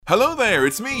Hello there,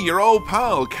 it's me, your old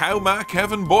pal, Cowmac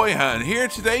Kevin Boyhan, here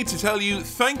today to tell you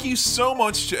thank you so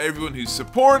much to everyone who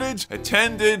supported,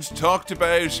 attended, talked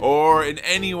about, or in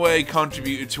any way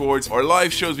contributed towards our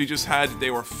live shows we just had.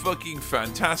 They were fucking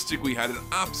fantastic. We had an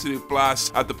absolute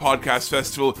blast at the podcast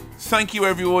festival. Thank you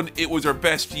everyone, it was our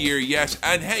best year yet.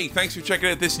 And hey, thanks for checking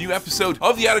out this new episode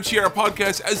of the Attitude Era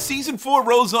podcast. As season 4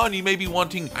 rolls on, you may be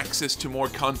wanting access to more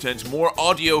content, more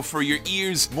audio for your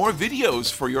ears, more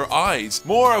videos for your eyes,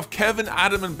 more of Kevin,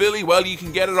 Adam and Billy. Well, you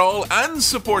can get it all and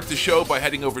support the show by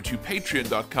heading over to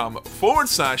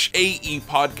patreon.com/AE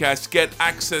podcast. Get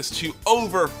access to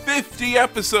over 50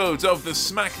 episodes of the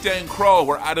SmackDown Crawl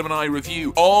where Adam and I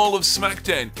review all of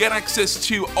SmackDown. Get access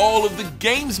to all of the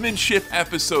Gamesmanship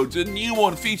episodes, a new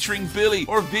one featuring Billy,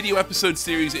 or video episode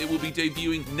series. It will be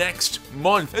debuting next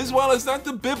month, as well as that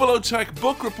the Bibliotech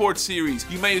book report series.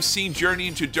 You may have seen Journey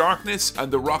into Darkness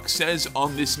and The Rock Says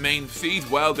on this main feed.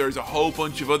 Well, there's a whole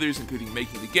bunch of others, including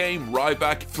Making the Game,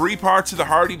 Ryback, 3 parts of the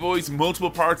Hardy Boys, multiple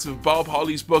parts of Bob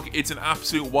Holly's book. It's an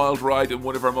absolute wild ride and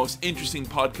one of our most interesting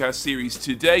podcast series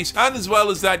to date. And as well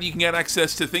as that, you can get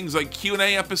access to things like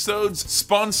Q&A episodes,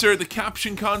 sponsor the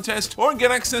caption contest, or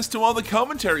get access to all the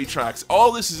commentary tracks.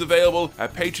 All this is available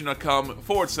at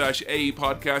patreon.com/AE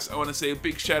podcast. I want to say a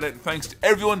big shout out and thanks to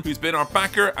everyone who's been our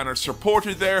backer and our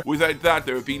supporter there. Without that,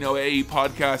 there would be no AE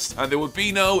podcast and there would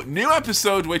be no new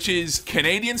episode, which is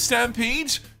Canadian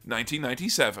Stampede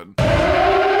 1997.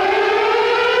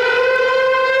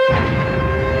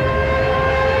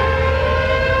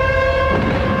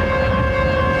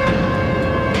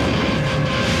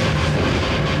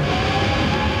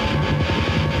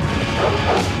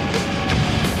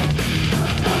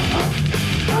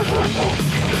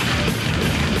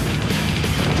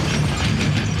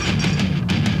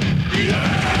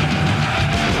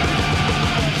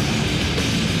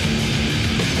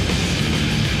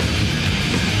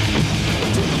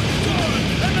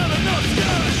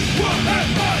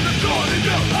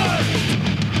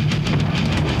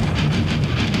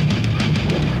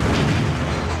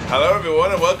 Hello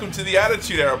everyone and welcome to the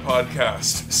Attitude Era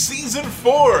podcast. Season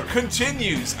 4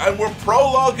 continues and we're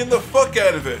prologuing the fuck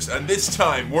out of it, and this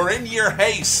time we're in your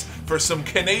haste for some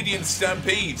Canadian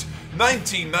Stampede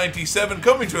 1997,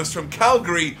 coming to us from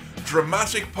Calgary,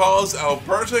 Dramatic Pause,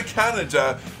 Alberta,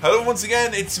 Canada. Hello once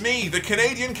again, it's me, the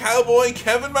Canadian cowboy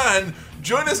Kevin Mann.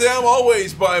 Joined as I am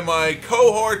always by my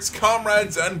cohorts,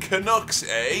 comrades and Canucks,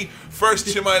 eh? First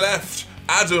to my left,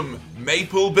 Adam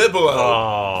Maple Bibelow.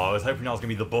 Oh, I was hoping that was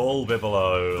going to be the Bull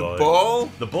Bibelow. The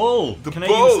Bull? The Bull. The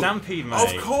Canadian Bull. Stampede,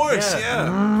 mate. Of course,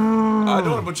 yeah. I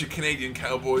don't want a bunch of Canadian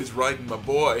cowboys riding my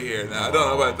boy here now. I don't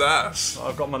know about that.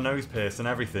 I've got my nose pierced and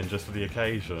everything just for the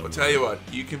occasion. I'll tell you what,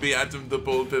 you can be Adam the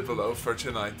Bull Bibelow for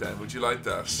tonight then. Would you like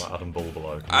that? Like Adam Bull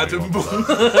below. Adam Bull.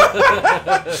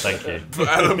 Thank you.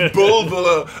 Adam Bull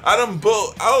below. Adam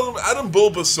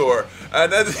Bulbasaur.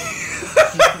 And then...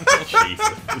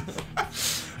 Jesus.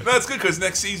 That's good because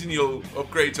next season you'll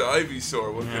upgrade to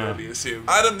Ivysaur, one can only assume.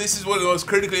 Adam, this is one of the most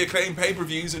critically acclaimed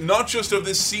pay-per-views, not just of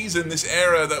this season, this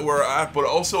era that we're at, but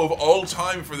also of all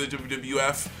time for the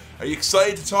WWF. Are you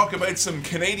excited to talk about some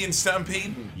Canadian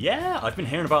Stampede? Yeah, I've been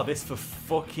hearing about this for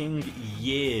fucking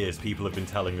years. People have been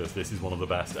telling us this is one of the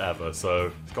best ever,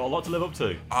 so it's got a lot to live up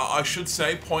to. I should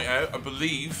point out, I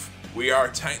believe we are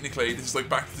technically, this is like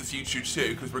Back to the Future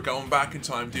 2, because we're going back in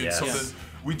time doing something. Yes.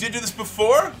 We did do this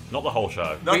before? Not the whole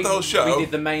show. The whole show. We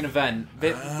did the main event,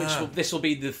 this will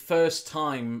be the first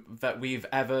time that we've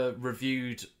ever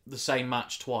reviewed the same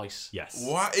match twice. Yes.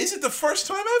 What? Is it the first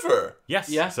time ever? Yes.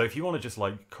 Yeah. So if you want to just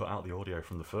like cut out the audio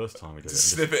from the first time we did it,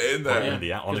 Snip it in there.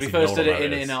 Because we first did it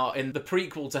in the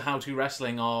prequel to How to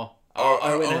Wrestling, our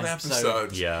own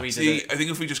episode. Yeah. I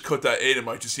think if we just cut that in, it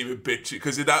might just seem a bit too...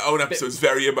 Because that own episode is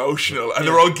very emotional, and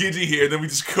they're all giddy here, and then we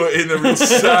just cut in the real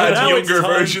sad, younger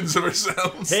versions of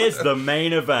ourselves. Here's the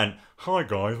main event. Hi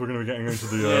guys, we're going to be getting into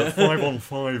the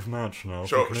 5-on-5 match now.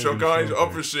 So guys,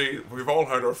 obviously, we've all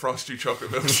had our frosty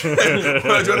chocolate milkshake.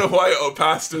 I don't know why it'll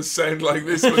past us sound like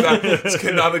this, but that's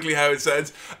canonically how it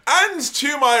sounds. And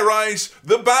to my right,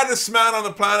 the baddest man on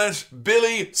the planet,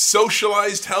 Billy,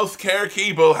 socialised healthcare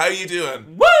Keeble. How you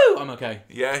doing? Woo! I'm okay.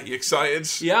 Yeah, you excited?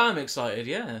 Yeah, I'm excited,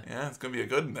 yeah. Yeah, it's going to be a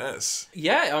good mess.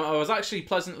 Yeah, I was actually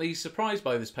pleasantly surprised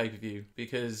by this pay-per-view,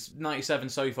 because 97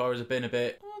 so far has been a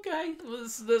bit... Okay,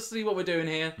 let's see what we're doing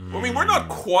here. I mean, we're not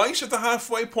quite at the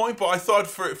halfway point, but I thought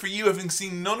for you, having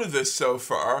seen none of this so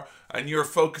far, and you're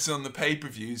focusing on the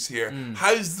pay-per-views here,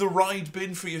 how's the ride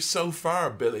been for you so far,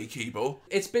 Billy Keeble?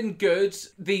 It's been good.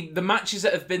 The matches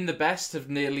that have been the best have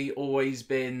nearly always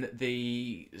been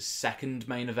the second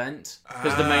main event,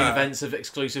 because the main events have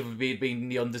exclusively been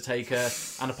The Undertaker,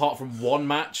 and apart from one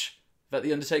match, that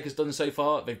The Undertaker's done so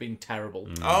far, they've been terrible.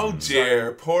 Oh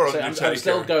dear, poor Undertaker. I'm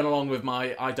still going along with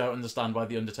I don't understand why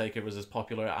The Undertaker was as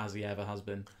popular as he ever has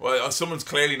been. Well, someone's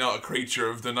clearly not a creature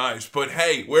of the night, but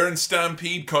hey, we're in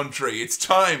Stampede country. It's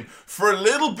time for a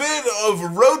little bit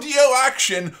of rodeo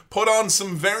action. Put on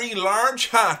some very large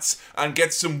hats and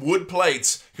get some wood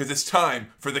plates, because it's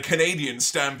time for the Canadian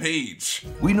Stampede.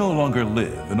 We no longer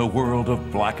live in a world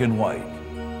of black and white.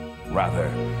 Rather,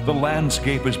 the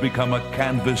landscape has become a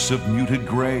canvas of muted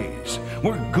grays,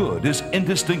 where good is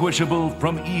indistinguishable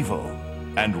from evil,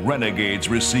 and renegades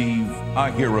receive a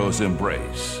hero's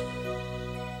embrace.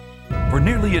 For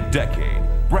nearly a decade,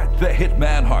 Bret the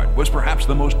Hitman Hart was perhaps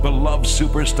the most beloved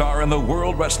superstar in the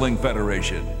World Wrestling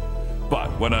Federation. But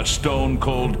when a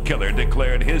stone-cold killer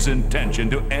declared his intention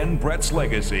to end Bret's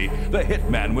legacy, the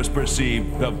Hitman was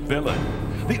perceived the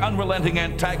villain, the unrelenting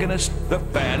antagonist, the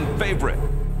fan favorite.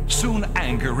 Soon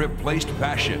anger replaced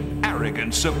passion,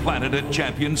 arrogance supplanted a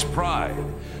champion's pride.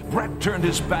 Bret turned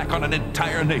his back on an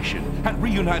entire nation and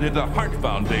reunited the Hart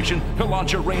Foundation to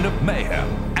launch a reign of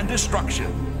mayhem and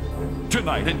destruction.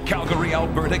 Tonight in Calgary,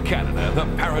 Alberta, Canada, the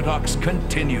paradox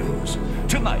continues.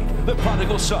 Tonight, the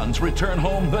prodigal sons return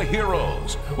home the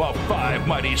heroes, while 5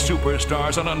 mighty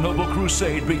superstars on a noble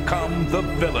crusade become the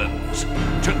villains.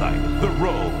 Tonight, the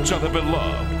rogues are the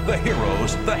beloved, the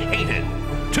heroes the hated.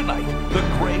 Tonight, the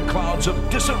gray clouds of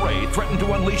disarray threaten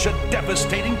to unleash a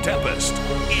devastating tempest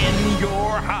in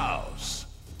your house.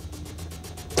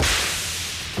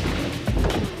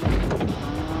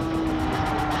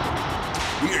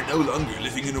 We are no longer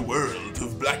living in a world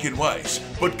of black and white,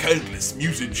 but countless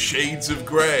muted shades of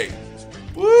grey.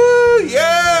 Woo,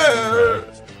 yeah!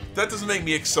 That doesn't make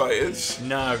me excited.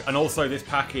 No, and also this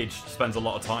package spends a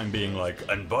lot of time being like,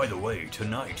 and by the way,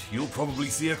 tonight you'll probably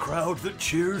see a crowd that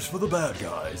cheers for the bad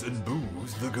guys and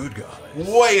boos the good guys.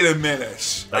 Wait a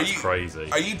minute. That's crazy.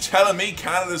 Are you telling me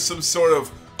Canada's some sort of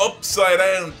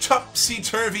upside-down,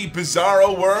 topsy-turvy,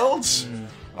 bizarro world?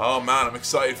 Oh man, I'm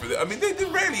excited for this. I mean, they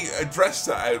rarely address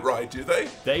that outright, do they?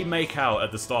 They make out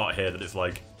at the start here that it's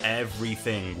like,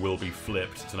 everything will be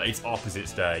flipped tonight. It's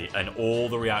opposites day, and all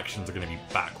the reactions are going to be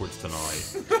backwards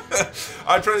tonight.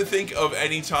 I'm trying to think of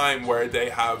any time where they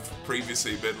have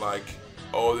previously been like,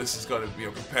 oh, this is going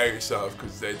to, prepare yourself,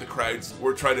 because the crowds,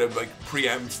 we're trying to, like,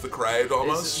 preempt the crowd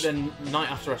almost. It's the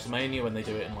night after WrestleMania when they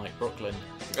do it in, like, Brooklyn.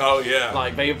 Oh, yeah.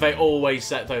 Like, they always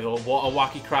set those, what a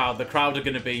wacky crowd. The crowd are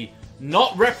going to be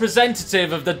not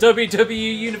representative of the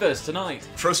WWE Universe tonight.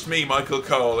 Trust me, Michael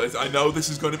Cole, I know this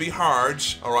is going to be hard,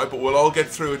 alright, but we'll all get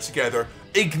through it together.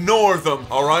 Ignore them,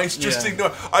 alright? Just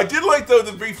ignore. I did like, though,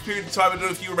 the brief period of time, I don't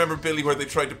know if you remember, Billy, where they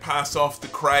tried to pass off the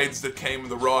crowds that came in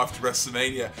the Raw after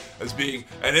WrestleMania as being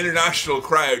an international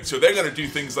crowd, so they're going to do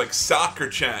things like soccer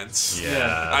chants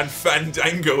and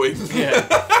fandangoing. Yeah.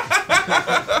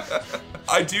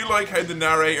 I do like how the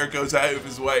narrator goes out of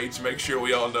his way to make sure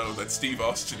we all know that Steve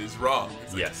Austin is wrong.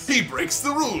 Yes. He breaks the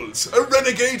rules, a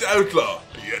renegade outlaw,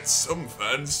 yet some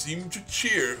fans seem to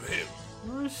cheer him.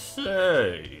 I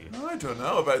say. I don't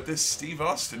know about this Steve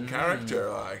Austin character,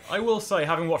 like. I will say,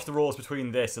 having watched the Raws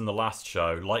between this and the last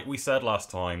show, like we said last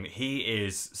time, he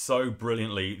is so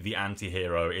brilliantly the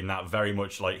anti-hero in that very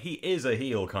much, like, he is a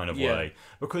heel kind of way.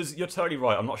 Because you're totally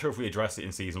right, I'm not sure if we addressed it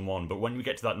in Season 1, but when we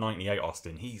get to that 98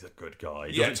 Austin, he's a good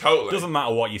guy. Totally. Doesn't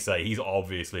matter what you say, he's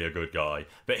obviously a good guy.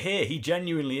 But here, he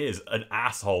genuinely is an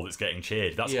asshole that's getting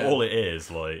cheered. That's all it is,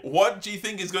 like. What do you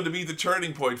think is going to be the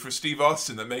turning point for Steve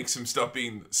Austin that makes him stop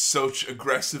being such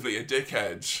aggressively a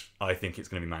dickhead? I think it's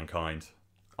going to be Mankind.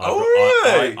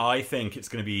 Really? I think it's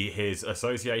going to be his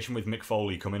association with Mick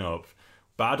Foley coming up.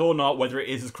 Bad or not, whether it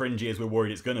is as cringy as we're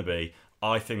worried it's going to be,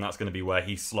 I think that's going to be where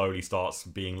he slowly starts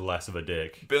being less of a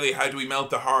dick. Billy, how do we melt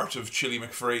the heart of Chili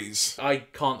McFreeze? I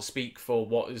can't speak for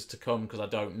what is to come because I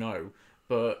don't know,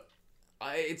 but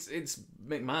it's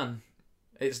McMahon.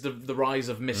 It's the rise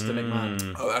of Mr.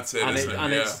 McMahon. Oh, that's it,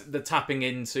 it's the tapping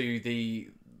into the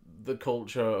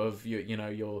culture of your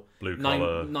blue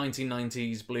collar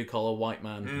 1990s blue collar white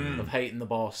man of hating the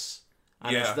boss.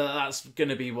 And that's going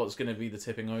to be what's going to be the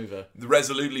tipping over.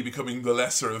 Resolutely becoming the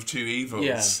lesser of two evils.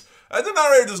 Yeah. And the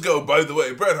narrator does go, by the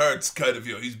way, Bret Hart's kind of,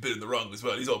 he's been in the wrong as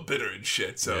well. He's all bitter and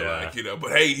shit. So,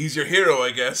 but hey, he's your hero,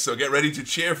 I guess. So get ready to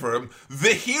cheer for him. The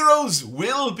heroes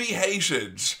will be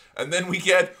hated. And then we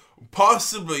get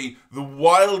possibly the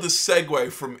wildest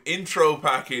segue from intro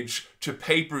package to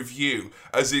pay-per-view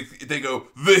as they go,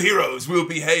 the heroes will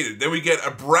be hated. Then we get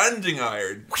a branding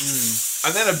iron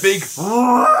and then a big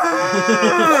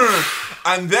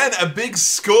and then a big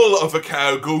skull of a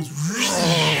cow goes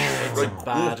it's a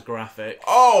bad graphic.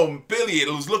 Oh, Billy,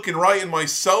 it was looking right in my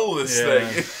soul, this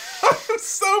thing.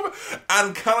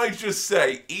 And can I just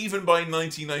say, even by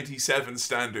 1997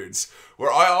 standards,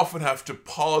 where I often have to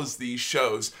pause these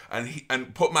shows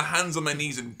and put my hands on my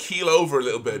knees and keel over a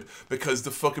little bit because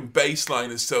the fucking bass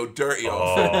line is so dirty.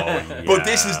 But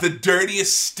this is the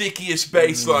dirtiest, stickiest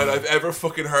bass line I've ever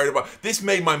fucking heard about. This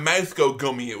made my mouth go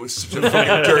gummy. It was such a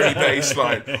fucking dirty bass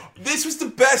line. This was the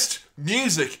best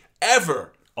music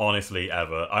ever. Honestly,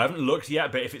 ever. I haven't looked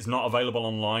yet, but if it's not available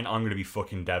online, I'm going to be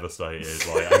fucking devastated.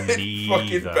 Like, I need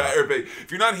fucking that. better be.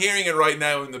 If you're not hearing it right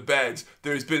now in the bed,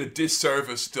 there's been a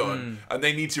disservice done, and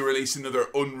they need to release another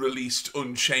unreleased,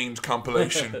 unchained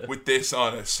compilation with this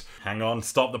on it. Hang on,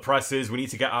 stop the presses. We need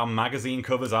to get our magazine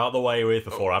covers out of the way with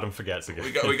before Adam forgets again.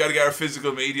 We got to get our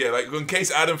physical media. Like, in case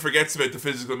Adam forgets about the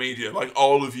physical media, like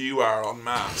all of you are en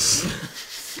masse.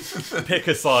 Pick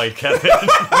a side, Kevin.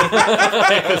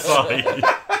 Pick a side.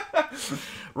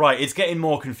 Right, it's getting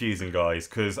more confusing, guys,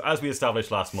 because as we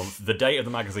established last month, the date of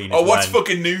the magazine is what's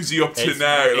fucking newsy up to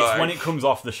now? It's when it comes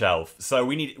off the shelf. So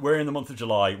we're in the month of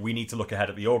July, we need to look ahead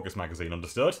at the August magazine,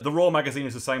 understood? The Raw magazine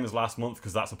is the same as last month,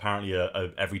 because that's apparently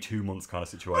a every 2 months kind of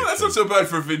situation. Well, that's not so bad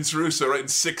for Vince Russo, writing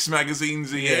 6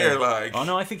 magazines a year, like. Oh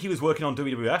no, I think he was working on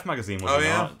WWF magazine, was he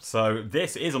not? So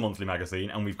this is a monthly magazine,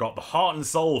 and we've got the Heart and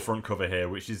Soul front cover here,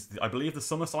 which is, I believe, the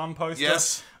SummerSlam poster.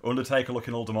 Yes. Undertaker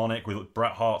looking all demonic with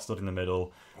Bret Hart stood in the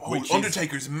middle.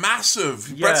 Undertaker's massive.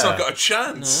 Yeah. Bret's not got a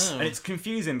chance. No. And it's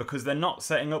confusing because they're not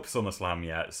setting up SummerSlam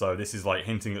yet, so this is like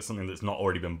hinting at something that's not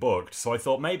already been booked. So I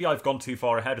thought maybe I've gone too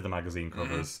far ahead of the magazine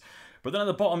covers. But then at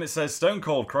the bottom it says, Stone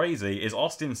Cold Crazy, is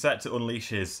Austin set to unleash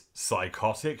his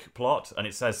psychotic plot? And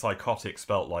it says psychotic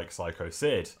spelt like Psycho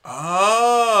Sid.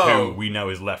 Oh! Who we know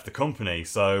has left the company.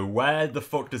 So where the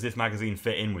fuck does this magazine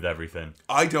fit in with everything?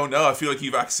 I don't know. I feel like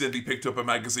you've accidentally picked up a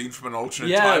magazine from an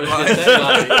alternate timeline.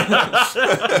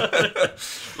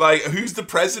 Like, who's the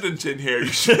president in here?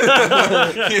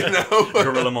 You know?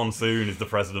 Gorilla Monsoon is the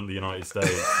president of the United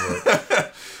States.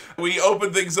 We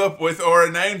open things up with our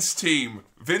announced team.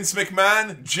 Vince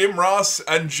McMahon, Jim Ross,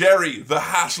 and Jerry, the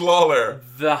Hat Lawler.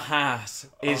 The hat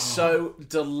is so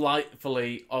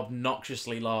delightfully,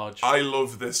 obnoxiously large. I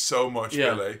love this so much,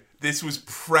 Billy. This was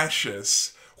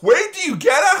precious. Where do you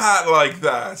get a hat like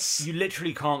that? You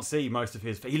literally can't see most of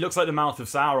his... He looks like the mouth of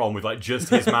Sauron with like just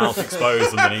his mouth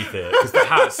exposed underneath it. Because the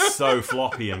hat's so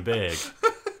floppy and big.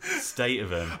 State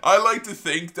of him. I like to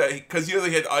think that, because you know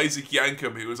they had Isaac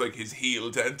Yankem, who was like his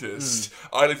heel dentist.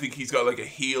 I like to think he's got like a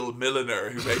heel milliner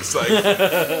who makes like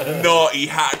naughty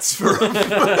hats for him. Bret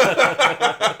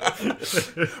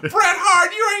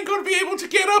Hart, you ain't going to be able to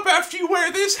get up after you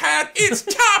wear this hat. It's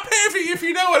top heavy, if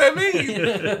you know what I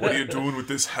mean. What are you doing with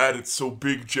this hat? It's so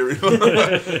big, Jerry.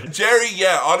 Jerry,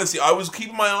 honestly, I was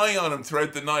keeping my eye on him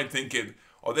throughout the night thinking,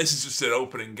 oh, this is just an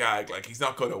opening gag. Like, he's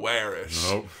not going to wear it.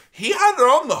 Nope. He had it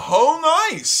on the whole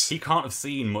night. He can't have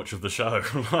seen much of the show.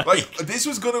 like, this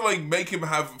was going to, like, make him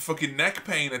have fucking neck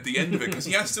pain at the end of it. Because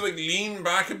he has to, like, lean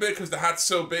back a bit because the hat's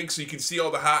so big so you can see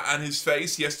all the hat and his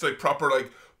face. He has to, like, proper,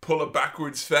 like, pull a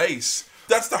backwards face.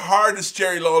 That's the hardest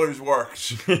Jerry Lawler's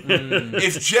worked.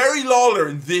 If Jerry Lawler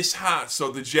in this hat,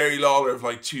 so the Jerry Lawler of,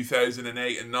 like,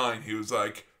 2008 and 9, who was,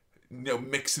 like, you know,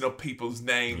 mixing up people's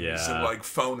names and, like,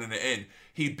 phoning it in,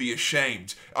 he'd be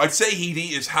ashamed. I'd say he'd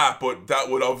eat his hat, but that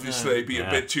would obviously be a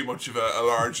bit too much of a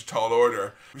large, tall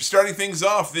order. We're starting things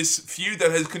off, this feud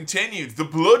that has continued, the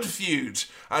blood feud,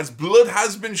 as blood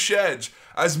has been shed,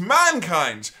 as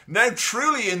Mankind, now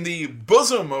truly in the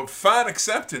bosom of fan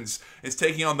acceptance, is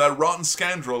taking on that rotten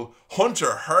scoundrel,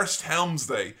 Hunter Hearst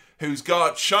Helmsley, who's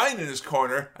got Shine in his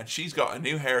corner, and she's got a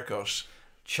new haircut.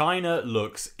 Chyna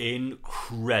looks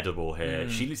incredible here.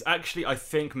 She's actually, I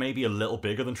think, maybe a little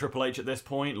bigger than Triple H at this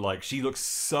point. Like, she looks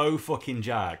so fucking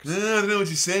jacked. I don't know what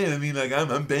you're saying. I mean, like, I'm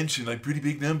benching, like, pretty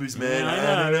big numbers, man.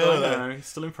 I know. It's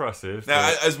still impressive.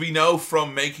 Now, as we know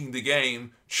from making the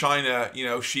game, Chyna, you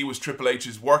know, she was Triple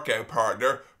H's workout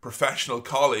partner, professional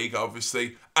colleague,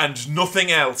 obviously, and nothing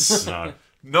else. No.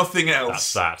 Nothing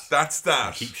else. That's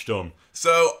that. Keep stum.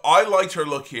 So, I liked her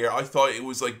look here. I thought it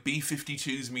was like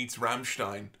B-52s meets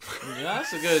Rammstein. Yeah,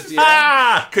 that's a good,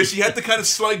 Because she had the kind of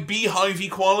slight beehive-y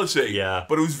quality. Yeah.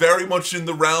 But it was very much in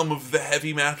the realm of the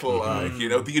heavy metal, like, you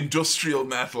know, the industrial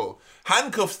metal.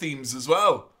 Handcuff themes as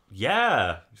well.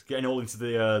 Yeah. It's getting all into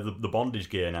the bondage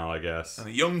gear now, I guess. And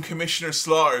a young Commissioner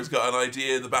Slaughter's got an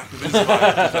idea in the back of his mind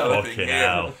developing here.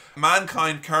 Hell.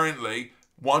 Mankind currently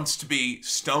wants to be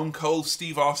Stone Cold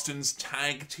Steve Austin's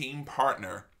tag team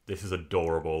partner. This is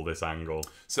adorable, this angle.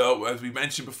 So, as we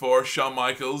mentioned before, Shawn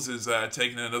Michaels is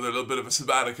taking another little bit of a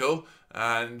sabbatical,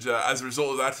 and as a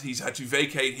result of that, he's had to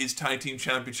vacate his Tag Team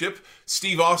Championship.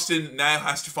 Steve Austin now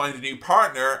has to find a new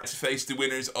partner to face the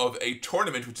winners of a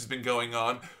tournament which has been going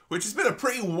on, which has been a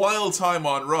pretty wild time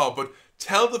on Raw, but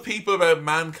tell the people about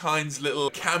Mankind's little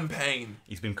campaign.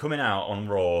 He's been coming out on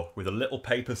Raw with a little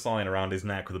paper sign around his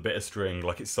neck with a bit of string,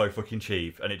 like it's so fucking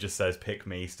cheap, and it just says, "Pick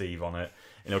me, Steve," on it.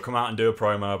 And he'll come out and do a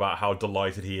promo about how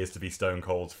delighted he is to be Stone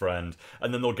Cold's friend.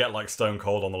 And then they'll get like Stone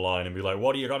Cold on the line and be like,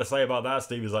 "What do you got to say about that?"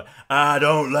 Steve is like, "I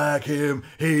don't like him.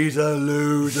 He's a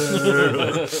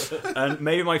loser." And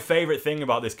maybe my favourite thing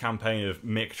about this campaign of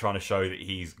Mick trying to show that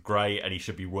he's great and he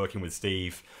should be working with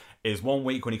Steve is one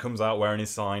week when he comes out wearing his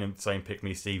sign and saying "Pick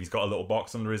me, Steve," he's got a little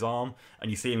box under his arm,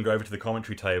 and you see him go over to the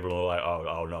commentary table and like,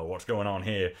 oh no, what's going on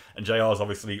here? And JR's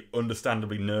obviously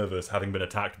understandably nervous, having been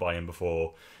attacked by him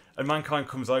before. And Mankind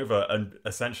comes over and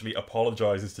essentially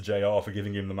apologises to JR for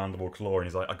giving him the mandible claw, and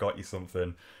he's like, "I got you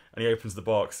something." And he opens the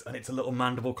box, and it's a little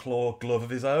mandible claw glove of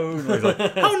his own. And he's like,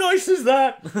 "How nice is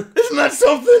that? Isn't that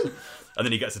something?" And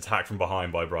then he gets attacked from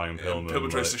behind by Brian Pillman. Pillman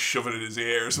tries like, to shove it in his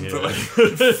ear or something like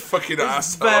fucking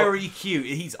asshole. Very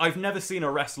cute. I've never seen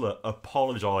a wrestler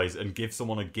apologise and give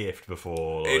someone a gift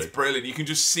before. It's brilliant. You can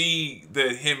just see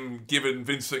him giving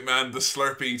Vince McMahon the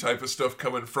Slurpee type of stuff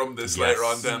coming from this later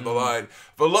on down the line.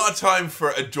 But a lot of time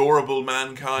for adorable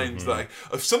Mankind. Like,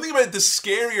 something about the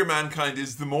scarier Mankind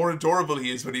is the more adorable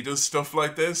he is when he does stuff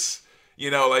like this. You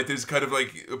know, like there's kind of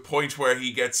like a point where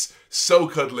he gets so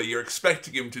cuddly, you're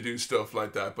expecting him to do stuff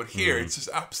like that. But here, it's just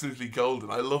absolutely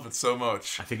golden. I love it so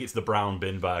much. I think it's the brown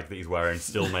bin bag that he's wearing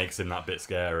still makes him that bit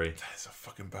scary. That's a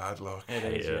fucking bad look. It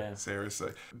is, yeah.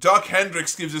 Seriously. Doc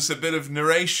Hendricks gives us a bit of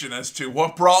narration as to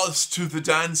what brought us to the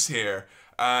dance here.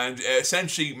 And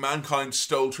essentially, Mankind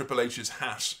stole Triple H's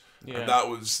hat. Yeah. And that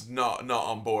was not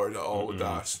on board at all with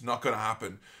that. Not going to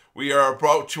happen. We are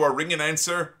brought to our ring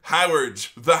announcer, Howard,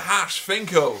 the Hat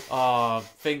Finkel. Oh,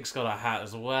 Fink's got a hat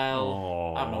as well.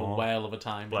 Aww. Having a whale of a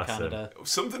time Bless in Canada.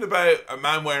 Something about a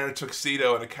man wearing a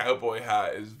tuxedo and a cowboy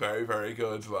hat is very, very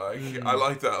good. Like, I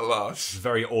like that a lot. It's a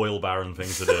very oil baron thing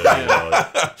to do.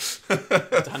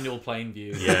 Daniel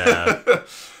Plainview. Yeah.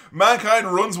 Mankind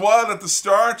runs wild at the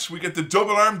start. We get the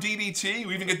double arm DDT.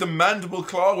 We even get the mandible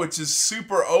claw, which is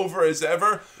super over as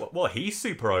ever. Well, he's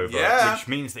super over, which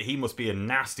means that he must be a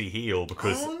nasty heel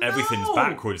because everything's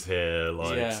backwards here.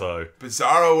 So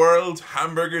Bizarro world,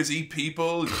 hamburgers eat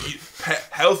people,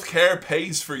 healthcare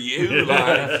pays for you.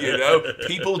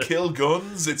 People kill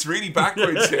guns. It's really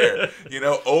backwards here.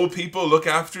 Old people look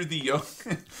after the young.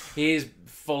 He is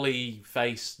fully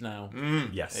faced now.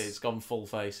 Yes. It's gone full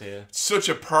face here. Such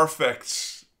a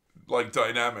perfect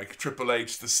dynamic. Triple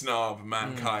H, the snob,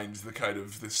 Mankind, the kind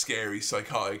of the scary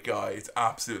psychotic guy. It's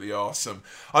absolutely awesome.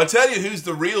 I'll tell you who's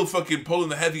the real fucking pulling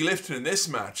the heavy lifting in this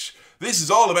match. This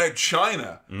is all about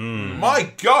China.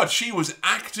 My God, she was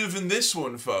active in this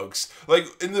one, folks. Like,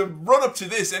 in the run-up to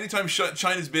this, anytime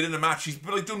China's been in a match, she's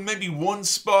done maybe one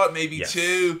spot, maybe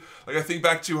two. Like, I think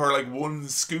back to her, one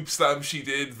scoop slam she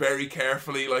did very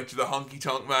carefully, to the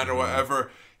honky-tonk man or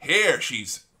whatever. Here,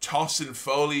 she's tossing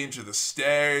Foley into the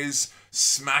stairs,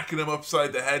 smacking him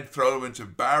upside the head, throwing him into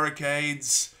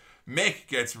barricades. Mick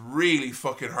gets really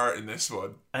fucking hurt in this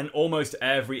one. And almost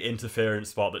every interference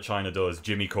spot that China does,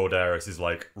 Jimmy Corderas is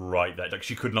right there. Like,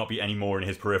 she could not be any more in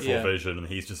his peripheral vision, and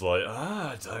he's just like,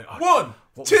 One,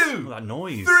 two, that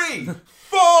noise? 3,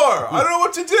 4. I don't know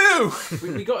what to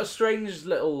do. We got a strange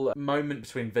little moment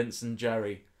between Vince and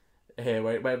Jerry here,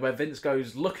 where Vince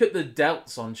goes, "Look at the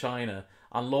delts on China,"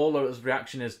 and Lawler's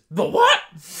reaction is, "The what?"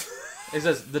 It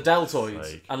says, "The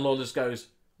deltoids," and Lawler just goes,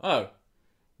 "Oh.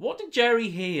 What did Jerry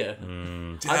hear?"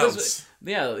 Delts.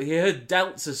 He heard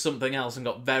delts as something else and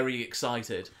got very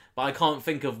excited. But I can't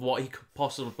think of what he could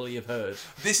possibly have heard.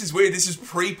 This is weird. This is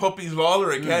pre-Puppies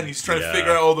Lawler again. He's trying to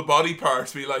figure out all the body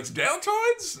parts. But he likes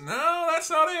deltoids? No,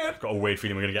 that's not it. I've got a weird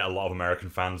feeling we're going to get a lot of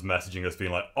American fans messaging us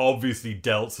being like, obviously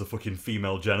delts are fucking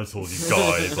female genitals, you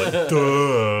guys.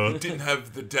 Duh. Didn't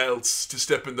have the delts to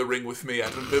step in the ring with me,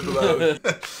 Adam Bigelow.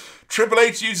 Triple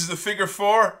H uses the figure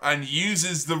 4 and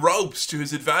uses the ropes to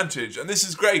his advantage. And this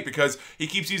is great because he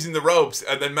keeps using the ropes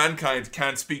and then Mankind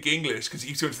can't speak English because he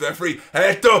keeps going to the referee.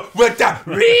 And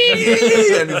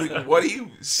he's like, what are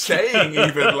you saying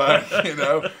even?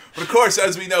 But of course,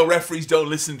 as we know, referees don't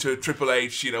listen to Triple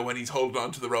H, when he's holding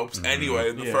on to the ropes anyway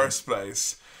in the first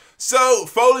place. So,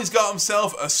 Foley's got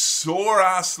himself a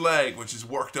sore-ass leg, which is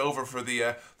worked over for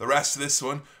the rest of this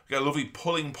one. We got a lovely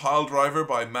pulling pile driver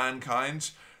by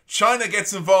Mankind. China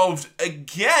gets involved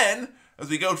again as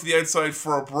we go to the outside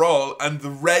for a brawl, and the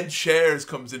red chairs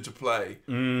comes into play.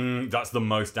 That's the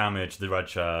most damage, the red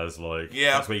chairs.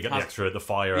 That's where you get the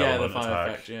fire element the fire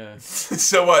attack. effect, yeah.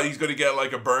 So what, he's going to get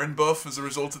like a burn buff as a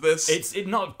result of this? It's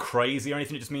not crazy or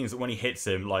anything, it just means that when he hits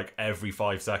him, every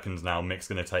 5 seconds now, Mick's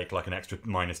going to take an extra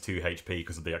 -2 HP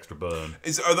because of the extra burn.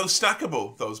 Are those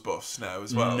stackable, those buffs now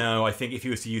as well? No, I think if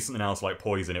you was to use something else like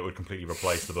poison, it would completely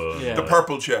replace the burn. The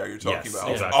purple chair you're talking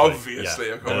about. Exactly. Obviously,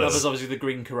 of course. There's obviously the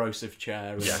green corrosive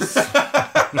chair. Yes.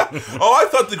 Oh, I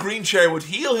thought the green chair would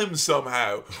heal him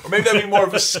somehow. Or maybe that'd be more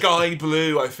of a sky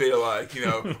blue, I feel like,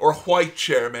 or a white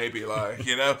chair maybe,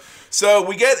 So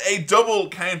we get a double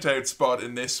count-out spot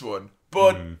in this one.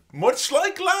 But much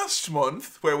like last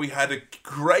month, where we had a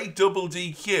great double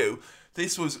DQ,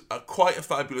 this was quite a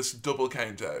fabulous double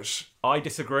count-out. I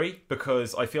disagree,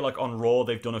 because I feel like on Raw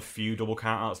they've done a few double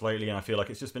countouts lately, and I feel like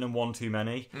it's just been in one too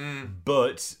many.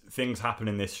 But things happen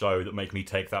in this show that make me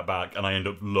take that back, and I end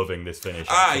up loving this finish.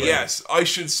 Actually. Yes, I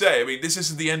should say. I mean, this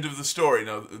isn't the end of the story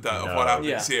of what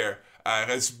happens here.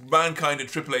 As Mankind and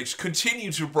Triple H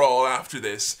continue to brawl after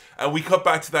this, and we cut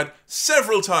back to that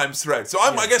several times throughout. So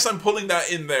I guess I'm pulling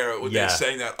that in there with this,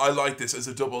 saying that I like this as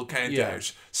a double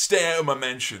count-out. Stay out of my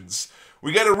mentions.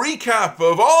 We get a recap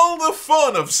of all the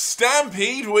fun of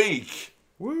Stampede Week.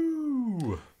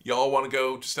 Woo! Y'all want to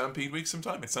go to Stampede Week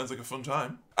sometime? It sounds like a fun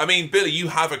time. I mean, Billy, you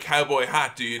have a cowboy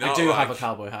hat, do you not? I do have a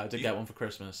cowboy hat. I did get one for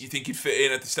Christmas. You think you'd fit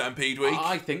in at the Stampede Week?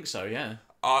 I think so, yeah.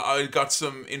 I got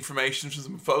some information from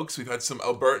some folks. We've had some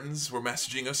Albertans were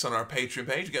messaging us on our Patreon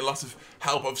page. We get lots of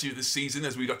help, obviously, this season,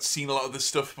 as we got seen a lot of this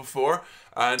stuff before.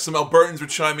 And some Albertans were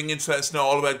chiming in to let us know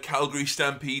all about Calgary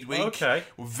Stampede Week. Okay.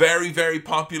 Very, very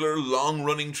popular,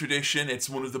 long-running tradition. It's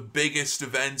one of the biggest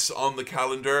events on the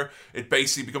calendar. It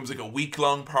basically becomes like a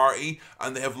week-long party,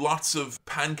 and they have lots of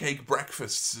pancake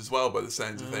breakfasts as well, by the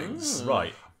sounds of things.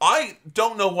 Right. I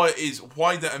don't know why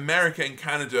the America and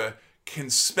Canada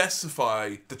can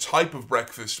specify the type of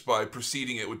breakfast by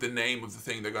preceding it with the name of the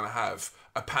thing they're going to have.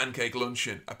 A pancake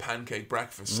luncheon, a pancake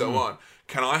breakfast, so on.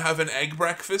 Can I have an egg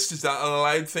breakfast? Is that an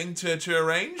allowed thing to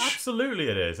arrange? Absolutely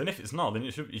it is. And if it's not, then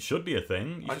it should be a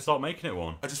thing. You should start making it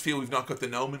one. I just feel we've not got the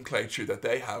nomenclature that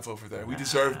they have over there. We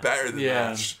deserve better than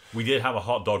that. We did have a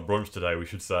hot dog brunch today, we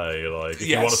should say. If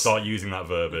you want to start using that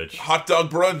verbiage. Hot dog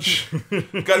brunch.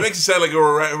 God, it makes it sound like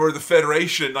we're the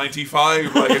Federation in 95.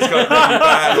 It's got really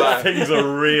bad. Things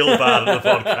are real bad at the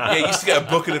podcast. Yeah, you used to get a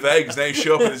bucket of eggs, now you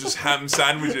show up and it's just ham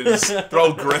sandwiches. They're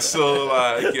all gristle,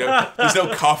 there's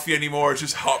no coffee anymore, it's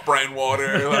just hot brown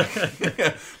water.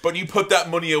 But you put that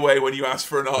money away when you ask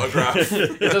for an autograph.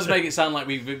 It does make it sound like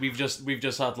we've just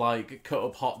had cut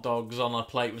up hot dogs on a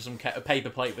plate with a paper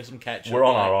plate with some ketchup. We're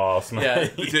on our arse, mate. Yeah,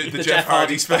 the Jeff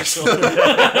Hardy special.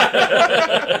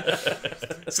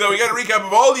 So we got a recap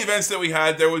of all the events that we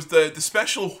had. There was the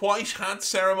special white hat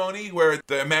ceremony where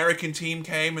the American team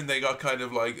came and they got kind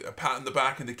of like a pat on the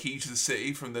back and the key to the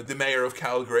city from the mayor of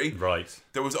Calgary. Right.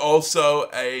 There was also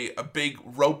a big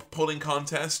rope pulling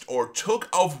contest, or tug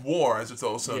of war as it's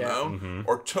also known,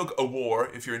 or tug of war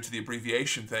if you're into the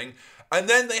abbreviation thing. And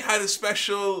then they had a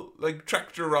special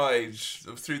tractor ride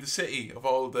through the city of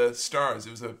all the stars.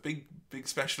 It was a big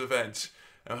special event.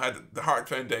 And had the Heart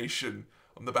Foundation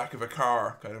on the back of a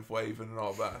car kind of waving and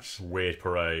all that. Weird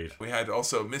parade. We had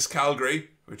also Miss Calgary,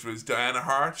 which was Diana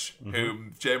Hart,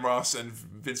 whom Jim Ross and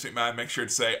Vince McMahon make sure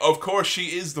to say, of course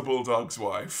she is the Bulldog's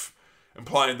wife.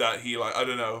 Implying that he,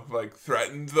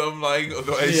 threatened them,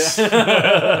 otherwise...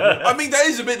 I mean, that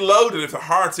is a bit loaded if the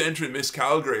Heart's entering Miss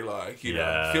Calgary, you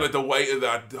know. I feel like the weight of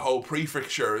that whole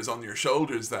prefecture is on your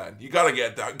shoulders then. You gotta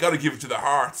get that, gotta give it to the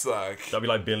Hearts, That'd be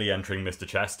like Billy entering Mr.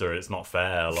 Chester. It's not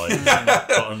fair,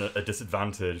 got on a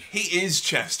disadvantage. He is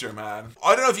Chester, man.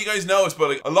 I don't know if you guys know this,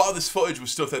 but a lot of this footage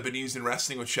was stuff that had been used in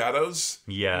Wrestling with Shadows.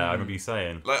 Yeah, I remember you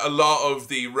saying. A lot of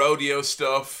the rodeo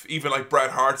stuff, even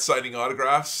Bret Hart signing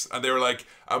autographs, and they were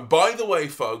and by the way,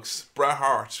 folks, Bret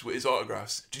Hart with his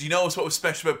autographs. Did you notice what was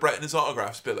special about Bret and his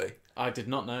autographs, Billy? I did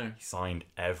not know. He signed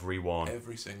everyone.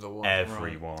 Every single one.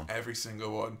 Everyone. Right. Every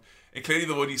single one. Including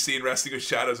the one you see in Wrestling with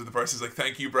Shadows where the person's like,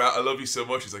 thank you, Bret, I love you so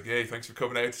much. He's like, hey, thanks for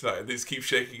coming out tonight. And they just keep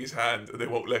shaking his hand and they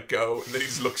won't let go. And then he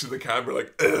just looks at the camera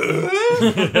like,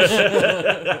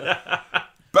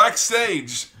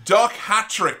 Backstage, Doc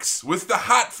Hatrix with the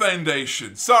Heart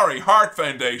Foundation.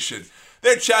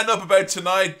 They're chatting up about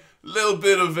tonight. Little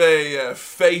bit of a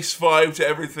face vibe to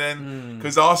everything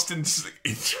because Austin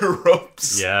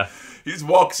interrupts. Yeah. He just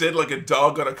walks in like a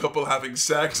dog on a couple having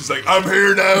sex. He's like, I'm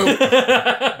here now.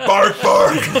 Bark,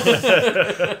 bark.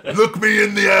 Look me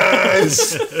in the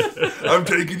eyes. I'm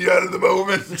taking you out of the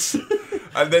moment.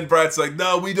 And then Brad's like,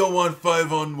 no, we don't want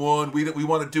 5-on-1. We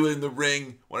want to do it in the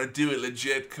ring. Want to do it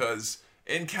legit because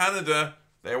in Canada,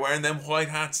 they're wearing them white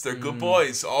hats. They're good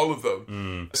boys, all of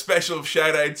them. A special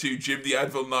shout out to Jim the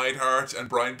Advil Neidhart and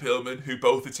Brian Pillman, who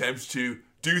both attempt to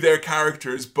do their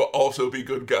characters but also be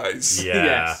good guys. Yeah.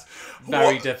 Yes.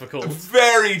 Very difficult.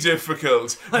 Very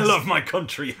difficult. I love my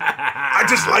country. I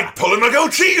just like pulling my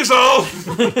goatee is all.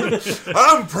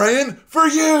 I'm praying for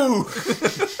you.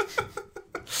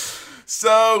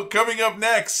 So, coming up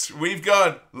next, we've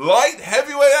got light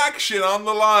heavyweight action on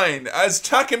the line as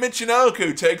Taka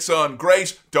Michinoku takes on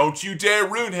great, don't you dare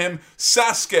ruin him,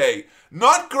 Sasuke.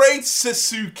 Not great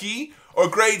Sasuke, or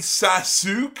great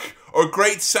Sasuke, or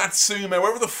great Satsume,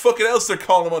 whatever the fuck else they're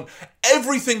calling him on.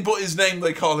 Everything but his name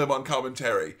they call him on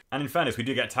commentary. And in fairness, we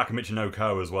do get Taka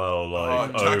Michinoko as well.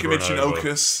 Like, Taka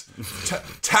Michinokus.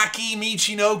 Taki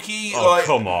Michinoki. Oh, like,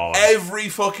 come on. Every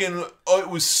fucking... Oh, it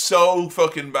was so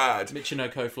fucking bad.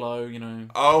 Michinoko flow, you know.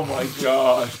 Oh my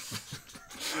god.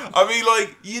 I mean,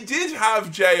 like, you did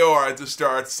have JR at the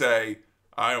start say,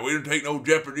 we don't take no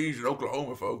Japanese in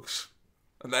Oklahoma, folks.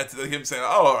 And that's him saying,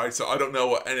 alright, so I don't know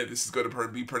what any of this is going to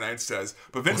be pronounced as.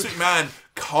 But Vince McMahon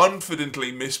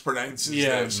confidently mispronounces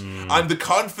it. And the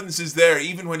confidence is there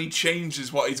even when he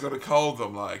changes what he's going to call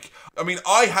them. Like, I mean,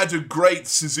 I had a great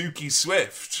Suzuki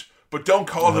Swift, but don't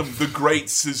call him the great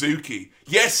Suzuki.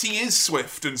 Yes, he is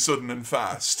swift and sudden and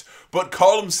fast, but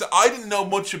call him... I didn't know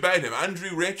much about him.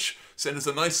 Andrew Rich sent us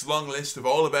a nice long list of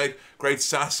all about great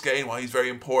Sasuke and why he's very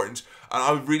important. And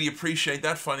I would really appreciate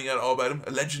that, finding out all about him.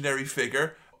 A legendary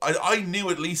figure. I knew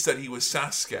at least that he was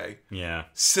Sasuke. Yeah.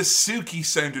 Sasuke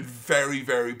sounded very,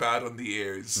 very bad on the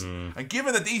ears. And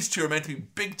given that these two are meant to be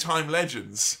big-time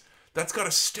legends, that's got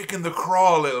to stick in the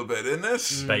craw a little bit, isn't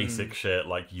it? Basic shit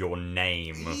like your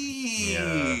name.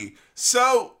 Yeah.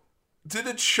 So... did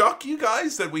it shock you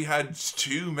guys that we had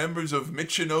two members of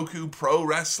Michinoku Pro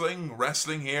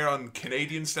wrestling here on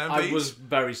Canadian Stampede? I was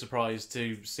very surprised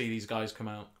to see these guys come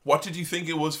out. What did you think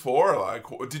it was for? Like,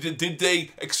 did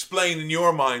they explain in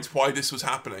your minds why this was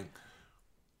happening?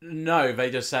 No,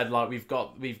 they just said like we've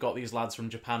got these lads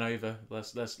from Japan over.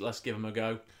 Let's give them a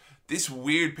go. This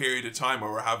weird period of time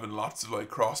where we're having lots of like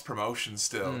cross promotion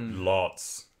still.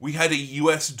 Lots. We had a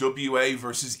USWA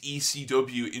versus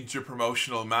ECW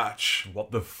interpromotional match.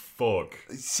 What the fuck?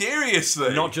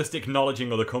 Seriously? Not just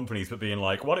acknowledging other companies, but being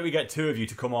like, why don't we get two of you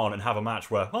to come on and have a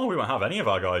match where, we won't have any of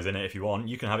our guys in it if you want.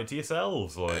 You can have it to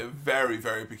yourselves. Like, very,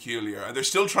 very peculiar. And they're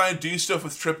still trying to do stuff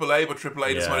with AAA, but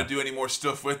AAA doesn't want to do any more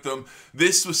stuff with them.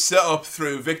 This was set up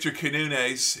through Victor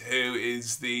Quiñones, who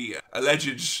is the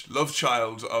alleged love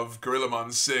child of Gorilla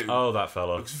Monsoon. Oh, that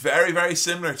fella. Looks very, very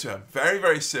similar to him. Very,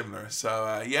 very similar.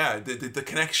 So, the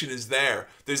connection is there.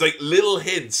 There's like little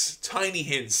hints, tiny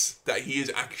hints that he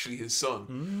is actually his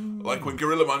son. Like when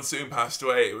Gorilla Monsoon passed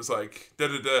away, it was like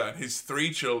and his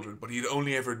 3 children, but he'd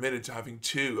only ever admitted to having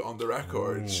 2 on the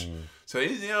record. So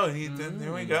he's,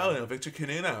 there we go, Victor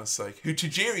Quiñones, like who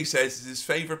Tajiri says is his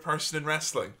favorite person in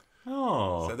wrestling.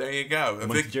 Oh. So there you go. And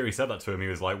when Tajiri said that to him, he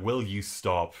was like, will you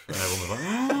stop? And everyone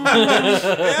was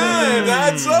like, yeah,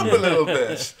 that's up a little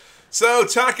bit. So,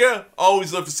 Taka,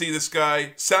 always love to see this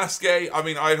guy. Sasuke, I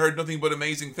mean, I'd heard nothing but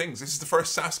amazing things. This is the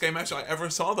first Sasuke match I ever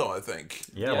saw, though, I think.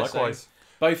 Yeah, likewise. Same.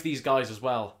 Both these guys as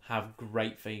well have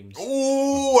great themes.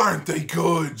 Ooh, aren't they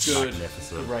good?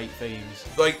 Magnificent. Great themes.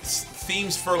 Like,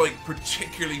 themes for, like,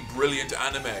 particularly brilliant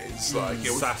animes. Like,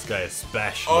 it was... Sasuke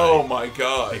especially. Oh my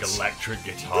god. Big electric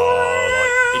guitar.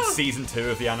 Like, it's season 2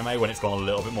 of the anime when it's gone a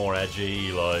little bit more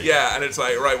edgy. Like, yeah, and it's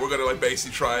like, right, we're going to, like,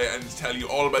 basically try and tell you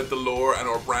all about the lore and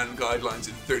our brand guidelines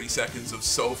in 30 seconds of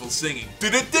soulful singing.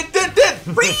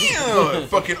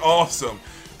 Fucking awesome.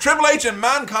 Triple H and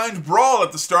Mankind brawl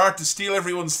at the start to steal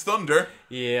everyone's thunder.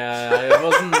 Yeah, it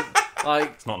wasn't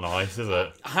like... It's not nice, is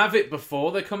it? Have it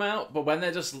before they come out, but when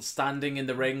they're just standing in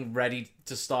the ring ready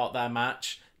to start their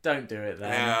match, don't do it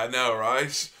then. Yeah, I know,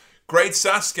 right? Great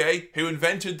Sasuke, who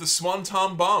invented the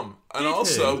Swanton Bomb, and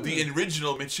also the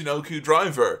original Michinoku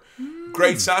driver.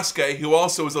 Great Sasuke, who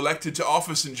also was elected to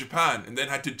office in Japan and then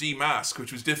had to demask,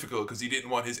 which was difficult because he didn't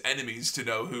want his enemies to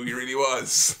know who he really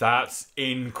was. That's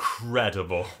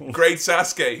incredible. Great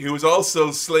Sasuke, who was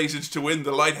also slated to win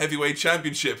the light heavyweight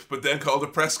championship, but then called a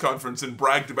press conference and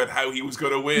bragged about how he was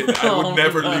going to win and would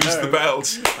never lose the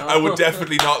belt. I would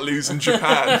definitely not lose in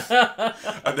Japan.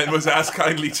 And then was asked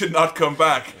kindly to not come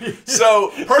back.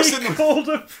 So, person... He called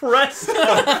a press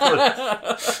conference.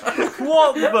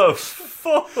 What the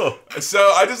fuck? So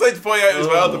I just like to point out as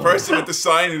well, the person with the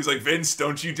sign who's like, Vince,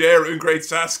 don't you dare ruin Great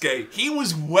Sasuke. He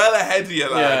was well ahead of you,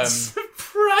 lads. Yeah.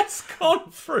 press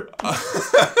conference.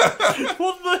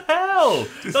 What the hell?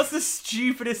 That's the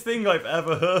stupidest thing I've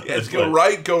ever heard. Yeah, just go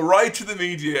right to the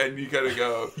media, and you gotta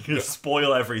go. You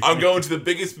spoil everything. I'm going to the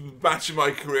biggest match of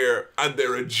my career, and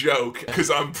they're a joke because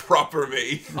I'm proper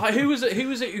me. Who was it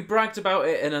who bragged about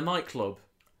it in a nightclub?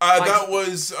 That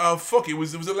was it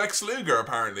was Lex Luger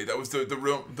apparently. That was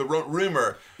the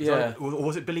rumor. Yeah. Or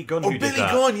was it Billy Gunn who did Billy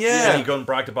that? Gunn, yeah. Billy Gunn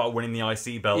bragged about winning the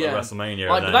IC belt at WrestleMania.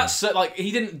 Like, and but that's like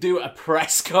he didn't do a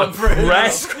press conference.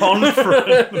 press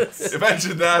conference.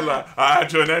 Imagine that, like, I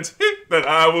to announce that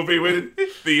I will be winning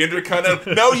the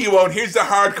Intercontinental. No, you won't. Here's the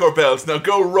hardcore belts. Now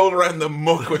go roll around the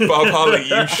muck with Bob Holly,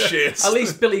 you shit. At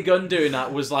least Billy Gunn doing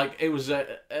that was like it was an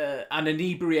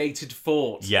inebriated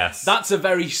thought. Yes. That's a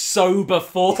very sober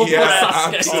thought.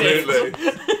 Yeah, absolutely.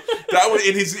 That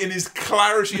was in his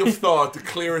clarity of thought, the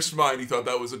clearest mind. He thought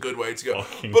that was a good way to go.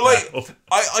 But like,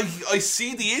 I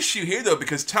see the issue here though,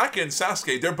 because Taka and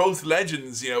Sasuke, they're both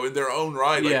legends, in their own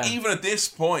right. Like even at this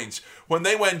point, when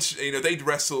they went, they'd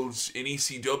wrestled in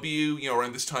ECW,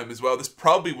 around this time as well. This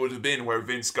probably would have been where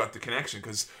Vince got the connection,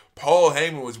 because Paul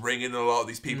Heyman was bringing in a lot of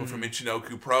these people from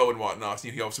Michinoku Pro and whatnot.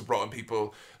 He also brought in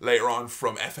people later on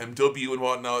from FMW and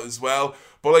whatnot as well.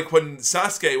 But like when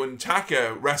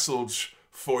Taka wrestled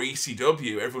for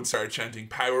ECW, everyone started chanting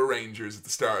Power Rangers at the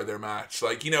start of their match.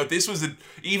 Like, this was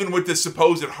even with the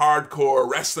supposed hardcore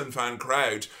wrestling fan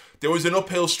crowd, there was an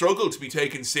uphill struggle to be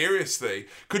taken seriously.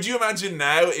 Could you imagine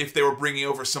now if they were bringing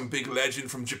over some big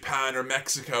legend from Japan or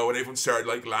Mexico and everyone started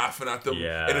like laughing at them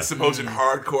in a supposed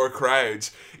hardcore crowd?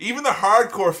 Even the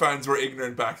hardcore fans were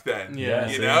ignorant back then. Yeah,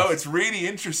 it's really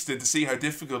interesting to see how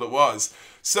difficult it was.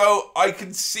 So I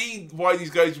can see why these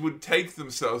guys would take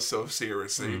themselves so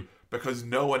seriously, because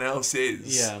no one else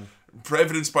is. Yeah.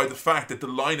 Evidenced by the fact that the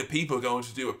line of people going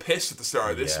to do a piss at the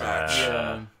start of this match.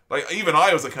 Yeah. Like, even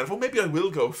I was like, well, maybe I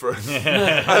will go for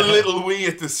a little wee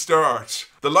at the start.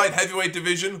 The light heavyweight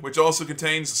division, which also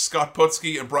contains Scott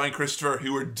Putski and Brian Christopher,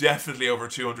 who are definitely over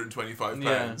 225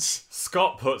 pounds.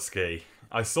 Scott Putski.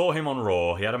 I saw him on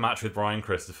Raw. He had a match with Brian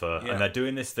Christopher, and they're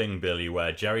doing this thing, Billy,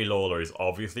 where Jerry Lawler is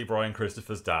obviously Brian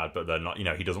Christopher's dad, but they're not,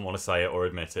 he doesn't want to say it or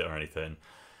admit it or anything.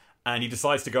 And he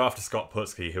decides to go after Scott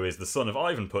Putski, who is the son of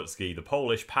Ivan Putski, the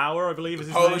Polish Power, I believe is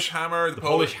his name. Polish Hammer. The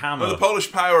Polish Hammer. No, the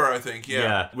Polish Power, I think,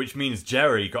 Yeah, which means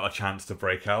Jerry got a chance to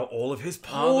break out all of his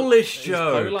Polish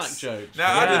jokes. Polak jokes.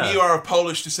 Now, Adam, you are of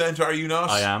Polish descent, are you not?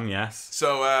 I am, yes.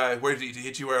 So, where did he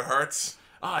hit you where it hurts?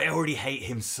 I already hate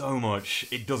him so much,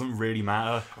 it doesn't really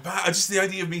matter. Just the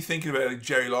idea of me thinking about like,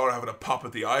 Jerry Lawler having a pop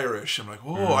at the Irish, I'm like,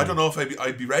 I don't know if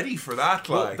I'd be ready for that.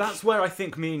 Well, that's where I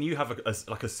think me and you have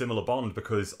a similar bond,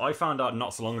 because I found out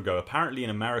not so long ago, apparently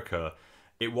in America,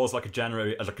 it was like a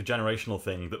generational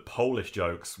thing that Polish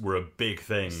jokes were a big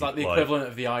thing. It's like the equivalent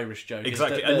of the Irish joke.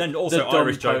 Exactly, and then also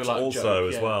Irish jokes also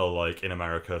joke, as well, like in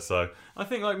America. So I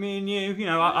think like me and you,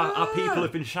 our people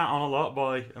have been shat on a lot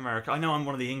by America. I know I'm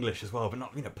one of the English as well, but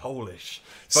not Polish.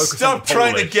 Stop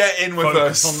trying to get in with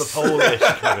us. Focus on the Polish,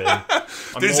 Kevin.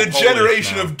 There's a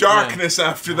generation of darkness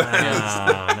after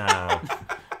that. No.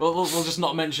 We'll just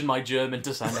not mention my German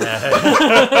descent.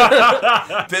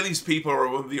 Billy's people are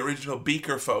one of the original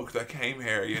Beaker folk that came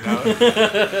here,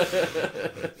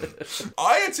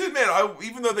 I had to admit,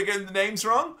 even though they're getting the names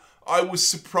wrong, I was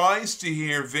surprised to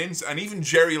hear Vince and even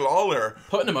Jerry Lawler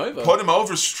putting him over. Put him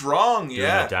over strong,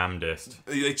 yeah. Damnedest.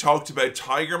 They talked about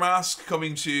Tiger Mask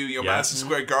coming to Madison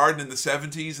Square Garden in the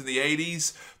 70s and the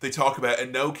 80s. They talk about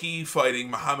Inoki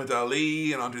fighting Muhammad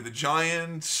Ali and Andre the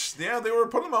Giant. Yeah, they were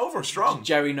putting him over strong.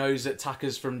 Jerry knows that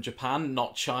Taka's from Japan,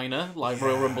 not China, like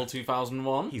Royal Rumble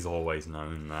 2001. He's always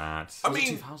known that. I mean,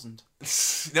 2000.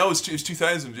 No, it was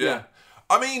 2000, yeah.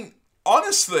 I mean,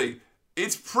 honestly,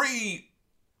 it's pretty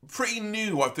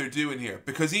new what they're doing here,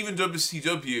 because even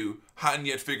WCW hadn't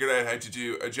yet figured out how to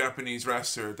do a Japanese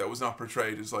wrestler that was not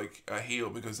portrayed as like a heel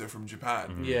because they're from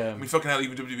Japan. Yeah, I mean, fucking hell,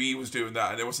 even WWE was doing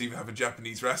that, and they wasn't even having a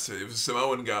Japanese wrestler. It was a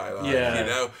Samoan guy,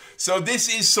 So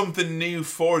this is something new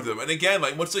for them, and again,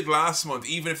 like much like last month,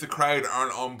 even if the crowd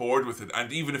aren't on board with it,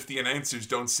 and even if the announcers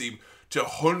don't seem to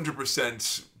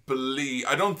 100% believe,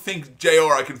 I don't think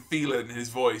JR, I can feel it in his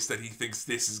voice that he thinks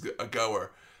this is a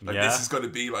goer. Like this is going to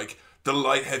be like the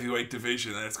light heavyweight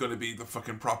division, and it's going to be the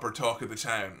fucking proper talk of the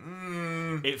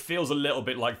town. It feels a little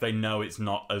bit like they know it's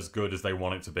not as good as they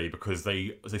want it to be, because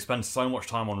they spend so much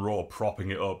time on Raw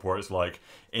propping it up, where it's like,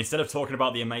 instead of talking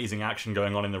about the amazing action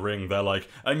going on in the ring, they're like,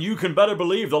 and you can better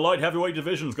believe the light heavyweight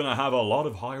division's going to have a lot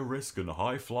of high risk and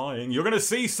high flying. You're going to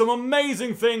see some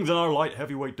amazing things in our light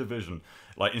heavyweight division.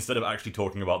 Like, instead of actually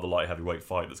talking about the light heavyweight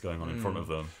fight that's going on in front of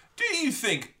them. Do you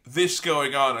think this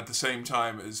going on at the same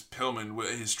time as Pillman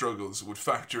with his struggles would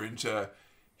factor into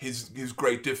his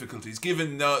great difficulties.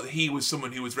 Given that he was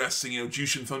someone who was wrestling,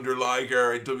 Jushin Thunder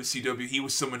Liger in WCW, he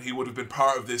was someone who would have been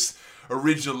part of this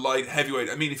original light heavyweight.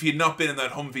 I mean, if he had not been in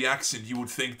that Humvee accent, you would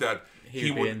think that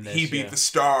he beat the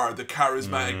star, the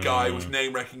charismatic guy with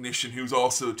name recognition, who's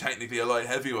also technically a light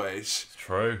heavyweight. It's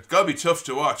true. It's gotta be tough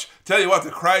to watch. Tell you what, the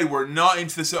crowd were not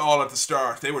into this at all at the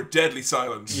start. They were deadly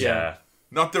silent. Yeah.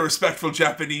 Not the respectful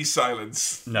Japanese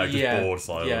silence. No, just bored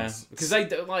silence. Yeah,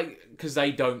 because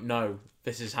they don't know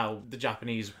this is how the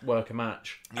Japanese work a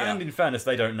match. Yeah. And in fairness,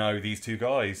 they don't know these two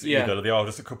guys either. They are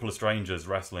just a couple of strangers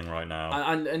wrestling right now.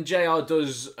 And JR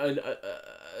does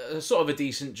a sort of a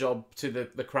decent job to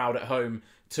the crowd at home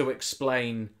to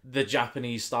explain the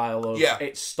Japanese style of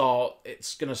it's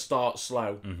going to start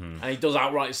slow. Mm-hmm. And he does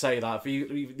outright say that. For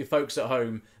you the folks at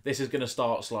home, this is going to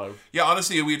start slow. Yeah,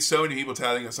 honestly, we had so many people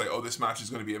telling us, like, oh, this match is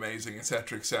going to be amazing,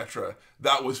 etc., etc.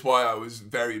 That was why I was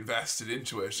very invested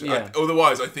into it. Yeah.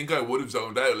 Otherwise, I think I would have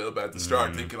zoned out a little bit at the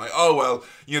start, thinking like, oh, well,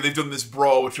 they've done this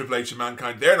brawl with Triple H and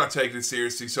Mankind. They're not taking it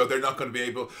seriously, so they're not going to be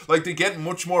able... Like, they get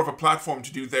much more of a platform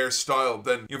to do their style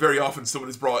than, very often someone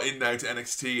is brought in now to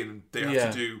NXT and they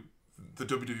have to do the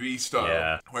WWE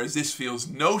style, whereas this feels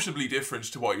notably different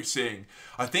to what you're seeing.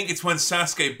 I think it's when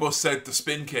Sasuke busts out the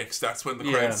spin kicks, that's when the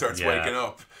crowd starts waking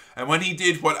up. And when he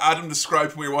did what Adam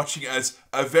described when we were watching as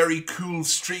a very cool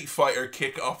Street Fighter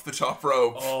kick off the top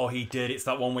rope. Oh, he did. It's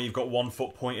that one where you've got one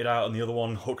foot pointed out and the other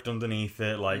one hooked underneath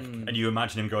it, and you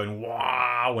imagine him going,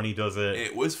 wow, when he does it.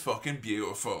 It was fucking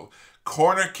beautiful.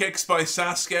 Corner kicks by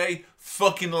Sasuke,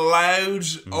 fucking loud.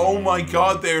 Oh my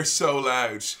god, they're so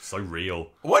loud. So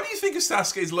real. What do you think of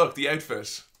Sasuke's look, the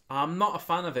outfit? I'm not a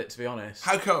fan of it, to be honest.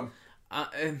 How come?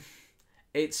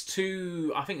 It's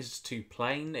too... I think it's too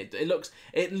plain. It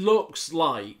looks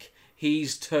like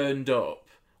he's turned up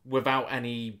without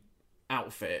any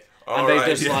outfit. And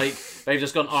they've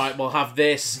just gone, all right, we'll have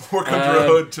this. Work under a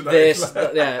hood tonight.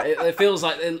 It feels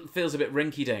a bit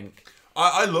rinky-dink.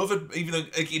 I love it, even though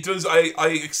it does. I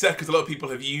accept, because a lot of people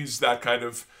have used that kind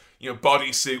of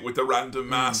bodysuit with the random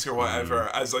mask or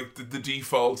whatever as like the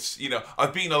default.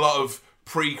 I've been a lot of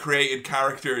pre-created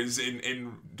characters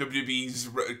in WWE's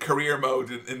career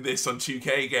mode in this on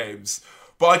 2K games.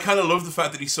 But I kind of love the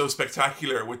fact that he's so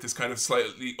spectacular with this kind of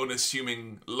slightly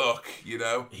unassuming look,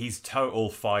 He's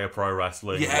total fire pro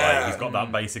wrestling. Yeah. He's got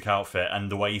that basic outfit,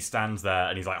 and the way he stands there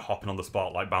and he's like hopping on the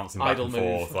spot, like bouncing back Idle and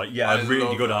move. forth.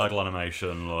 Really good idle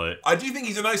animation. I do think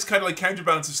he's a nice kind of like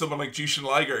counterbalance of someone like Jushin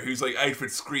Liger, whose like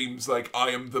outfit screams like, I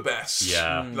am the best.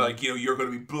 Yeah. Like, you're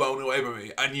going to be blown away by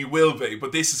me. And you will be.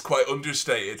 But this is quite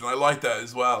understated, and I like that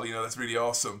as well. That's really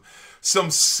awesome.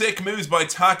 Some sick moves by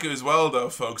Taka as well, though,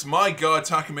 folks. My God,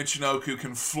 Taka Michinoku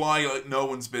can fly like no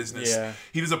one's business. Yeah.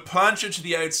 He does a plancha to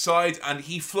the outside, and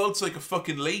he floats like a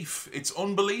fucking leaf. It's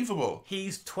unbelievable.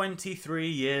 He's 23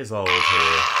 years old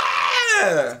here.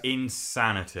 Yeah.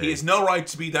 Insanity. He has no right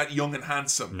to be that young and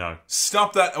handsome. No.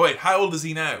 Stop that. Oh, wait, how old is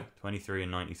he now? 23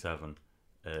 and 97.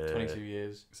 22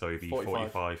 years. So he'd be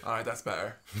 45. 45. Alright, that's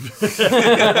better.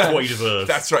 That's what he deserves.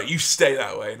 That's right, you stay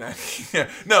that way now.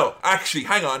 No, actually,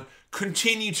 hang on.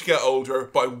 Continue to get older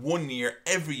by 1 year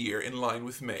every year in line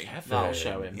with me. That'll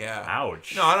show him. Yeah.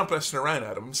 Ouch. No, I don't messing around,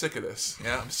 Adam. I'm sick of this.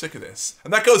 Yeah, I'm sick of this.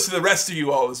 And that goes to the rest of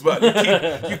you all as well.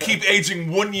 You keep aging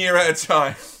 1 year at a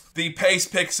time. The pace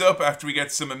picks up after we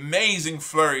get some amazing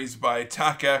flurries by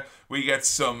Taka. We get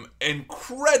some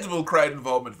incredible crowd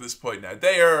involvement at this point now.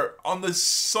 They are on the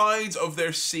sides of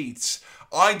their seats.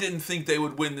 I didn't think they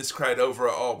would win this crowd over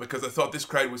at all, because I thought this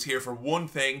crowd was here for one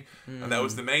thing, and that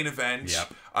was the main event.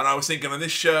 Yep. And I was thinking on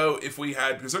this show, if we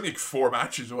had, there's only 4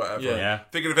 matches or whatever, Yeah.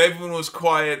 thinking if everyone was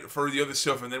quiet for the other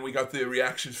stuff and then we got the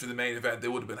reactions for the main event, they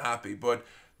would have been happy. But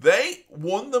they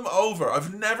won them over.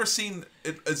 I've never seen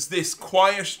it as this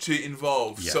quiet to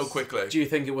involved so quickly. Do you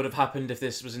think it would have happened if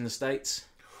this was in the States?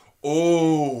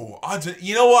 Oh,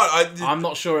 you know what? I'm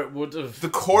not sure it would have. The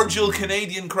cordial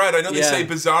Canadian crowd. I know they say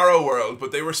Bizarro World,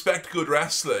 but they respect good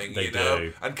wrestling, They you know?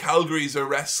 do. And Calgary's a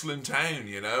wrestling town,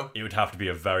 you know? It would have to be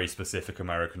a very specific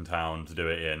American town to do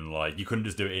it in. Like, you couldn't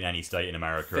just do it in any state in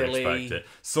America Philly. and expect it.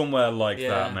 Somewhere like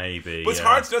that, maybe. But it's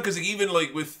hard to know, because even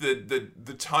like with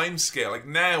the time scale, like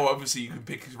now obviously you can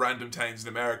pick random towns in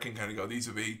America and kind of go, these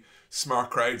would be smart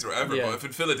crowds or whatever. Yeah. But if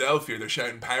in Philadelphia they're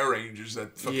shouting Power Rangers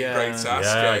at fucking Yeah. Great Sasuke,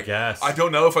 Yeah, I guess. I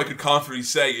don't know if I could confidently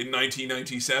say in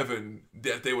 1997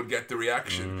 that they would get the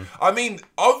reaction. I mean,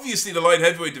 obviously the light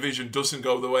heavyweight division doesn't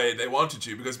go the way they wanted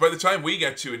to, because by the time we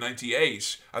get to in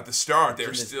 98 at the start,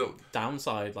 they're still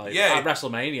downside. Like Yeah. at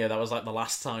WrestleMania, that was like the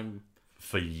last time.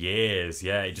 For years,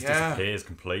 it just disappears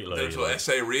completely. Until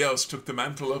S.A. Rios took the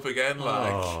mantle up again,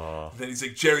 like then he's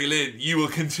like, Jerry Lynn, you will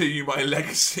continue my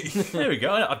legacy. There we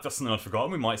go. That's something I'd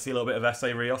forgotten. We might see a little bit of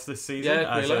S.A. Rios this season.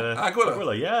 Yeah,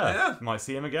 Aquila. Yeah. Might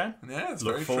see him again. Yeah, that's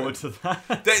Look very forward true. to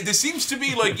that. There seems to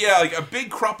be like a big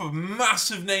crop of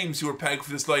massive names who are pegged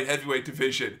for this light heavyweight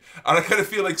division, and I kind of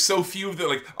feel like so few of them.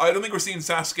 Like, I don't think we're seeing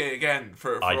Sasuke again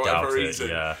for whatever reason.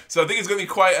 Yeah. So I think it's going to be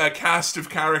quite a cast of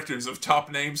characters of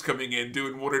top names coming in,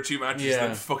 doing 1 or 2 matches, and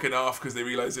then fucking off because they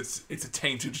realize it's a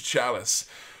tainted chalice.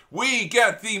 We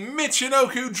get the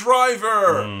Michinoku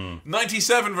Driver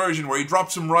 97 version where he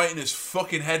drops him right in his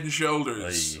fucking head and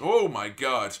shoulders. Oh my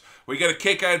god. We get a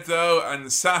kick out though, and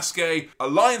Sasuke, a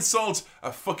lion salt,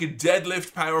 a fucking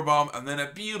deadlift powerbomb, and then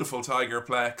a beautiful tiger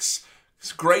plex.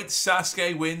 It's great.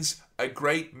 Sasuke wins a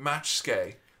great match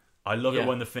ske. I love it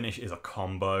when the finish is a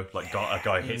combo. Like, a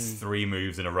guy hits 3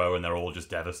 moves in a row and they're all just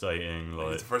devastating.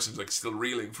 Like, the person's like still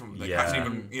reeling from hasn't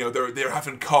even, they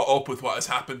haven't caught up with what has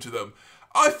happened to them.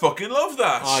 I fucking love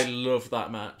that. I love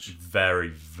that match. Very,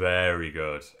 very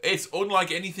good. It's unlike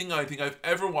anything I think I've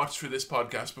ever watched for this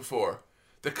podcast before.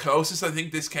 The closest I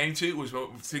think this came to was,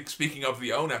 speaking of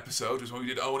the Owen episode, was when we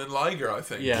did Owen and Liger, I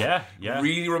think. Yeah.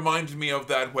 Really reminded me of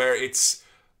that, where it's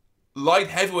light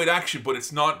heavyweight action, but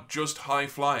it's not just high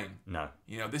flying. No.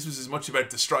 This was as much about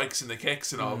the strikes and the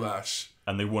kicks and all that.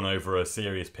 And they won over a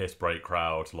serious piss break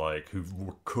crowd, like,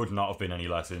 who could not have been any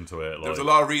less into it. Like, there was a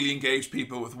lot of really engaged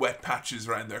people with wet patches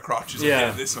around their crotches. Yeah.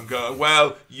 This one going,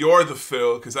 well, you're the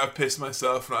fool, because I've pissed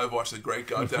myself and I've watched a great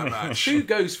goddamn match. Who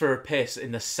goes for a piss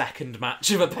in the second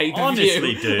match of a pay-per-view?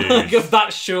 Honestly, dude. Like, of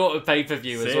that short of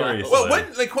pay-per-view as well.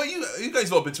 Well, you guys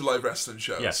have all been to live wrestling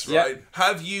shows, yes. right? Yeah.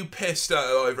 Have you pissed at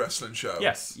a live wrestling show?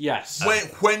 Yes.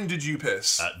 When did you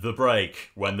piss? At the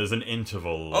break, when there's an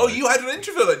interval. Oh, you had an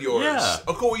interval at yours? Yeah.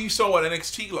 Of course, you saw what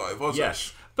NXT live, was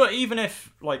it? But even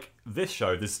if, like, this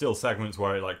show, there's still segments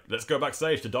where, like, let's go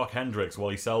backstage to Doc Hendricks while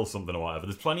he sells something or whatever.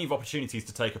 There's plenty of opportunities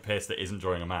to take a piss that isn't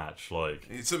during a match. Like,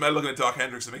 it's something about looking at Doc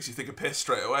Hendricks that makes you think of piss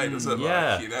straight away, doesn't it?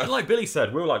 Yeah. Like, And like Billy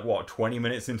said, we were like, 20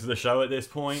 minutes into the show at this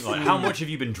point? Like, how much have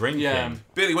you been drinking? Yeah.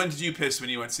 Billy, when did you piss when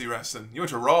you went to see wrestling? You went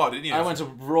to Raw, didn't you? I went to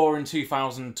Raw in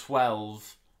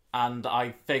 2012, and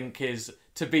I think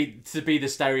to be the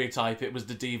stereotype, it was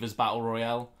the Divas Battle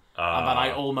Royale. And then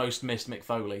I almost missed Mick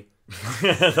Foley.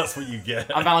 That's what you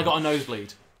get. And then I got a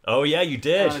nosebleed. Oh yeah, you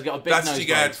did. I got a big That's nosebleed.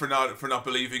 what you get for not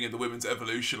believing in the women's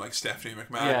evolution, like Stephanie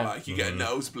McMahon. Yeah. Like, you get a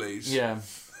nosebleed. Yeah.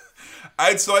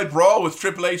 Outside brawl with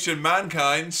Triple H and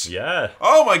Mankind. Yeah.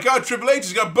 Oh my god, Triple H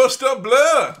has got bust up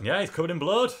blood. Yeah, he's covered in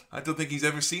blood. I don't think he's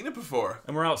ever seen it before.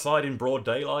 And we're outside in broad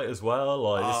daylight as well.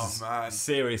 Like, this is man.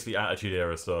 seriously Attitude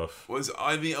Era stuff. Was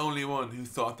I the only one who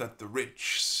thought that the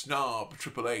rich snob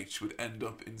Triple H would end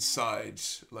up inside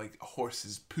like a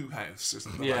horse's poo house or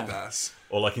something like that?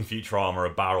 Or like in Futurama,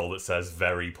 a barrel that says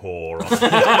 "very poor."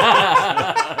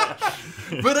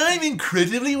 But I'm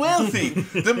incredibly wealthy.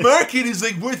 The market is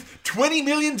like worth $20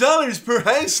 million per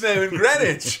house now in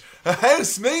Greenwich. A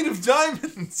house made of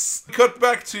diamonds. Cut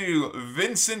back to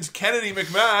Vincent Kennedy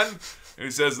McMahon,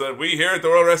 who says that we here at the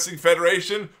World Wrestling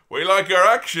Federation, we like our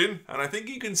action, and I think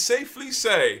you can safely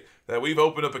say that we've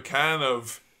opened up a can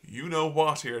of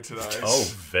you-know-what here tonight. Oh,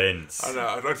 Vince. I know,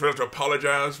 I'd like to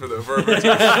apologise for the verbiage.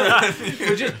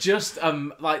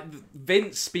 Like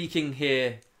Vince speaking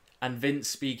here and Vince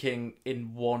speaking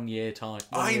in 1 year time.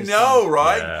 I know,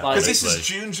 right? Yeah, because this is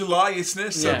June, July, isn't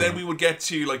it? So then we would get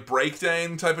to like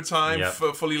breakdown type of time,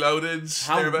 fully loaded.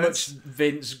 How much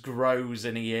Vince grows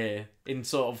in a year in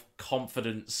sort of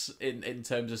confidence in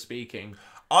terms of speaking.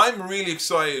 I'm really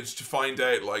excited to find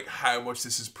out like how much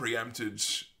this is preempted,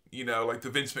 like the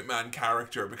Vince McMahon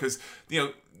character, because,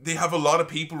 they have a lot of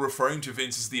people referring to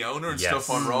Vince as the owner and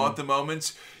stuff on Raw at the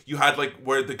moment. You had like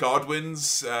where the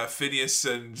Godwins, Phineas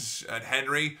and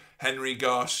Henry. Henry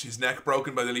got his neck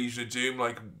broken by the Legion of Doom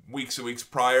like weeks and weeks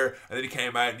prior, and then he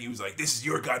came out and he was like, "This is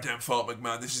your goddamn fault,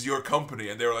 McMahon. This is your company,"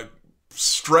 and they were like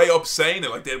straight up saying it,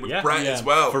 like they did with Brett as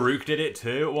well. Farouk did it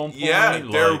too at one point. Yeah,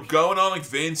 they're going on like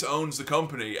Vince owns the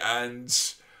company, and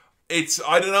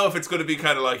I don't know if it's going to be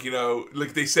kind of like,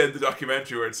 like they said in the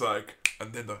documentary where it's like,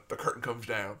 and then the curtain comes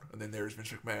down, and then there's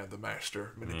Vince McMahon, the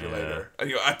master manipulator.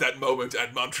 And at that moment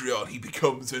at Montreal, he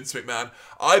becomes Vince McMahon.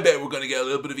 I bet we're going to get a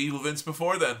little bit of evil Vince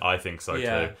before then. I think so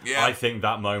too. Yeah. I think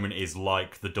that moment is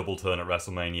like the double turn at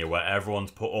WrestleMania, where everyone's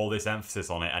put all this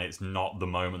emphasis on it, and it's not the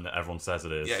moment that everyone says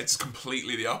it is. Yeah, it's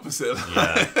completely the opposite.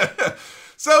 Yeah.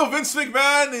 So Vince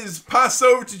McMahon is passed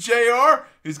over to JR.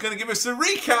 who's going to give us a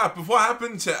recap of what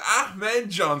happened to Ahmed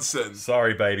Johnson.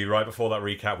 Sorry, baby. Right before that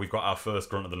recap, we've got our first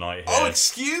grunt of the night here. Oh,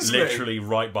 excuse me. Literally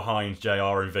right behind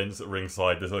JR and Vince at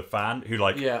ringside, there's a fan who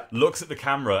looks at the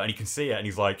camera and he can see it and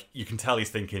he's like, you can tell he's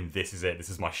thinking, this is it, this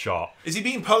is my shot. Is he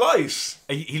being polite?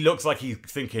 He looks like he's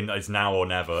thinking it's now or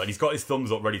never, and he's got his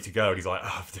thumbs up ready to go, and he's like, I'm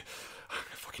gonna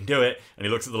fucking do it. And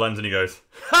he looks at the lens and he goes,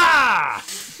 ha!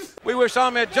 We wish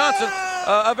Ahmed Johnson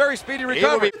a very speedy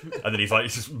recovery. And then he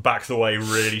just backs away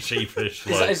really sheepish.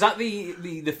 Is that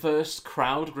the first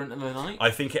crowd grunt of the night? I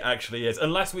think it actually is.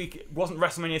 Unless wasn't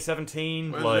WrestleMania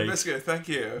 17? Well, Biscuit, thank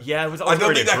you. Yeah, I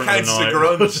don't think that counts as a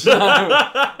grunt.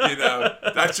 You know,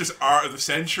 that's just art of the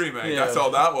century, mate. Yeah. That's all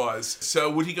that was.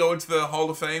 So would he go into the Hall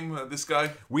of Fame, this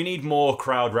guy? We need more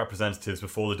crowd representatives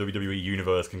before the WWE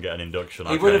Universe can get an induction.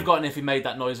 He would have gotten if he made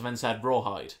that noise and then said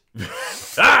rawhide.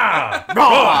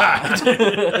 Rawhide!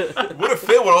 Would have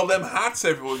fit with all them hats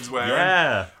everyone's wearing.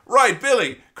 Yeah. Right,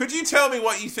 Billy, could you tell me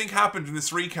what you think happened in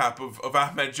this recap of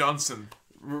Ahmed Johnson?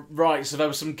 Right, so there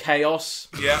was some chaos.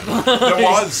 Yeah, there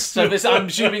was. So I'm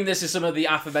assuming this is some of the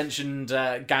aforementioned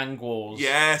gang wars.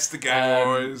 Yes, the gang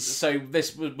wars. So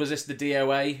was this the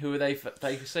DOA? Who were they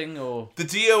facing? Or the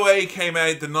DOA came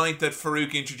out the night that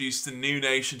Farouk introduced the new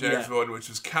nation to everyone, which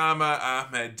was Kama,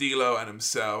 Ahmed, D'Lo, and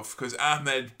himself. Because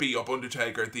Ahmed beat up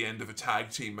Undertaker at the end of a tag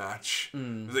team match.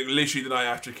 It was like literally the night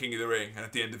after King of the Ring, and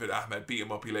at the end of it, Ahmed beat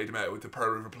him up. He laid him out with the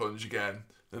Pearl River Plunge again.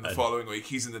 Then the following week,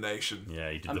 he's in the nation. Yeah,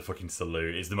 he did the fucking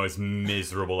salute. It's the most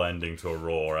miserable ending to a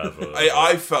Raw ever.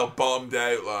 I felt bombed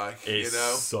out, like, you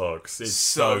know? Sucks. It's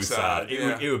so sad.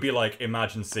 Yeah. It would be like,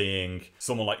 imagine seeing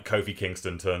someone like Kofi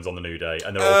Kingston turns on the New Day,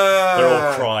 and they're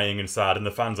all crying and sad, and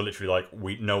the fans are literally like,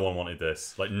 no one wanted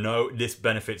this. Like, no, this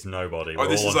benefits nobody. We're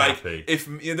this all is unhappy. like, if,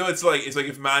 you know, it's like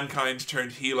if Mankind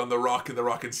turned heel on The Rock and The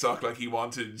Rock and suck like he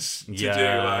wanted to do,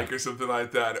 like, or something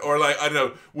like that. Or like, I don't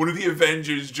know, one of the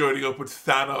Avengers joining up with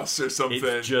Thanos or something.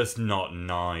 It's just not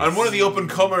nice. And one of the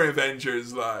up-and-comer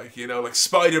Avengers, like, you know, like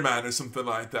Spider-Man or something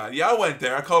like that. Yeah, I went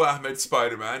there. I call Ahmed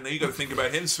Spider-Man. Now you got to think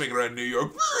about him swinging around New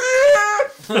York.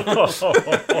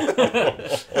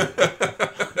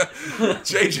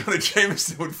 J. Jonah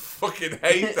Jameson would fucking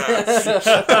hate that.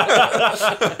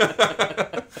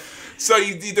 So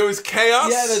there was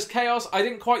chaos? Yeah, there's chaos. I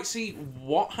didn't quite see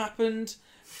what happened,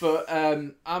 but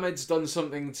Ahmed's done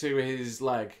something to his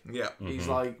leg. Yeah. He's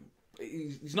like...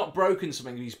 He's not broken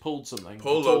something, he's pulled something.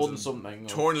 Torn something.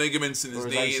 Torn ligaments in his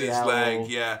knee and his leg,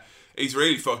 yeah. He's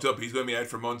really fucked up. He's going to be out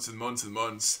for months and months and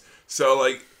months. So,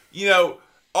 like, you know,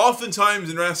 oftentimes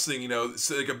in wrestling, you know,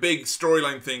 it's like a big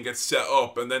storyline thing gets set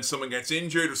up and then someone gets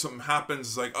injured or something happens.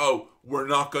 It's like, oh, we're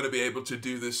not going to be able to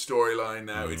do this storyline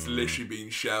now. It's literally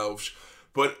being shelved.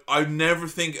 But I never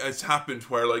think it's happened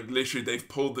where, like, literally they've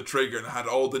pulled the trigger and had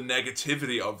all the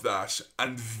negativity of that.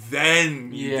 And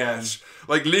then you get...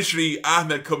 Like, literally,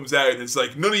 Ahmed comes out and it's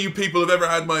like, none of you people have ever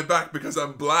had my back because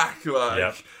I'm black,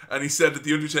 like. And he said that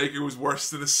The Undertaker was worse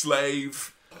than a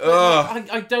slave.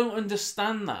 I don't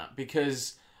understand that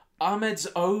because Ahmed's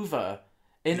over...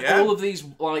 In all of these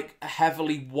like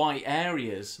heavily white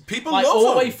areas, people like love all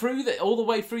him. the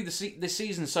way through this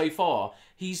season so far.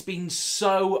 He's been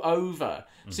so over,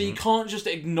 so you can't just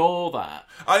ignore that.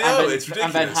 I know, and it's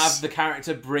ridiculous. And then have the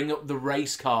character bring up the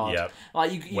race card.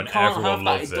 Like you can't have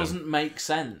that. It doesn't make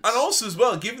sense. And also as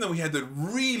well, given that we had the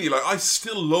really I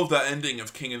still love that ending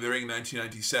of King of the Ring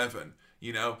 1997.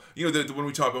 You know the when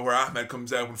we talk about where Ahmed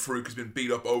comes out when Farouk has been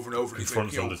beat up over and over. And he's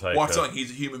like, what's on?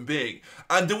 He's a human being,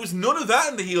 and there was none of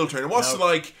that in the heel turn. It wasn't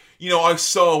like, you know, I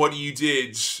saw what you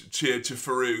did to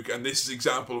Farouk, and this is an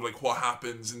example of like what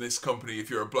happens in this company if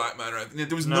you're a black man. Or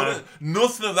there was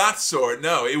nothing of that sort.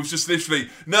 No, it was just literally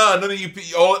none of you.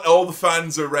 All the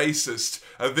fans are racist.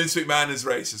 Vince McMahon is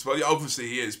racist. Well, obviously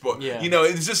he is, but you know,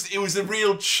 it was a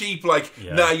real cheap like.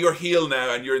 Nah, you're heel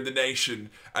now, and you're in the nation,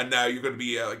 and now you're going to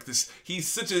be like this. It's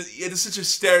such a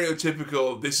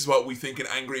stereotypical. This is what we think an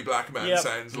angry black man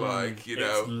sounds like. You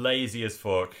know, it's lazy as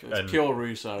fuck. It's pure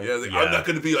Russo. I'm not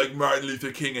going to be like Martin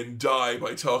Luther King and die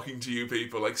by talking to you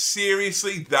people. Like,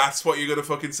 seriously, that's what you're going to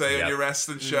fucking say on your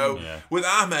wrestling show? With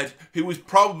Ahmed, who was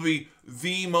probably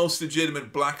the most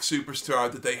legitimate black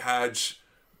superstar that they had.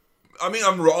 I mean,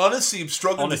 I'm honestly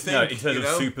struggling to think. No, in terms of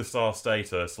superstar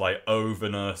status, like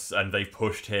overness, and they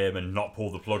pushed him and not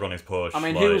pulled the plug on his push. I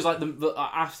mean, who was like the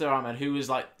after Ahmed? Who was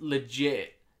like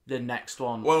legit the next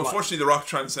one? Well, unfortunately, The Rock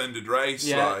transcended race.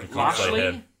 Yeah,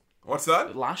 Lashley. What's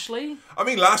that? Lashley? I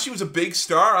mean, Lashley was a big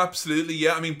star, absolutely,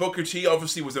 yeah. I mean, Booker T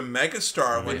obviously was a mega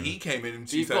star when he came in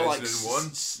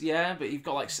 2001. But you've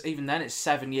got like, even then it's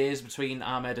 7 years between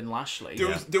Ahmed and Lashley.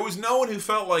 There was no one who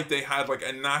felt like they had like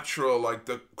a natural, like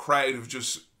the crowd have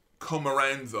just come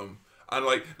around them And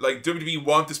like WWE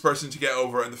want this person to get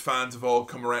over, and the fans have all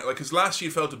come around. Like, because last year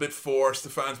felt a bit forced. The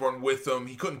fans weren't with him.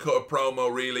 He couldn't cut a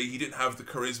promo really. He didn't have the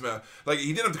charisma. Like,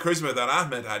 he didn't have the charisma that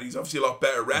Ahmed had. He's obviously a lot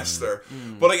better wrestler.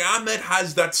 But like, Ahmed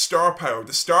has that star power.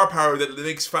 The star power that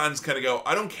makes fans kind of go,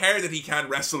 I don't care that he can't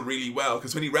wrestle really well,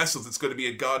 because when he wrestles, it's going to be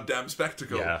a goddamn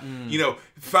spectacle. Yeah. You know,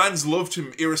 fans loved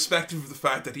him irrespective of the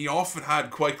fact that he often had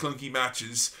quite clunky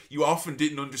matches. You often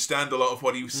didn't understand a lot of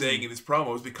what he was saying in his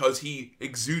promos because he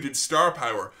exuded star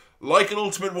power, like an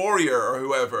Ultimate Warrior or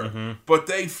whoever. But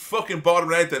they fucking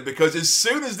bottomed out then, because as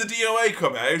soon as the DOA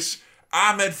come out,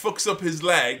 Ahmed fucks up his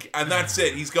leg, and that's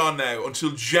it. He's gone now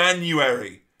until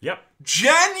January. Yep.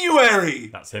 January!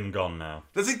 That's him gone now.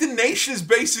 That's like the nation has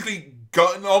basically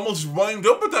gotten almost wound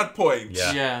up at that point.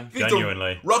 Yeah.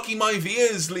 Genuinely. Rocky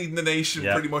Maivia is leading the nation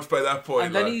pretty much by that point.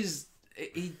 And then he's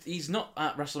not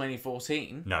at WrestleMania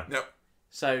 14. No. No.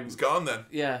 So He's gone then.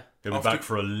 yeah. He'll be back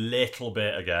for a little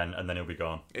bit again, and then he'll be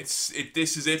gone. This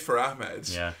is it for Ahmed.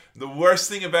 Yeah. The worst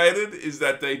thing about it is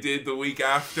that they did the week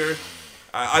after.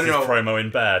 I don't know. Promo in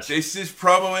bed. This is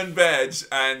promo in bed,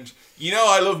 and you know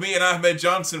I love me an Ahmed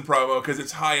Johnson promo because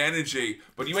it's high energy,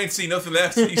 but you ain't seen nothing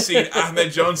less till you seen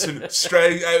Ahmed Johnson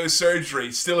straight out of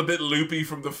surgery, still a bit loopy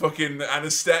from the fucking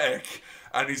anesthetic,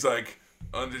 and he's like,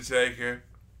 Undertaker,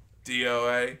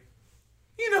 DOA,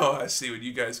 you know I see when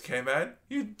you guys came out.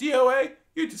 You DOA,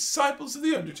 you're disciples of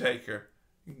the Undertaker.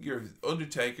 You're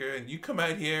Undertaker, and you come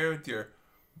out here with your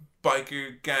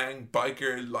biker gang,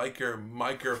 biker, liker,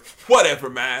 miker,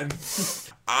 whatever, man.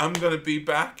 I'm gonna be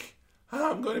back.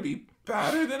 I'm gonna be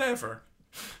badder than ever.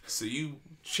 So you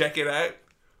check it out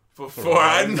before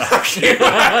I knock you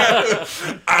out.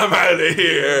 I'm out of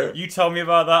here. You told me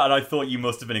about that, and I thought you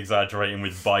must have been exaggerating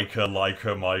with biker,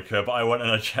 liker, miker, but I went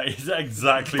and I changed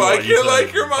exactly what you Biker, said.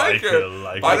 liker,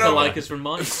 miker. Biker, I don't Like us from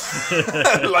Mars.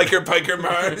 Liker, biker,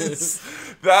 Mars.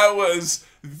 That was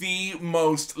the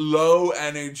most low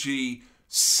energy,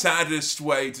 saddest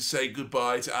way to say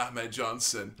goodbye to Ahmed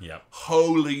Johnson. Yeah.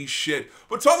 Holy shit.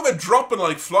 But talking about dropping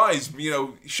like flies, you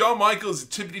know, Shawn Michaels,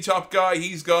 tippity top guy,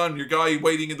 he's gone. Your guy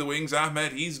waiting in the wings,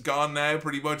 Ahmed, he's gone now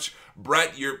pretty much.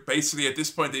 Brett, you're basically at this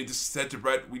point, they just said to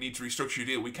Brett, we need to restructure your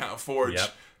deal. We can't afford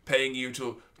paying you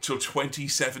till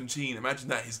 2017. Imagine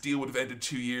that. His deal would have ended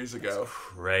 2 years ago.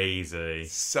 Crazy.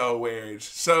 So weird.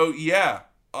 So yeah,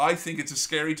 I think it's a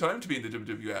scary time to be in the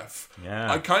WWF.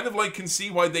 Yeah. I kind of can see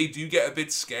why they do get a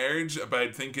bit scared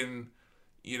about thinking,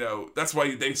 you know, that's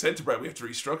why they said to Brett, we have to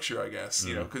restructure, I guess,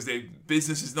 you know, because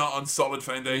business is not on solid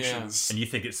foundations. And you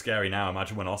think it's scary now.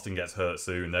 Imagine when Austin gets hurt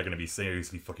soon, they're going to be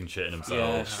seriously fucking shitting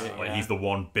themselves. He's the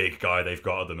one big guy they've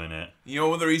got at the minute. You know,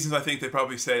 one of the reasons I think they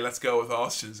probably say, let's go with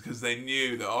Austin, is because they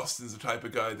knew that Austin's the type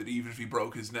of guy that even if he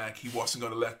broke his neck, he wasn't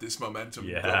going to let this momentum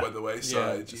go by the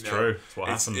wayside. It's true. It's what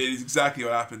happens. It is exactly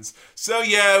what happens. So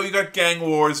yeah, we got Gang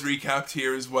Wars recapped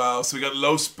here as well. So we got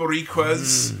Los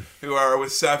Boricuas, who are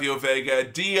with Savio Vega,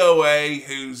 DOA,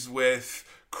 who's with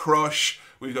Crush.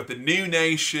 We've got the New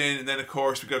Nation, and then of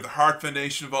course we've got the Heart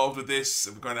Foundation involved with this.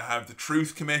 We're going to have the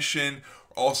Truth Commission.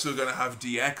 We're also going to have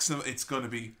DX. It's going to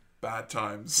be bad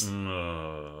times.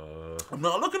 I'm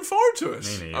not looking forward to it.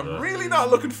 Me neither. I'm really not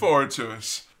looking forward to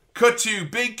it. Cut to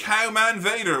Big Cowman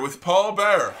Vader with Paul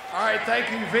Bearer. All right, thank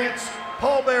you, Vince.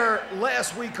 Paul Bearer,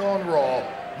 last week on Raw,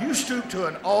 you stooped to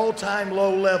an all-time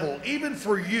low level, even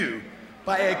for you,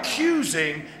 by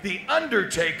accusing The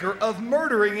Undertaker of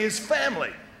murdering his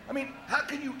family. I mean, how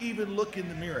can you even look in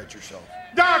the mirror at yourself?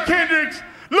 Doc Hendricks,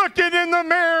 looking in the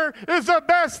mirror is the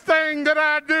best thing that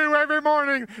I do every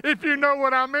morning, if you know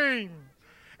what I mean.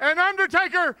 And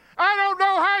Undertaker, I don't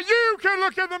know how you can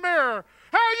look in the mirror.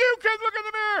 How you can look in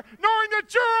the mirror knowing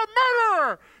that you're a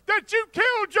murderer, that you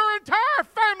killed your entire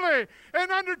family.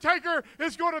 And Undertaker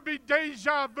is going to be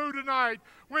deja vu tonight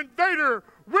when Vader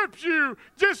whips you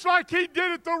just like he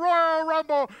did at the Royal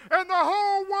Rumble, and the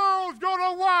whole world's going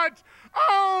to watch.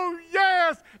 Oh,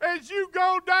 yes, as you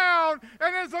go down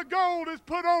and as the gold is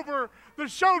put over the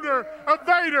shoulder of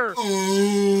Vader.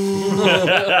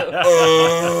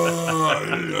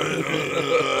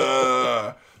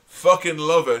 Fucking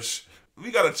love it.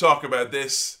 We got to talk about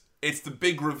this. It's the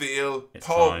big reveal.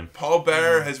 Paul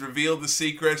Bearer has revealed the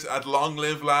secret at Long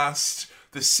Live Last.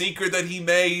 The secret that he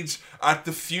made at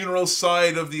the funeral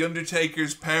side of The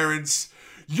Undertaker's parents.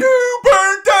 You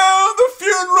burned down the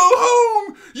funeral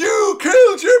home! You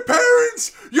killed your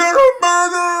parents! You're a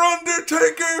murderer,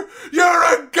 Undertaker! You're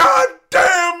a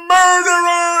goddamn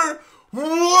murderer!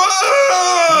 Whoa!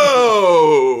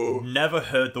 Never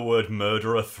heard the word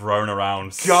murderer thrown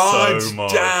around so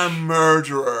much. Goddamn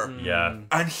murderer. Yeah.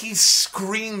 And he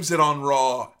screams it on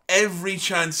Raw every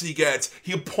chance he gets.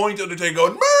 He'll point at Undertaker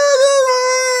going,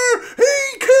 murderer!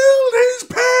 He killed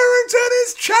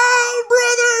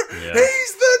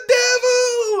He's the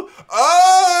devil!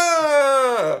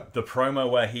 Ah! The promo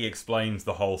where he explains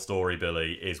the whole story,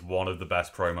 Billy, is one of the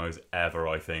best promos ever,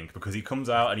 I think, because he comes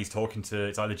out and he's talking to,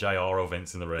 it's either JR or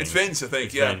Vince in the ring. It's Vince, I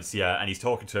think, It's Vince, yeah, and he's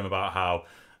talking to him about how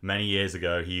many years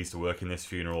ago he used to work in this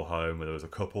funeral home where there was a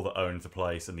couple that owned the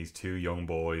place and these two young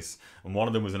boys, and one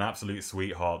of them was an absolute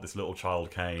sweetheart, this little child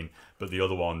Kane, but the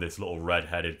other one, this little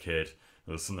red-headed kid.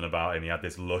 There was something about him. He had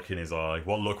this look in his eye.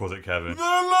 What look was it, Kevin? The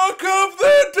look of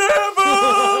the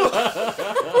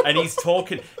devil! And he's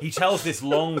talking. He tells this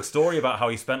long story about how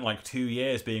he spent like 2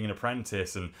 years being an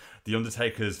apprentice, and the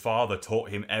Undertaker's father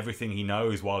taught him everything he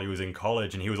knows while he was in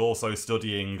college, and he was also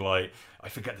studying, like, I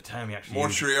forget the term he actually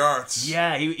used. Mortuary arts.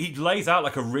 Yeah, he lays out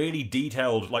like a really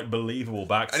detailed, like, believable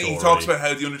backstory. And he talks about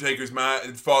how the Undertaker's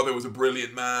father was a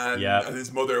brilliant man, yeah, and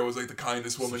his mother was like the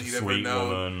kindest woman he'd ever sweet known.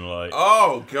 Woman, like,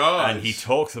 oh god! And he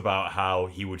talks about how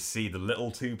he would see the little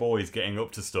two boys getting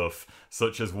up to stuff,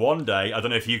 such as one day, I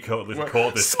don't know if you caught this.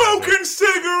 Smoking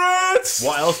cigarettes.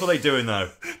 What else were they doing though?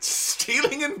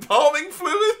 Stealing embalming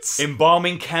fluids.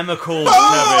 Embalming chemicals.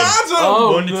 Oh, Kevin. Adam!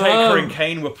 Oh, Undertaker no. and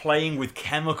Kane were playing with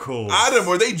chemicals. Adam,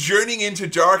 were they journeying into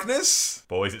darkness?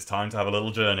 Boys, it's time to have a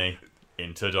little journey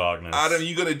into darkness. Adam,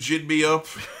 you gonna jid me up?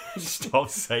 Stop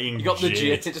saying You got the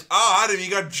jit. jit. Oh, Adam, you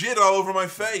got jit all over my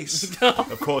face.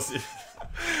 Of course,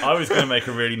 I was going to make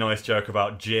a really nice joke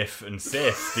about Jif and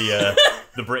Sif,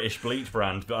 the British bleach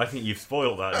brand, but I think you've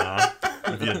spoiled that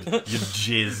now with your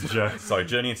jizz joke. Sorry,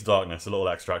 Journey into Darkness, a little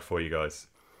extract for you guys.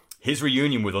 His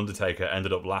reunion with Undertaker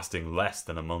ended up lasting less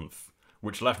than a month,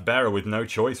 which left Bearer with no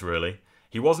choice, really.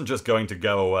 He wasn't just going to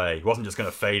go away. He wasn't just going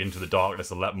to fade into the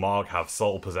darkness and let Mark have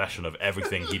sole possession of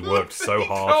everything he'd worked so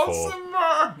hard for.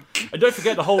 And don't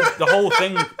forget the whole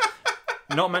thing,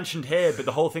 not mentioned here, but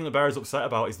the whole thing that Bearer's upset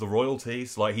about is the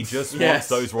royalties. Like, he just wants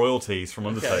those royalties from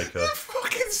Undertaker. They're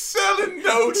fucking selling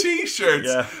no t-shirts.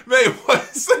 Yeah. Mate,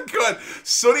 what's that good?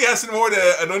 Sonny hasn't worn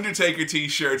an Undertaker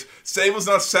t-shirt. Sable's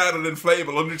not sat on an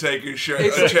inflatable Undertaker chair.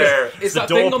 It's the that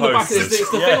thing on the back. posters. It's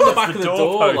the thing on the back it's of the poster.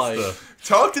 door. Like,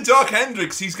 Talk to Doc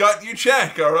Hendricks. He's got your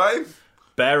check, all right?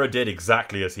 Bearer did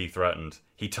exactly as he threatened.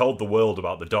 He told the world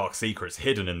about the dark secrets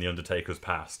hidden in the Undertaker's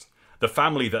past. The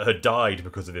family that had died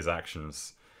because of his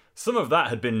actions. Some of that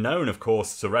had been known, of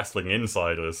course, to wrestling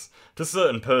insiders, to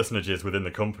certain personages within the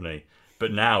company,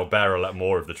 but now Bearer let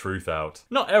more of the truth out.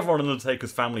 Not everyone in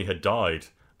Undertaker's family had died.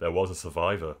 There was a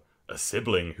survivor, a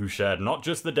sibling who shared not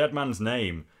just the dead man's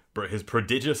name, but his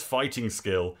prodigious fighting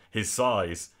skill, his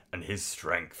size, and his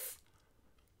strength.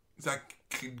 Is that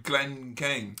Glenn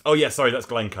Kane? Oh yeah, sorry, that's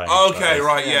Glenn Kane. Okay,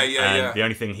 right, yeah. And the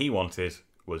only thing he wanted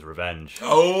was revenge.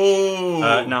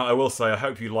 Oh! Now, I will say, I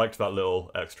hope you liked that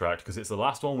little extract, because it's the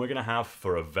last one we're going to have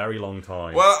for a very long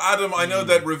time. Well, Adam, I know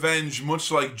that revenge,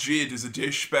 much like jid, is a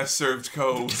dish best served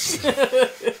cold.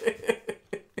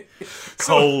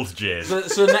 Cold jizz.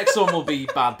 so the next one will be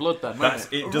Bad Blood then, won't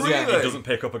it? It Really? doesn't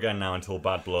pick up again now until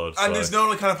Bad Blood. And so. there's no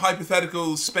kind of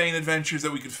hypothetical Spain adventures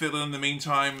that we could fill in the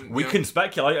meantime. We can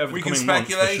speculate over the coming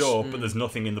months for sure, but there's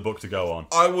nothing in the book to go on.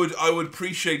 I would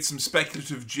appreciate some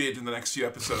speculative jid in the next few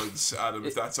episodes, Adam,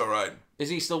 if that's all right. Is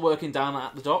he still working down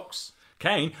at the docks?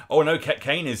 Kane? Oh no,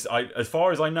 Kane is, as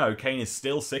far as I know, Kane is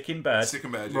still sick in bed. Sick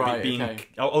in bed, yeah. Right. Being, okay.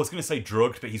 I was going to say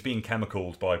drugged, but he's being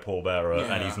chemicaled by Paul Bearer,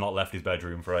 Yeah. and he's not left his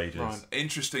bedroom for ages. Right.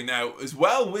 Interesting. Now, as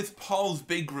well with Paul's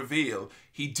big reveal,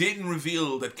 he didn't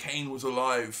reveal that Kane was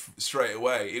alive straight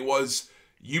away. It was,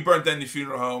 you burnt down the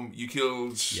funeral home, you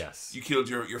killed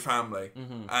your family.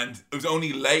 Mm-hmm. And it was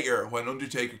only later when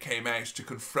Undertaker came out to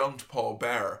confront Paul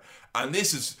Bearer. And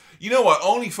this is, you know what,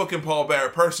 only fucking Paul Bearer,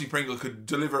 Percy Pringle, could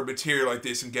deliver material like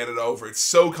this and get it over. It's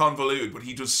so convoluted, but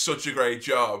he does such a great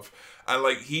job. And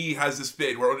like, he has this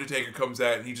bit where Undertaker comes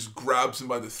out and he just grabs him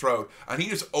by the throat, and he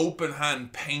just open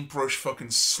hand paintbrush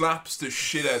fucking slaps the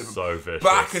shit out of him. So vicious.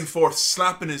 Back and forth,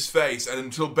 slapping his face, and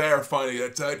until Bear finally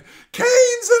gets out,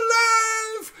 Kane's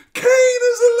alive! Kane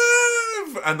is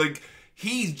alive! And like,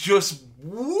 he just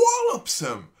wallops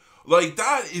him. Like,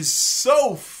 that is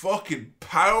so fucking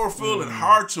powerful and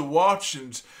hard to watch,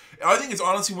 and I think it's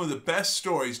honestly one of the best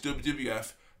stories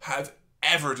WWF have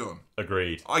ever done.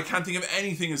 Agreed. I can't think of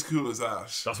anything as cool as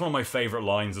that. That's one of my favourite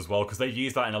lines as well, because they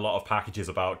use that in a lot of packages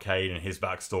about Kane and his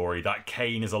backstory. That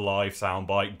Kane is alive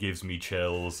soundbite gives me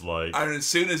chills. Like, And as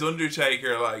soon as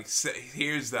Undertaker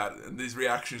hears that, and his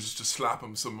reaction is just to slap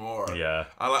him some more. Yeah.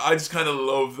 And I just kind of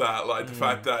love that, like the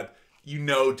fact that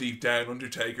deep down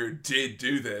Undertaker did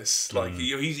do this. Like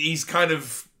he's kind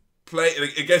of play,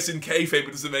 like, I guess in kayfabe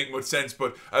it doesn't make much sense,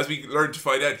 but as we learned to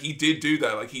find out, he did do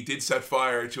that. Like, he did set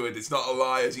fire to it. It's not a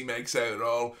lie as he makes out at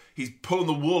all. He's pulling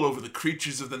the wool over the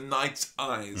creatures of the night's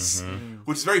eyes,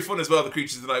 which is very fun as well. The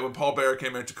creatures of the night. When Paul Bearer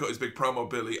came out to cut his big promo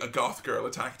billy, a goth girl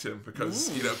attacked him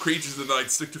because you know, creatures of the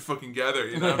night stick to fucking together.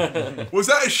 You know, was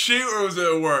that a shoot or was it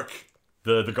a work?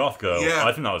 The goth girl. Yeah.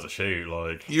 I think that was a shoot.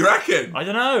 Like, You reckon? I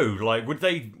don't know. Like, would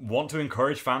they want to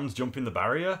encourage fans jumping the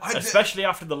barrier, especially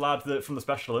after the lad from the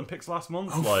Special Olympics last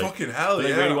month? Oh, like, fucking hell, do they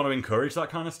yeah. really want to encourage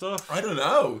that kind of stuff? I don't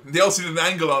know. They also did an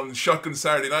angle on Shotgun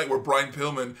Saturday Night where Brian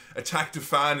Pillman attacked a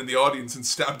fan in the audience and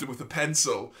stabbed him with a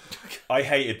pencil. I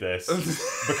hated this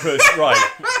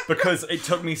because it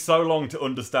took me so long to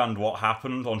understand what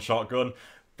happened on Shotgun.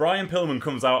 Brian Pillman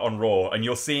comes out on Raw, and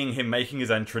you're seeing him making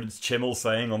his entrance, Chimmel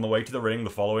saying on the way to the ring,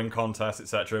 the following contest,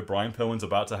 etc. Brian Pillman's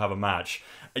about to have a match.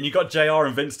 And you got JR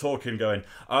and Vince talking, going,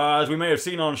 as we may have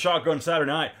seen on Shotgun Saturday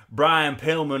Night, Brian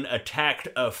Pillman attacked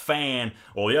a fan.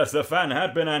 Well, yes, the fan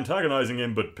had been antagonizing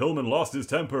him, but Pillman lost his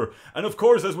temper. And of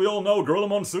course, as we all know, Gorilla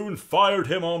Monsoon fired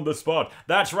him on the spot.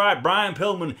 That's right, Brian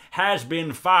Pillman has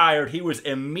been fired. He was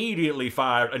immediately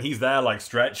fired, and he's there, like,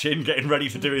 stretching, getting ready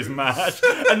to do his match.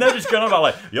 And they're just going about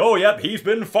like, yo, yep, he's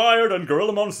been fired, and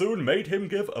Gorilla Monsoon made him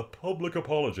give a public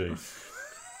apology.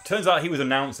 Turns out he was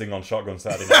announcing on Shotgun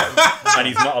Saturday Night, and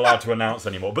he's not allowed to announce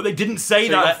anymore. But they didn't say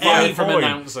that at any from point.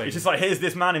 announcing. It's just like, here's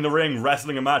this man in the ring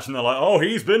wrestling a match, and they're like, oh,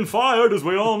 he's been fired, as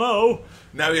we all know.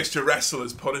 Now he has to wrestle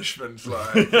as punishment,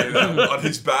 like, you know, on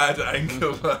his bad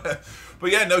ankle.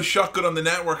 But yeah, no Shotgun on the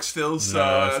network still, so No,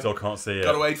 I still can't see it.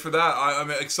 Gotta wait for that. I'm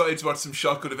excited to watch some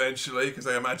Shotgun eventually, because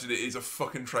I imagine it is a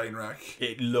fucking train wreck.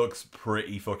 It looks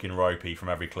pretty fucking ropey from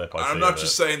every clip I see. I'm not of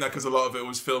just it. saying that because a lot of it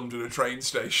was filmed in a train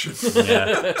station.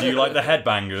 Yeah. Do you like the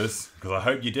headbangers? Because I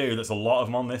hope you do. There's a lot of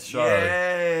them on this show.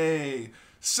 Yay!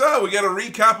 So, we get a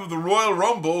recap of the Royal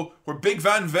Rumble where Big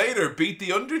Van Vader beat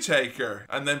The Undertaker.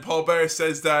 And then Paul Bearer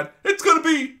says that it's gonna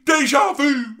be deja vu!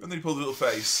 And then he pulls a little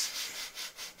face.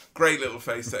 Great little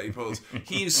face that he pulls.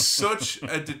 He is such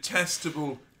a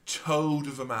detestable toad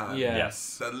of a man. Yeah.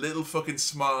 Yes. That little fucking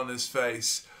smile on his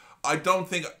face. I don't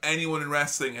think anyone in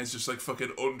wrestling has just like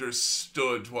fucking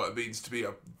understood what it means to be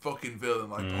a fucking villain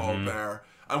like Paul Bearer.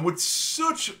 And with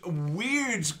such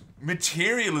weird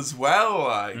material as well,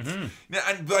 like. Now,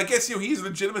 and I guess, you know, he's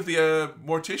legitimately a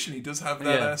mortician. He does have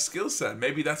that skill set.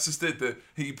 Maybe that's just it. That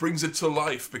he brings it to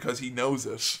life because he knows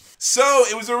it. So,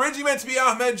 it was originally meant to be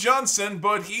Ahmed Johnson,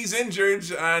 but he's injured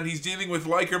and he's dealing with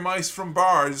Liker mice from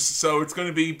bars. So, it's going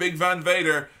to be Big Van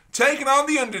Vader taking on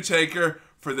The Undertaker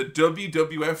for the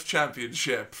WWF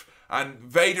Championship. And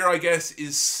Vader, I guess,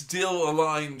 is still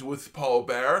aligned with Paul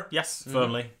Bearer. Yes,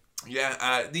 firmly.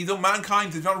 Yeah, though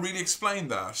Mankind did not really explain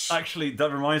that. Actually,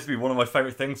 that reminds me, one of my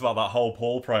favourite things about that whole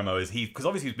Paul promo is because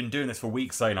obviously he's been doing this for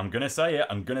weeks saying, I'm going to say it,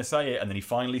 and then he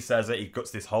finally says it, he cuts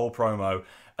this whole promo,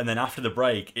 and then after the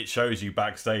break, it shows you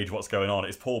backstage what's going on.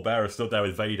 It's Paul Bearer stood there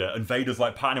with Vader, and Vader's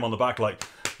like patting him on the back like,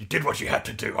 you did what you had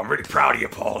to do, I'm really proud of you,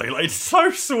 Paulie. Like, it's so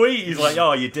sweet. He's like,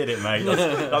 oh, you did it, mate.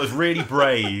 That was really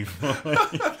brave.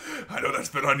 I know that's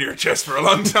been on your chest for a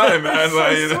long time, man.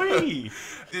 So sweet.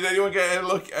 Did anyone get a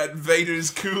look at Vader's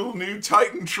cool new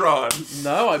Titantron?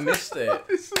 No, I missed it.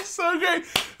 This is so great.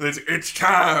 It's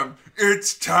time.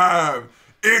 It's time.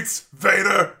 It's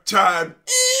Vader time.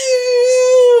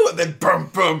 Ew! And then bum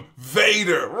bum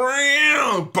Vader.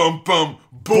 Bum bum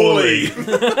bully.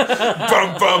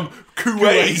 Bum bum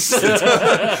Kuwait.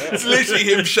 It's literally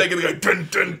him shaking and going dun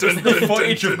dun dun dun.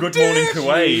 Footage of Good Morning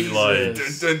Kuwait, like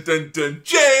dun dun dun dun.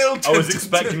 Jail. I was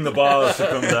expecting the bars to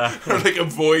come down. Or like a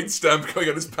void stamp going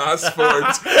on his passport.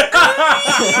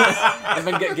 And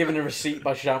then get given a receipt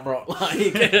by Shamrock.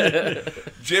 Like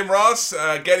Jim Ross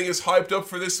getting us hyped up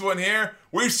for this one here.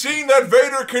 We've seen that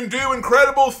Vader can do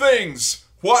incredible things.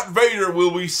 What Vader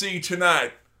will we see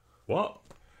tonight? What?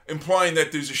 Implying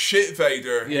that there's a shit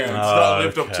Vader who's Yeah. not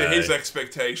lived up to Okay. his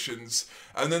expectations.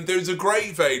 And then there's a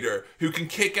great Vader who can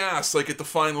kick ass like at the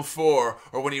Final Four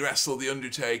or when he wrestled The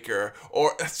Undertaker.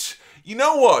 Or, you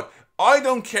know what? I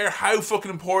don't care how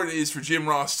fucking important it is for Jim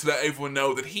Ross to let everyone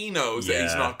know that he knows that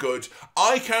he's Yeah. not good.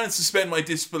 I can't suspend my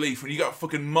disbelief when you got a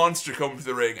fucking monster coming to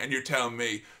the ring and you're telling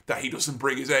me that he doesn't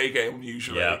bring his A game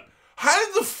usually. Yeah.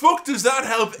 How the fuck does that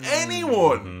help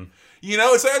anyone? You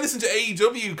know, it's like I listen to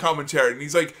AEW commentary and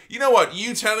he's like, you know what,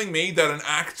 you telling me that an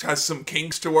act has some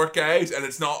kinks to work out and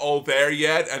it's not all there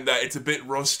yet and that it's a bit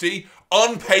rusty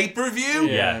on pay-per-view?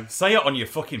 Yeah. Say it on your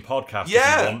fucking podcast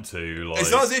Yeah. if you want to. Like.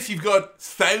 It's not as if you've got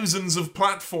thousands of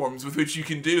platforms with which you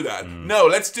can do that. No,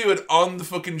 let's do it on the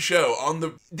fucking show.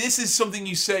 This is something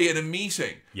you say in a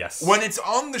meeting. Yes. When it's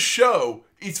on the show,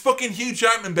 It's fucking Hugh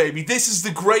Jackman, baby. This is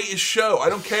the greatest show. I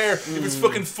don't care if it's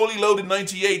fucking Fully Loaded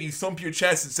 98. You thump your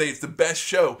chest and say it's the best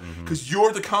show. Because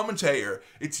you're the commentator.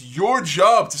 It's your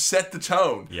job to set the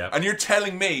tone. Yep. And you're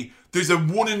telling me there's a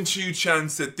 1 in 2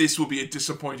 chance that this will be a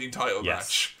disappointing title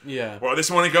match. Yeah. Well, this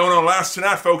one ain't going on last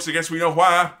tonight, folks. I guess we know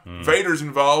why. Vader's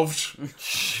involved.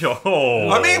 Sure.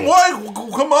 I mean, why?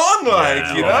 Come on,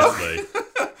 like, you know? Honestly.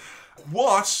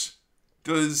 What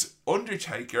does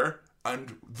Undertaker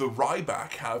and the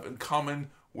Ryback have in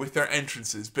common with their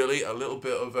entrances? Billy, a little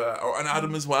bit of and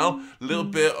Adam as well, a little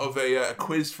bit of a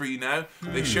quiz for you now.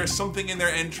 They share something in their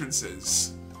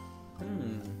entrances.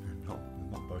 Not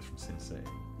both from Sin City.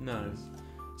 No.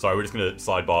 Sorry, we're just going to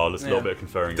sidebar. Let's a little bit of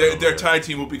conferring. Their tag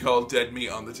team will be called Dead Meat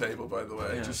on the Table, by the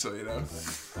way, just so you know.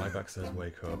 Ryback says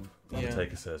wake up.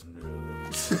 Undertaker says no.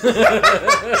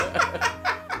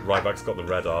 Ryback's got the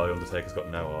red eye, Undertaker's got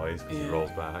no eyes because he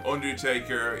rolls back.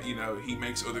 Undertaker, you know, he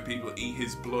makes other people eat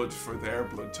his blood for their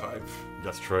blood type.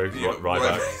 That's true. Yeah,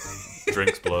 Ryback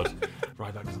drinks blood.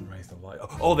 Ryback doesn't raise the light.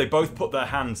 Oh, they both put their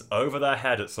hands over their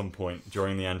head at some point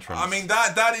during the entrance. I mean,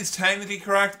 that is technically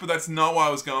correct, but that's not what I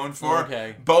was going for.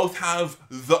 Okay. Both have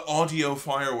the audio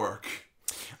firework.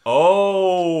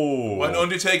 Oh! When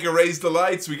Undertaker raised the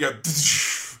lights, we got...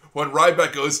 When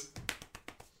Ryback goes...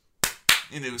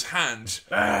 into his hand,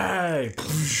 Hey!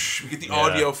 we get the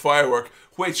audio firework,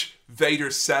 which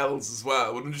Vader sells as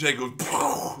well. When Undertaker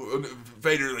goes,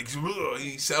 Vader, like,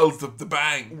 he sells the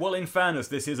bang. Well, in fairness,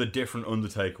 this is a different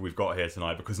Undertaker we've got here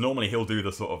tonight, because normally he'll do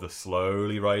the sort of the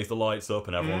slowly raise the lights up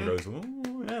and everyone goes, oh,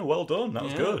 yeah, well done, that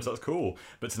was good, that's cool.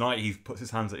 But tonight he puts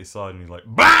his hands at his side and he's like,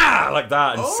 bah! Like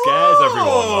that, and scares everyone.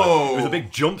 Like, there's a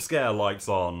big jump scare lights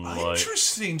on. Like.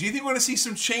 Interesting. Do you think we're going to see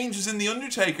some changes in the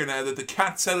Undertaker now that the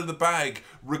cat's out of the bag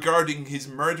regarding his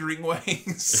murdering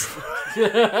ways?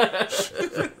 I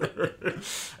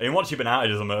mean, once you've been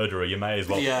outed as a murderer, you may as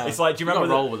well. Yeah. It's like, do you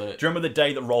remember roll with it. Do you remember the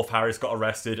day that Rolf Harris got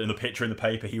arrested and the picture in the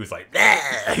paper? He was like,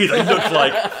 he looked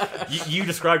like you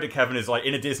described it, Kevin, as like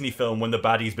in a Disney film when the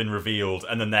baddie's been revealed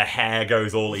and then their hair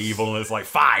goes all evil and it's like,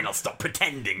 fine, I'll stop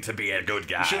pretending to be a good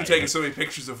guy. You should have taken so many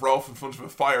pictures of Rolf in front of a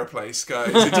fireplace,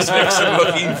 guys. It just makes him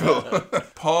look evil.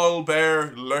 Paul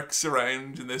Bear lurks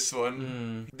around in this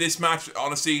one. This match,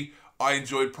 honestly, I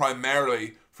enjoyed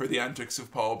primarily for the antics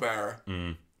of Paul Bear.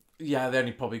 Yeah, the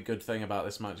only probably good thing about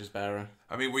this match is Bearer.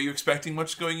 I mean, were you expecting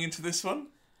much going into this one?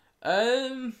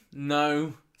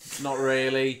 No, not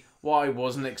really. What I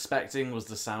wasn't expecting was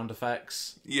the sound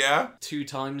effects. Yeah? 2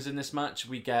 times in this match,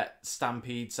 we get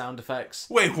Stampede sound effects.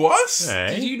 Wait, what?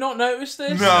 Hey? Did you not notice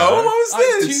this? No, what was Like,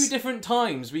 this? 2 different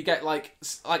times, we get like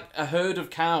a herd of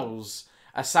cows,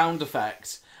 a sound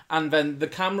effect, and then the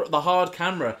hard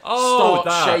camera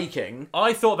starts shaking.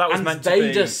 I thought that was meant to Vader be...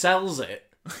 Vader sells it.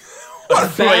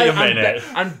 Wait a minute.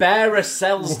 And Bearer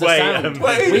sells the sound.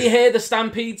 We hear the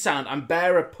Stampede sound, and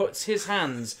Bearer puts his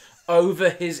hands over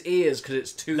his ears because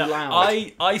it's too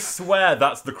loud. I swear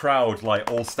that's the crowd,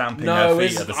 like, all stamping their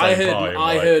feet at the same time.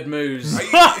 I heard moos.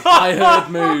 I heard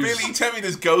moos. Really? Tell me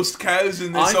there's ghost cows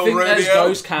in this I whole think rodeo? there's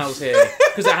ghost cows here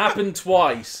because it happened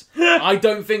twice. I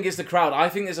don't think it's the crowd. I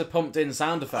think it's a pumped-in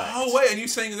sound effect. Oh, wait, and you're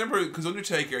saying, remember, because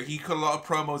Undertaker, he cut a lot of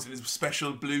promos in his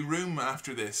special blue room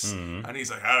after this. And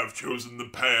he's like, I've chosen the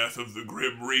path of the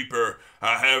Grim Reaper.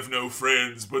 I have no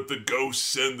friends but the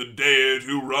ghosts and the dead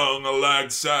who wrong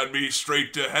alongside me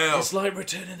straight to hell. It's like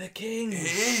Return of the King. It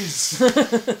is.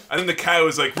 And then the cow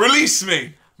is like, release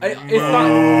me. If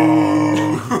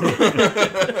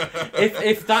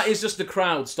that is just the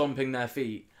crowd stomping their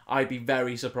feet, I'd be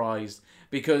very surprised.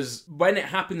 Because when it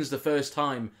happens the first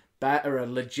time, Bearer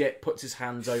legit puts his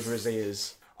hands over his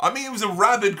ears. I mean, it was a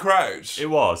rabid crowd. It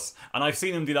was. And I've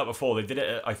seen them do that before. They did it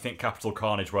at, I think, Capital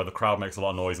Carnage, where the crowd makes a lot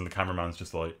of noise and the cameraman's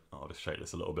just like, oh, I'll just shake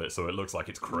this a little bit so it looks like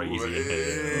it's crazy in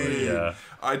here. Yeah.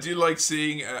 I do like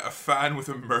seeing a fan with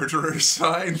a murderer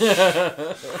sign.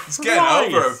 It's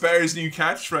getting over Bear's new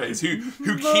catchphrase.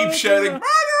 Who keeps shouting,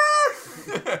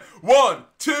 murderer! 1,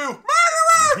 2,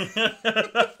 murderer!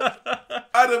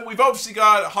 Adam, we've obviously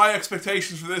got high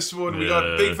expectations for this one. We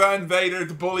got Big Van Vader,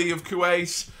 the bully of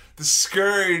Kuwait, the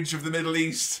scourge of the Middle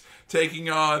East, taking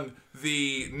on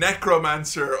the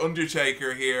necromancer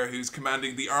Undertaker here, who's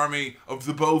commanding the army of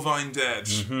the bovine dead.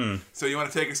 So you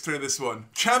want to take us through this one?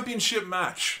 Championship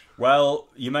match. Well,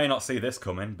 you may not see this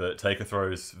coming, but Taker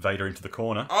throws Vader into the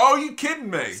corner. Oh, you kidding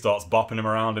me? Starts bopping him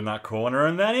around in that corner,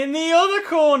 and then in the other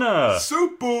corner!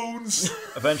 Soup bones!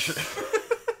 Eventually...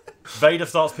 Vader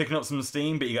starts picking up some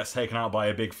steam, but he gets taken out by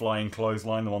a big flying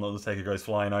clothesline, the one that Undertaker goes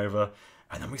flying over.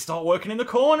 And then we start working in the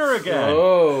corner again.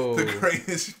 Oh. The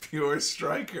greatest pure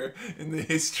striker in the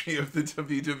history of the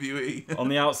WWE. On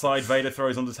the outside, Vader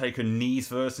throws Undertaker knees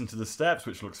first into the steps,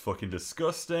 which looks fucking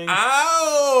disgusting.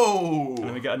 Ow! And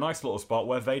then we get a nice little spot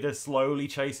where Vader slowly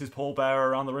chases Paul Bearer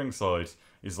around the ringside.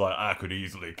 He's like, I could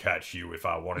easily catch you if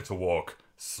I wanted to walk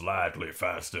slightly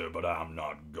faster, but I'm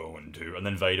not going to. And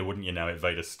then Vader, wouldn't you know it,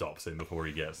 Vader stops him before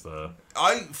he gets there.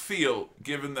 I feel,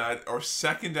 given that our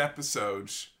second episode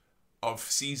of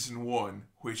season 1,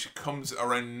 which comes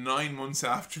around 9 months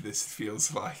after this, it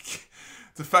feels like,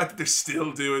 the fact that they're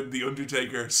still doing The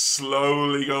Undertaker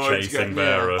slowly going Chasing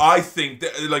Bearer. I think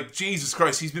that, like, Jesus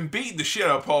Christ, he's been beating the shit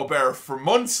out of Paul Bearer for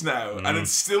months now, and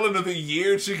it's still another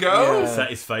year to go.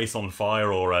 Set his face on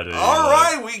fire already.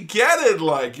 Alright, we get it,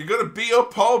 like, you're gonna beat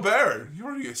up Paul Bearer.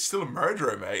 You're still a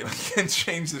murderer, mate. Like, you can't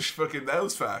change this fucking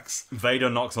those facts. Vader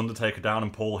knocks Undertaker down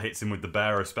and Paul hits him with the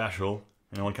Bearer special.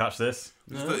 Anyone catch this?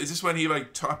 Is this when he,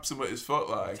 like, taps him with his foot,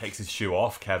 like? Takes his shoe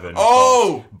off, Kevin.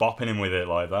 Oh! Bopping him with it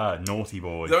like that. Naughty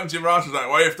boy. Don't Jim Ross was like,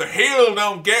 well, if the heel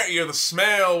don't get you, the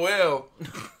smell will.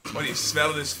 What are you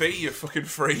smelling his feet, you fucking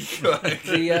freak? Like.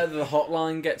 The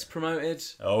hotline gets promoted.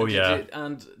 Oh, yeah.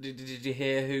 Did you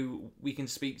hear who we can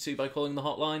speak to by calling the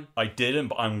hotline? I didn't,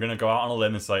 but I'm going to go out on a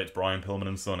limb and say it's Brian Pillman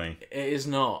and Sonny. It is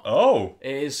not. Oh!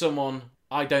 It is someone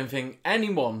I don't think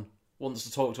anyone wants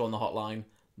to talk to on the hotline.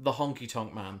 The Honky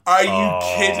Tonk Man. Are you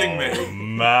kidding me?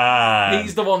 Man.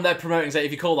 He's the one they're promoting. So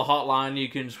if you call the hotline, you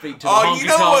can speak to the Oh, Honky you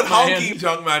know Tonk what Man. Honky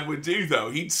Tonk Man would do,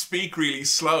 though? He'd speak really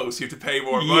slow, so you have to pay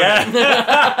more money.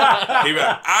 Yeah. He'd be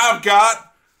like, I've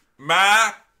got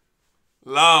my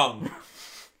long,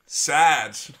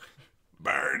 sad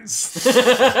burns.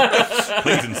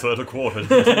 Please insert a quarter. And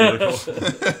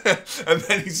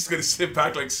then he's just going to sit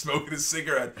back, like, smoking a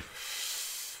cigarette.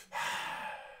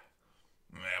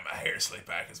 My hair slicked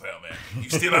back as well, man. You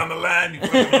still on the line, you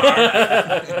fucking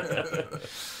mark.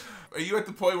 Are you at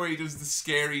the point where he does the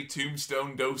scary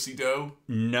tombstone do-si-do?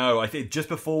 No, I think just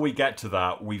before we get to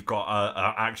that, we've got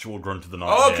an actual grunt of the night.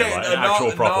 Oh, okay, here, like, a an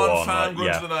actual proper non-fan one.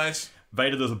 grunt of the night.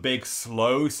 Vader does a big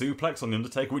slow suplex on the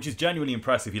Undertaker, which is genuinely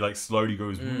impressive. He like slowly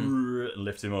goes and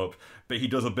lifts him up, but he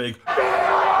does a big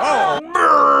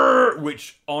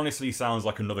which honestly sounds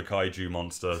like another kaiju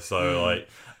monster. So like,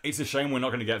 it's a shame we're not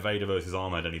going to get Vader versus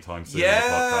Ahmed anytime soon on the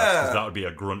podcast, because that would be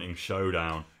a grunting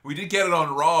showdown. We did get it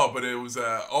on Raw, but it was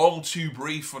all too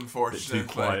brief, unfortunately. Too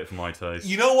quiet for my taste.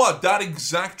 You know what? That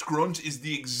exact grunt is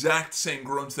the exact same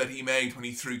grunt that he made when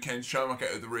he threw Ken Shamrock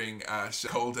out of the ring at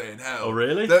Cold Day in Hell. Oh,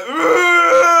 really?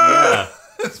 Yeah.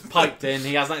 It's piped in.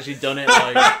 He hasn't actually done it.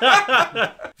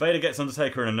 Like. Vader gets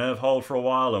Undertaker in a nerve hold for a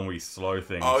while, and we slow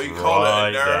things Oh, you call right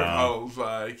it a nerve down. hold,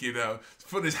 like, you know,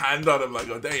 putting his hand on him, like,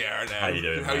 oh, there you are now. How you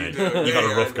doing, How mate? you doing? You've had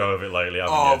a rough go of it lately,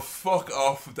 haven't Oh, you? fuck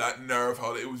off with that nerve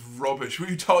hold. It was rubbish.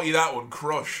 Who taught you that one?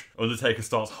 Crush. Undertaker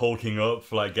starts hulking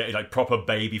up, like getting like proper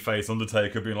baby face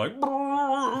Undertaker, being like,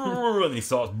 and he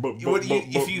starts.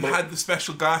 If you had the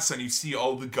special glass on, you'd see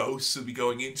all the ghosts would be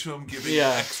going into him, giving him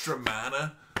extra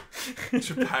mana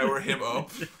to power him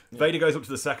up. Vader goes up to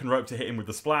the second rope to hit him with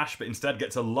the splash, but instead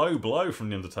gets a low blow from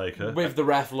the Undertaker. With the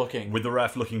ref looking. With the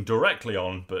ref looking directly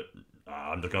on, but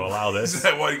I'm not going to allow this. Is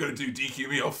that what you're going to do? DQ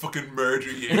me? I'll fucking murder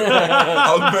you.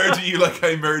 I'll murder you like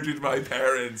I murdered my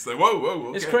parents. Like, whoa,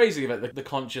 okay. It's crazy that the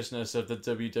consciousness of the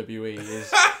WWE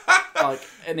is like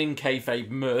an in kayfabe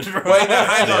murderer. Wait, no,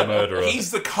 hang on. Murderer.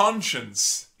 He's the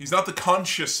conscience. He's not the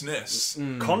consciousness.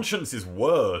 Conscience is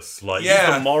worse. Like, he's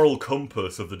the moral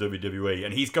compass of the WWE,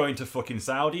 and he's going to fucking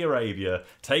Saudi Arabia,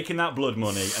 taking that blood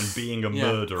money and being a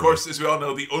murderer. Of course, as we all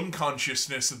know, the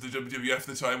unconsciousness of the WWF at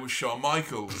the time was Shawn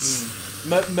Michaels.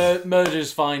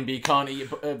 Murder's fine, but you can't eat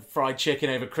fried chicken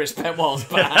over Chris Benoit's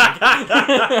bag.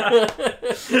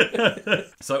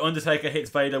 So Undertaker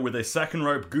hits Vader with a second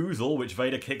rope goozle, which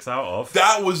Vader kicks out of.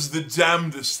 That was the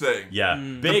damnedest thing. Yeah,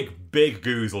 big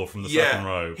goozle from the second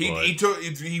rope. He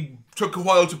took a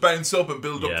while to bounce up and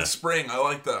build up the spring. I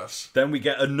like that. Then we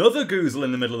get another goozle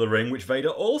in the middle of the ring, which Vader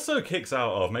also kicks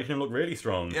out of, making him look really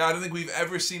strong. Yeah, I don't think we've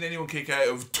ever seen anyone kick out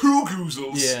of two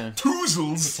goozles. Yeah.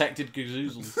 Toozles. Protected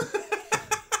goozles.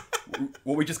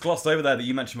 What we just glossed over there that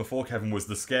you mentioned before, Kevin, was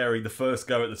the first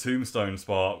go at the tombstone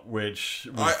spot, which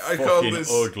was I call fucking this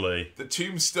ugly. The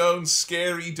tombstone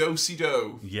scary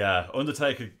do-si-do. Yeah,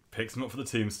 Undertaker picks him up for the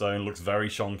tombstone, looks very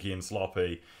shonky and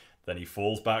sloppy. Then he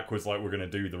falls backwards like we're going to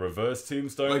do the reverse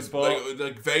tombstone spot.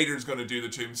 Like Vader's going to do the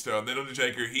tombstone. Then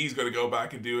Undertaker, he's going to go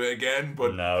back and do it again.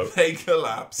 But no, they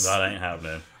collapse. That ain't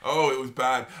happening. Oh, it was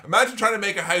bad. Imagine trying to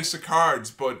make a house of cards,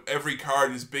 but every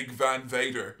card is Big Van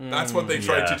Vader. That's what they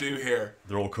tried to do here.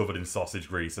 They're all covered in sausage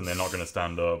grease and they're not going to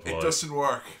stand up. It doesn't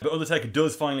work. But Undertaker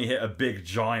does finally hit a big,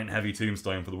 giant, heavy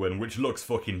tombstone for the win, which looks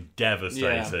fucking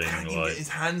devastating. Yeah. His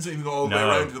hands don't even go all the way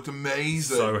around. It looked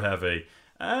amazing. So heavy.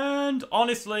 And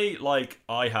honestly, like,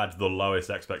 I had the lowest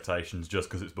expectations just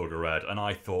because it's Booger Red, and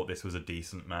I thought this was a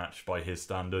decent match by his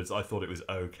standards. I thought it was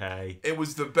okay. It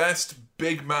was the best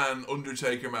big man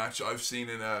Undertaker match I've seen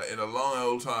in a long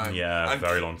old time. Yeah,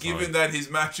 very long time. Given that his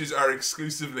matches are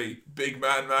exclusively big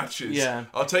man matches, yeah.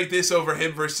 I'll take this over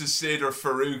him versus Sid or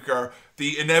Farouk or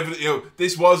the inevitable.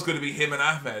 This was going to be him and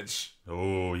Ahmed.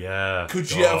 Oh yeah. Could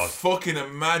you fucking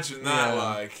imagine that?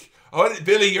 Like. Oh,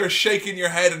 Billy, you're shaking your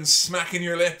head and smacking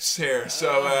your lips here.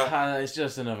 So it's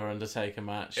just another Undertaker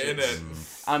match. Isn't it?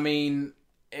 I mean,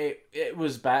 it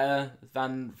was better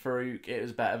than Farouk. It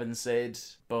was better than Sid,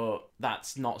 but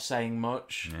that's not saying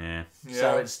much. Yeah.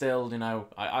 So it's still,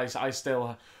 I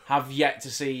still have yet to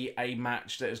see a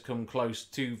match that has come close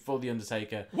to for the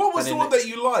Undertaker. What was the one that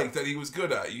you liked that he was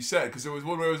good at? You said because there was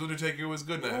one where Undertaker was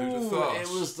good at. Who'd have thought? It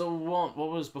was the one.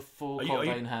 What was before Cold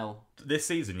Day in Hell? This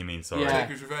season, you mean? Sorry. Yeah.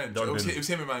 Undertaker's Revenge. It was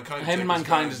him and Mankind. Him and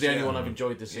Mankind is the only one I've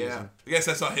enjoyed this season. Yeah. I guess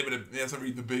that's not him and that's not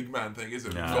really the big man thing, is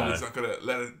it? No. Somebody's not gonna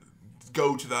let it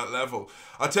go to that level.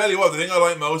 I'll tell you what, the thing I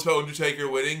like most about Undertaker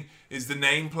winning is the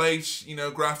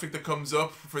nameplate, graphic that comes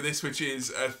up for this, which is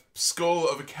a skull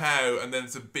of a cow, and then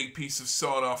it's a big piece of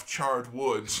sawn off charred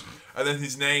wood, and then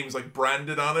his name's like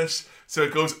branded on it. So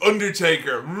it goes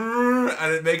Undertaker,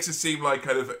 and it makes it seem like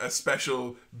kind of a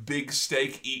special big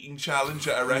steak eating challenge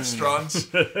at a restaurant.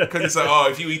 Because it's like, oh,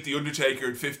 if you eat the Undertaker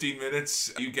in 15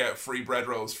 minutes, you get free bread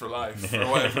rolls for life, or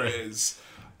whatever it is.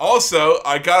 Also,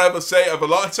 I gotta say, I have a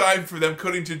lot of time for them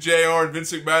cutting to JR and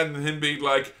Vince McMahon and him being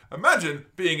like, imagine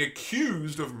being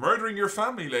accused of murdering your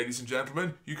family, ladies and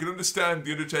gentlemen. You can understand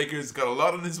the Undertaker's got a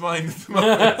lot on his mind at the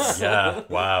moment. Yeah,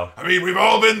 wow. I mean, we've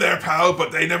all been there, pal,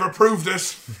 but they never proved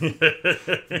it.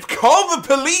 Call the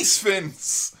police,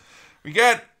 Vince. We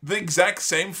get the exact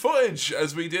same footage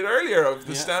as we did earlier of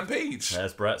the Stampede.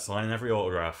 There's Brett signing every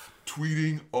autograph.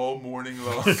 Tweeting all morning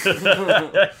long.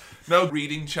 No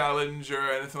reading challenge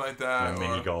or anything like that. No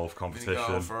mini golf competition. Mini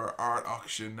golf or art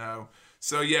auction now.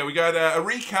 So yeah, we got a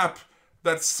recap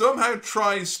that somehow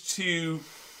tries to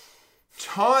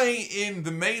tie in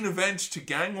the main event to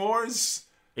Gang Wars.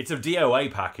 It's a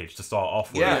DOA package to start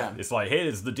off with. Yeah. It's like,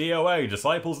 here's the DOA,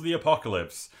 Disciples of the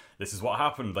Apocalypse. This is what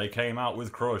happened. They came out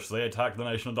with Crush. They attacked the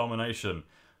Nation of Domination.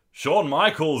 Shawn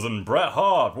Michaels and Bret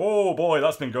Hart. Whoa, boy,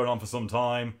 that's been going on for some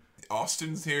time.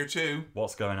 Austin's here too.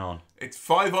 What's going on? It's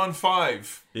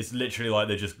 5-on-5. It's literally like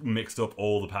they just mixed up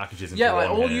all the packages into like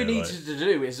one all here, you need to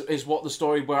do is what the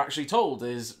story we're actually told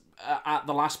is. At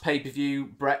the last pay-per-view,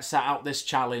 Brett set out this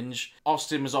challenge.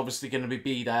 Austin was obviously going to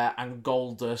be there, and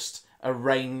Goldust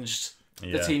arranged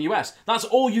the Team US. That's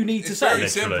all you need to say.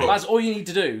 It's very simple. That's all you need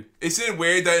to do. Isn't it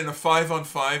weird that in a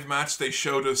 5-on-5 match they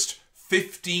showed us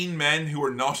 15 men who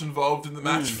were not involved in the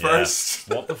match first?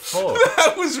 What the fuck?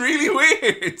 That was really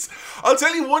weird. I'll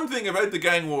tell you one thing about the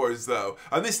Gang Wars, though,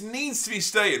 and this needs to be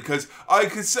stated because I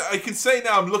can say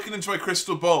now, I'm looking into my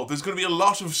crystal ball, there's going to be a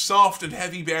lot of soft and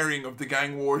heavy bearing of the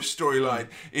Gang Wars storyline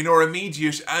in our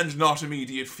immediate and not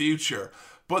immediate future.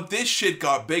 But this shit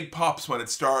got big pops when it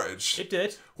started. It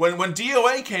did. When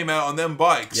DOA came out on them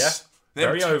bikes,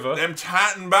 very over. Them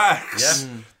tatting backs.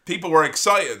 Yeah. People were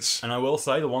excited. And I will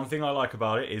say, the one thing I like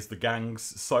about it is the gangs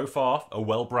so far are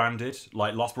well branded.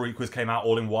 Like, Los Boricuas came out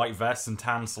all in white vests and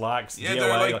tan slacks. Yeah, DOA,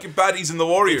 they're like baddies and the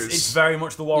Warriors. It's very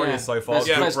much the Warriors so far. There's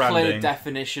Good clear branding.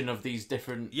 definition of these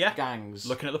different gangs.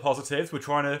 Looking at the positives, we're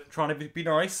trying to be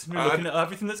nice. We're looking at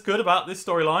everything that's good about this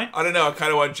storyline. I don't know, I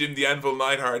kind of want Jim the Anvil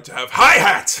Neidhart to have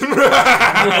hi-hat!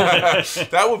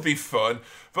 That would be fun.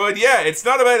 But yeah, it's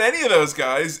not about any of those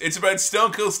guys. It's about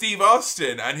Stone Cold Steve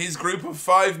Austin and his group of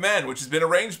 5 men, which has been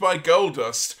arranged by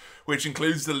Goldust, which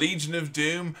includes the Legion of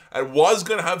Doom, and was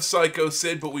going to have Psycho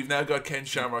Sid, but we've now got Ken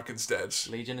Shamrock instead.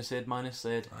 Legion of Sid minus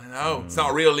Sid. I know. It's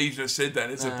not a real Legion of Sid then,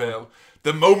 is it, Bill?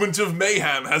 The moment of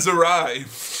mayhem has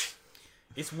arrived.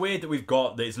 It's weird that we've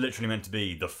got that it's literally meant to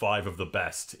be the 5 of the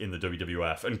best in the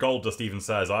WWF. And Goldust even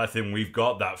says, I think we've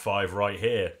got that 5 right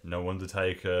here. No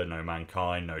Undertaker, no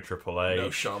Mankind, no Triple H. No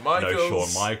Shawn Michaels. No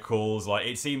Shawn Michaels. Like,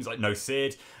 it seems like no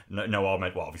Sid. No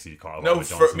Ahmed. Well, obviously you can't have No, Ahmed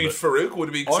Johnson. Farouk would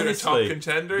have been considered a top Honestly,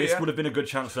 contender. this Yeah. would have been a good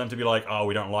chance for them to be like, oh,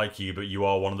 we don't like you, but you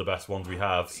are one of the best ones we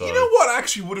have. So You know what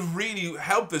actually would have really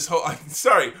helped this whole... I'm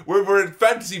sorry, we're in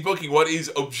fantasy booking what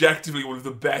is objectively one of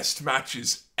the best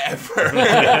matches ever.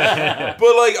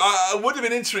 But like, it would have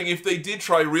been interesting if they did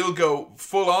try go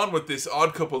full on with this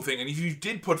odd couple thing, and if you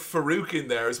did put Farouk in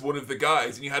there as one of the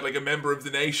guys, and you had like a member of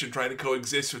the nation trying to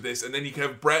coexist with this, and then you could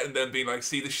have Brett and them being like,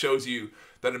 see, this shows you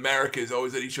that America is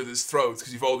always at each other's throats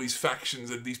because you've all these factions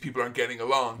and these people aren't getting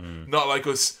along. Not like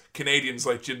us Canadians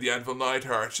like Jim the Anvil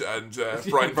Neidhart and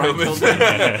Brian Pillman.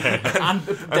 and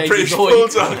British David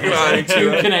Bulldog. Boyd.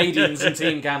 Two Canadians in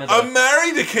Team Canada. I'm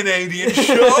married a Canadian,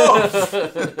 sure.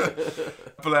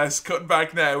 Bless. Cutting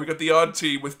back now, we got the odd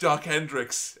team with Doc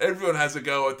Hendricks. Everyone has a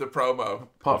go at the promo.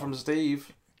 Apart from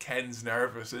Steve. Ken's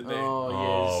nervous, isn't he?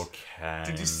 Oh, yes. Ken.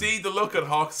 Did you see the look on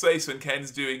Hawk's face when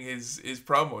Ken's doing his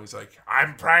promo? He's like,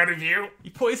 I'm proud of you. He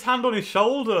put his hand on his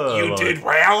shoulder. You did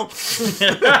well.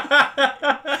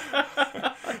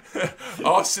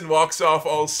 Austin walks off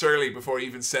all surly before he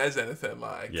even says anything.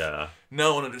 Like, Yeah.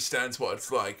 no one understands what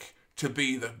it's like to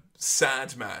be the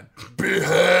sad man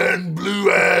behind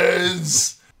blue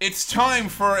eyes. It's time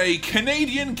for a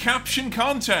Canadian caption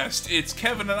contest. It's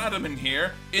Kevin and Adam in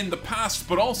here, in the past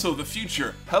but also the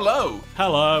future. Hello.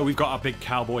 Hello, we've got our big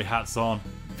cowboy hats on.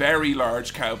 Very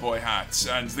large cowboy hats.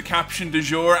 And the caption du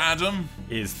jour, Adam?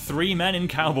 Is 3 men in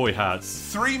cowboy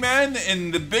hats. 3 men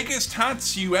in the biggest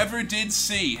hats you ever did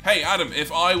see. Hey, Adam,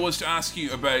 if I was to ask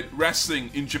you about wrestling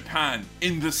in Japan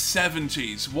in the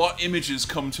 70s, what images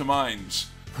come to mind?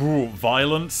 Ooh,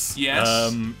 violence.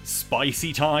 Yes.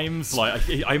 Spicy times. Like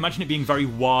I imagine it being very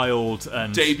wild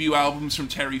and Debut albums from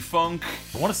Terry Funk.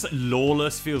 I want to say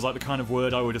lawless feels like the kind of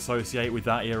word I would associate with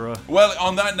that era. Well,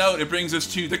 on that note, it brings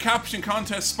us to the caption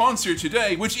contest sponsor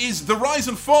today, which is The Rise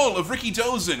and Fall of Ricky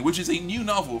Dozen, which is a new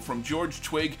novel from George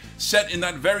Twigg, set in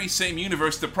that very same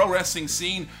universe, the pro wrestling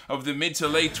scene of the mid to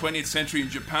late 20th century in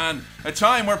Japan, a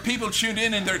time where people tuned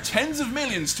in their tens of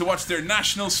millions to watch their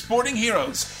national sporting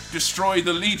heroes destroy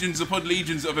the legions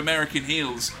of American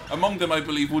heels. Among them, I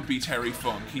believe, would be Terry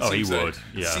Funk. He would,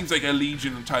 yeah. Seems like a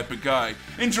legion type of guy.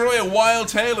 Enjoy a wild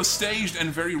tale of staged and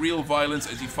very real violence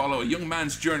as you follow a young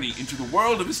man's journey into the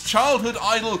world of his childhood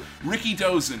idol, Ricky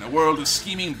Dozen, a world of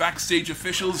scheming backstage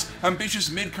officials, ambitious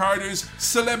mid-carders,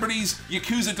 celebrities,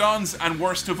 Yakuza dons, and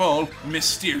worst of all,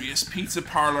 mysterious pizza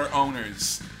parlor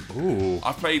owners. Ooh.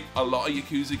 I've played a lot of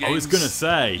Yakuza games. I was gonna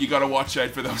say. You gotta watch out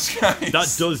for those guys.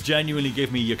 That does genuinely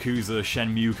give me Yakuza,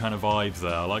 Shenmue kind of vibes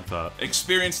there. I like that.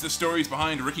 Experience the stories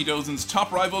behind Ricky Dozen's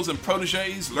top rivals and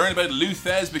proteges. Learn about Lou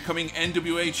Thez becoming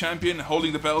NWA champion,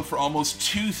 holding the belt for almost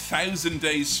 2,000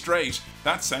 days straight.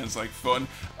 That sounds like fun.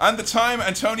 And the time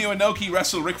Antonio Inoki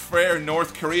wrestled Ric Flair in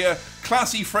North Korea.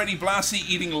 Classy Freddie Blassie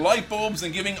eating light bulbs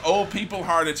and giving old people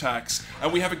heart attacks.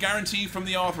 And we have a guarantee from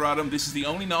the author, Adam. This is the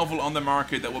only novel on the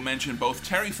market that will mention both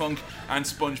Terry Funk and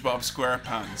SpongeBob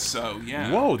SquarePants. So, yeah.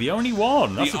 Whoa, the only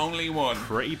one. That's the only one.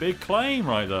 Pretty big claim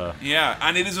right there. Yeah,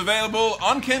 and it is available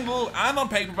on Kindle and on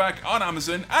paperback on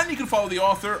Amazon. And you can follow the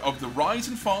author of The Rise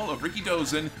and Fall of Ricky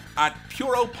Dozen at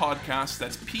Puro Podcast.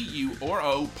 That's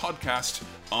Puro Podcast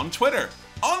on Twitter.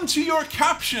 On to your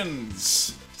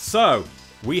captions. So,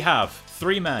 we have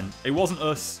 3 men. It wasn't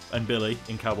us and Billy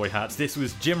in cowboy hats. This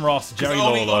was Jim Ross, Jerry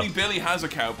Lawler. Only Billy has a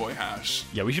cowboy hat.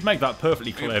 Yeah, we should make that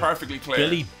perfectly clear. Perfectly clear.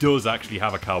 Billy does actually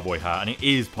have a cowboy hat, and it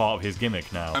is part of his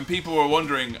gimmick now. And people were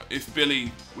wondering if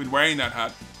Billy, when wearing that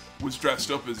hat, was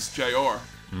dressed up as JR.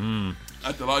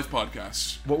 At the live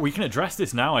podcast. Well, we can address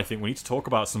this now, I think. We need to talk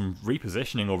about some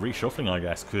repositioning or reshuffling, I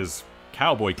guess, because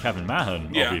Cowboy Kevin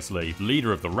Mahon, obviously,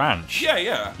 leader of the ranch.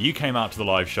 Yeah. You came out to the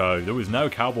live show. There was no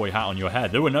cowboy hat on your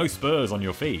head. There were no spurs on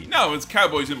your feet. No, it's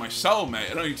cowboys in my soul, mate.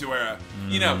 I don't need to wear a...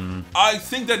 You know, I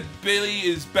think that Billy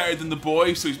is better than the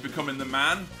boy, so he's becoming the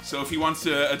man. So if he wants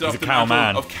to adopt the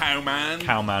mantle of cowman...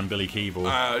 Cowman Billy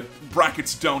Keeble.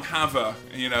 Brackets don't have a,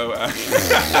 you know...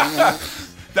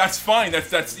 That's fine.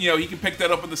 That's you know, he can pick that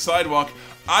up on the sidewalk.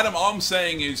 Adam, all I'm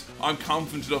saying is I'm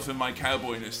confident enough in my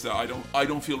cowboyness that I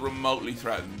don't feel remotely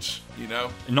threatened, you know?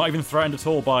 Not even threatened at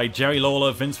all by Jerry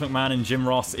Lawler, Vince McMahon and Jim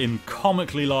Ross in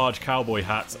comically large cowboy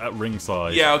hats at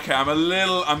ringside. Yeah, okay, I'm a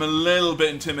little bit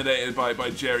intimidated by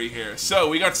Jerry here. So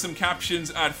we got some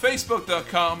captions at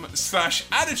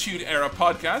facebook.com/Attitude Era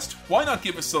Podcast. Why not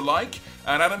give us a like?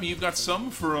 And Adam, you've got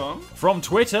some from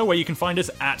Twitter, where you can find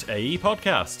us at AE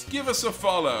Podcast. Give us a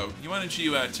follow. Why don't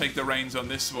you take the reins on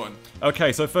this one?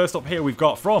 Okay, so first up here we've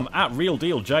got from at Real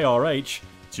Deal JRH.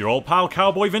 It's your old pal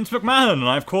Cowboy Vince McMahon, and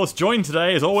I of course joined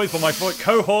today as always by my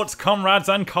cohorts, comrades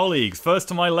and colleagues. First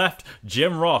to my left,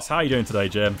 Jim Ross. How are you doing today,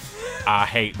 Jim? I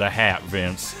hate the hat,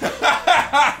 Vince.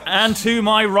 And to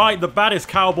my right, the baddest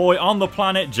cowboy on the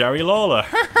planet, Jerry Lawler.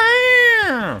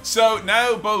 So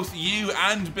now both you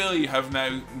and Billy have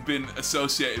now been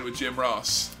associated with Jim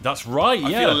Ross. That's right, yeah.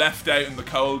 I feel left out in the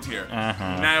cold here.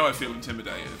 Now I feel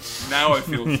intimidated. Now I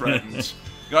feel threatened.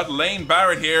 Got Lane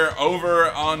Barrett here over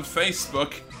on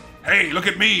Facebook. Hey, look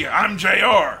at me. I'm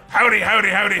JR. Howdy, howdy,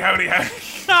 howdy, howdy,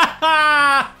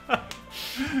 howdy.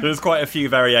 There's quite a few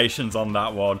variations on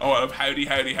that one. Oh, of howdy,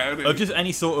 howdy, howdy. Of just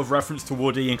any sort of reference to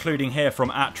Woody, including here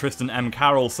from @Tristan M.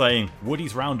 Carroll saying,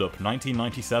 Woody's Roundup,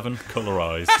 1997,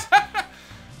 colorized.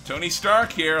 Tony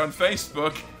Stark here on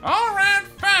Facebook. Alright,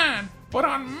 fine. But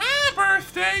on my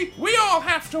birthday, we all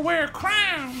have to wear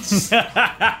crowns.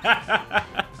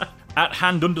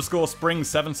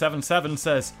 @hand_spring777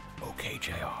 says, okay,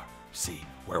 JR, see,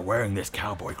 we're wearing this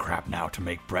cowboy crap now to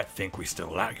make Brett think we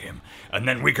still like him, and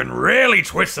then we can really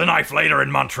twist the knife later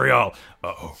in Montreal.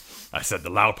 Uh-oh, I said the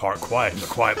loud part quiet and the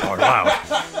quiet part loud.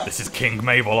 This is King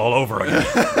Mabel all over again.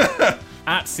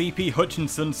 @CP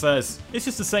Hutchinson says, it's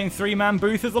just the same 3-man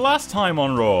booth as the last time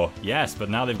on Raw. Yes, but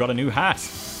now they've got a new hat.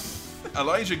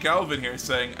 Elijah Galvin here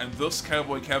saying, and thus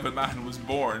Cowboy Kevin Mahan was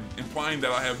born, implying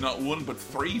that I have not one but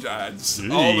 3 dads,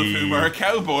 all of whom are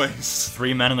cowboys.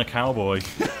 3 men and a cowboy.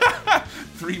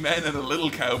 3 men and a little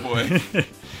cowboy.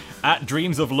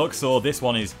 @Dreams of Luxor, this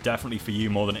one is definitely for you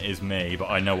more than it is me, but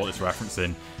I know what it's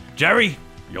referencing. Jerry,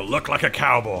 you'll look like a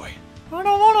cowboy. I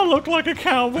don't want to look like a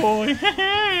cowboy.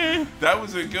 That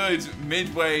was a good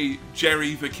midway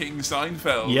Jerry the King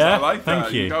Seinfeld. Yeah, I like that.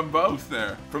 thank you. You got both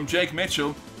there. From Jake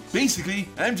Mitchell. Basically,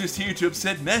 I'm just here to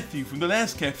upset Matthew from the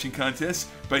last caption contest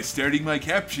by starting my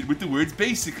caption with the words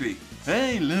basically.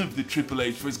 I love the Triple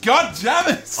H voice. God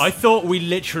damn it! I thought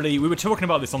we were talking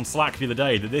about this on Slack the other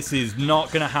day, that this is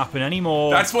not going to happen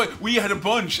anymore. That's why we had a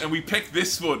bunch and we picked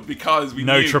this one because we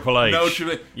knew. Triple H. No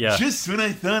Triple H. Yeah. Just when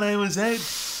I thought I was out,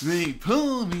 they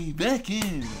pull me back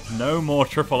in. No more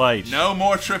Triple H. No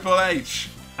more Triple H.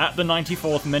 At the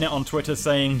 94th minute on Twitter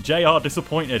saying, JR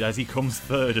disappointed as he comes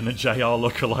third in the JR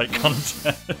lookalike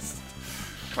contest.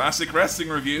 Classic wrestling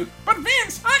review. But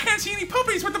Vince, I can't see any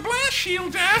puppies with the blast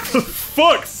shield down.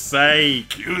 Fuck's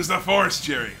sake. Use the force,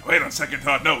 Jerry. Wait, on second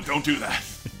thought, no, don't do that.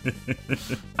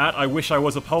 I wish I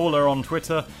was a polar on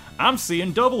Twitter. I'm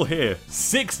seeing double here.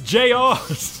 6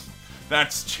 JRs.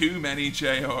 That's too many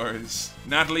JRs.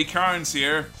 Natalie Carnes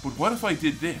here. But what if I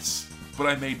did this? But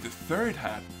I made the third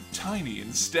hat tiny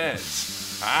instead.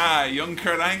 Young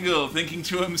Kurt Angle thinking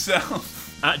to himself.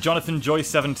 Jonathan Joyce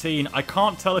 17, I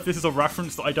can't tell if this is a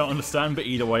reference that I don't understand, but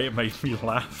either way it made me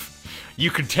laugh. You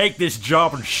can take this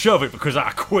job and shove it because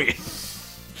I quit.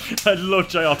 I'd love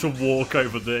JR to walk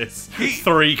over this.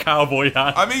 3 cowboy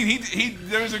hats. I mean,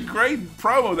 there was a great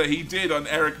promo that he did on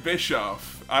Eric Bischoff.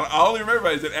 And all I remember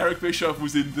is that Eric Bischoff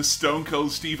was in the Stone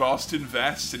Cold Steve Austin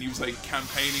vest, and he was like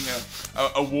campaigning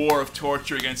a war of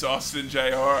torture against Austin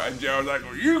JR, and JR was like,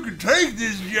 well, you can take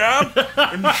this job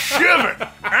and shove it.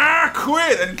 I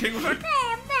quit. And King was like,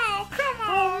 oh no, come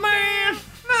on, man.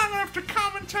 Not enough to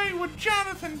commentate with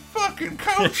Jonathan fucking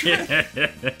Coachman.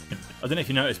 I don't know if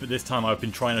you noticed, but this time I've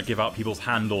been trying to give out people's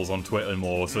handles on Twitter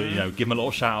more, so, you know, give them a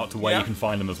little shout out to where you can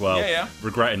find them as well. Yeah.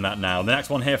 Regretting that now. The next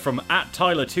one here from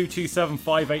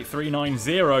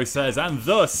 @Tyler22758390 says, and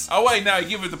thus... Oh wait, now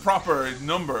give it the proper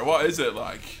number. What is it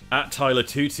like?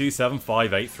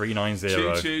 @Tyler22758390.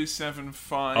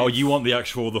 2275. Oh, you want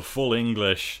the full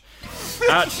English.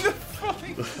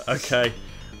 Okay.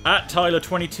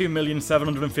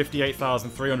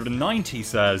 @Tyler22,758,390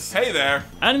 says, hey there.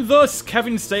 And thus,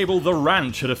 Kevin Stable, the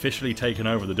Ranch, had officially taken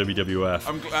over the WWF.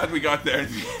 I'm glad we got there.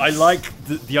 I like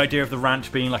the idea of the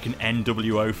Ranch being like an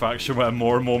NWO faction where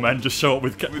more and more men just show up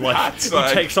with hats, he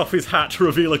takes off his hat to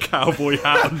reveal a cowboy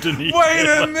hat underneath. Wait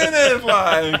a minute,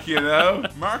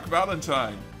 Mark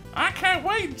Valentine. I can't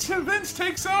wait until Vince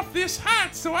takes off this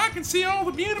hat so I can see all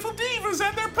the beautiful divas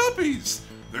and their puppies.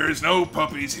 There's no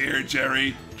puppies here,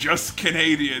 Jerry. Just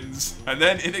Canadians. And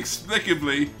then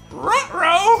inexplicably,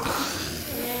 ruh-roh!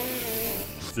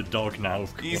 He's a dog now.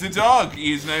 He's a dog.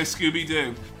 He is now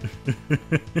Scooby-Doo.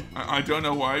 I don't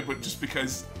know why, but just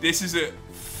because this is a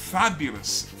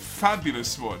fabulous,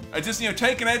 fabulous one. I just,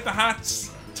 taking out the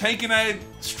hats,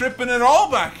 stripping it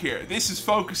all back here. This is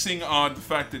focusing on the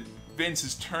fact that Vince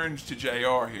has turned to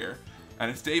JR here, and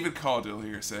it's David Caudill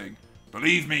here saying,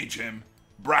 believe me, Jim,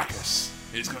 Brackus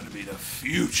is going to be the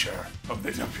future of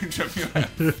the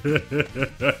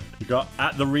WWF. You got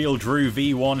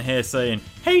 @TheRealDrewV1 here saying,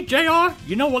 hey JR,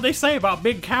 you know what they say about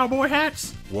big cowboy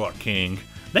hats? What, King?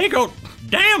 They go,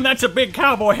 damn, that's a big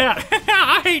cowboy hat.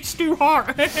 I hate Stu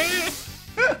Hart.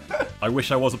 I wish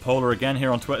I was a polar again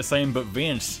here on Twitter saying, but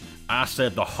Vince, I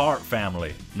said the Hart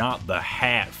family, not the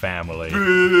Hat family.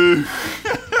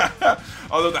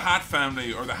 Although the Hat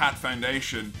family or the Hat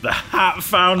Foundation. The Hat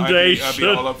Foundation. I'd be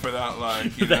all up for that,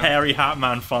 like, you The know? hairy Hat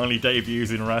Man finally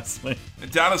debuts in wrestling.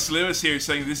 Dallas Lewis here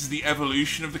saying this is the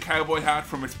evolution of the cowboy hat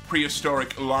from its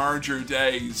prehistoric larger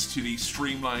days to the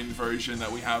streamlined version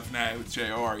that we have now with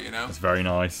JR, you know? It's very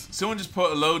nice. Someone just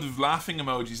put a load of laughing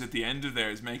emojis at the end of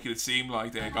theirs, making it seem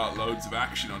like they got loads of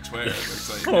action on Twitter. But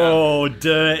it's like, Oh,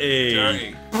 dirty.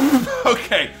 dirty.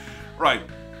 Okay, right.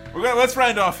 Let's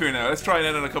round off here now. Let's try and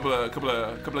end on a couple of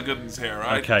good ones here,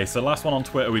 right? Okay, so last one on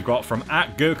Twitter we've got from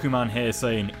 @GokuMan here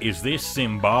saying, "Is this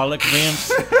symbolic,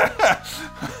 Vince?"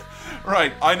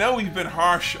 Right. I know we've been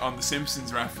harsh on the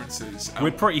Simpsons references.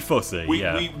 We're pretty fussy. We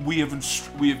yeah. we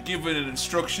have given an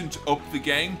instruction to up the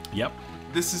game. Yep.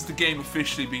 This is the game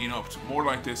officially being upped. More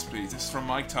like this, please. This is from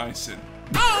Mike Tyson.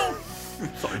 Oh!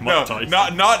 Sorry, No, Mike Tyson.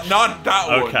 not that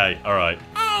one. Okay, all right.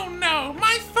 Oh no,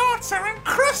 my thoughts are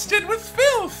encrusted with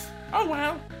filth. Oh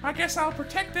well, I guess I'll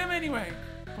protect them anyway.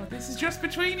 But this is just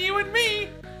between you and me,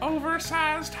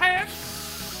 oversized hat.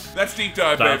 That's deep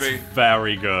dive, That's baby.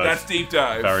 very good. That's deep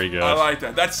dive. Very good. I like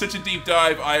that. That's such a deep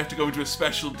dive. I have to go into a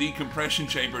special decompression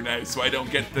chamber now, so I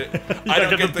don't get the I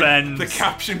don't get the bends. the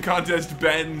caption contest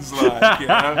bends, like, you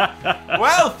know.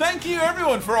 Well, thank you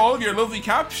everyone for all of your lovely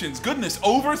captions. Goodness,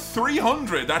 over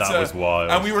 300. That was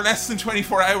wild. And we were less than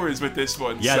 24 hours with this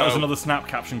one. Yeah, so that was another Snap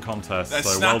Caption contest.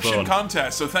 that's So well Snaption done.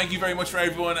 contest. So thank you very much for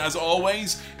everyone. As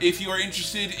always, if you are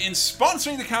interested in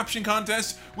sponsoring the caption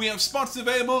contest, we have spots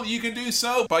available. You can do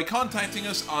so by contacting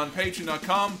us on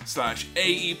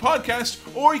patreon.com/AE podcast,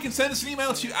 or you can send us an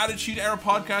email to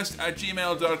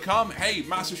attitudeerrorpodcast@gmail.com. Hey,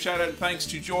 massive shout out and thanks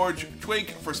to George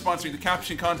Twig for sponsoring the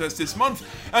caption contest this month.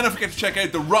 And don't forget to check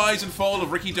out The Rise and Fall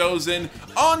of Ricky Dozin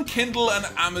on Kindle and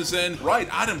Amazon. Right,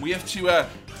 Adam, we have to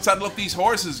saddle up these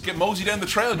horses, get mosey down the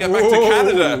trail, get back to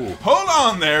Canada. Hold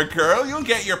on there, girl. You'll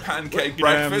get your pancake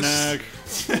breakfast.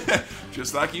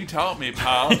 Just like you taught me,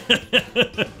 pal.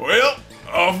 Well,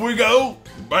 off we go.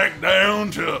 Back down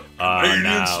to Canadian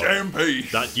now. Stampede.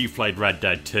 That you've played Red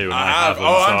Dead 2 and I I have. haven't.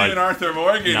 Oh, so I'm doing Arthur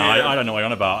Morgan No, here. I don't know what you're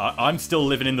on about. I'm still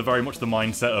living in the very much the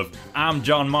mindset of I'm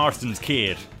John Marston's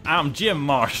kid. I'm Jim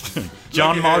Marston.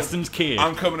 John Look at Marston's him. kid.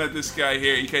 I'm coming at this guy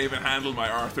here. You can't even handle my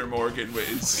Arthur Morgan with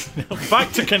his...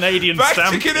 Back to Canadian Back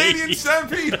Stampede. to Canadian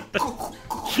Stampede.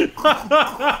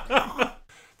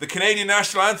 The Canadian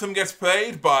national anthem gets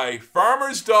played by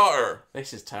Farmer's Daughter.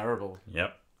 This is terrible.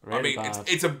 Yep. Really I mean, bad.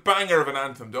 it's a banger of an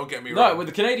anthem, don't get me No, wrong. well,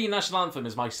 the Canadian national anthem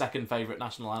is my second favourite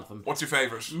national anthem. What's your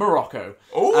favourite? Morocco.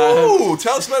 Oh,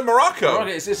 tell us about Morocco. Right,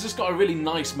 it's just got a really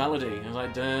nice melody. It's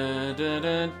like da, da,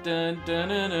 da, da, da,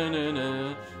 na, na, na,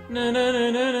 na, na, na,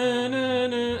 na, na, na,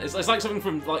 na. It's like something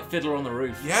from like Fiddler on the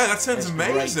Roof. Yeah, that sounds It's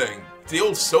amazing. great. The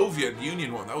old Soviet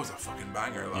Union one, that was a fucking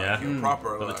banger. Like, Yeah.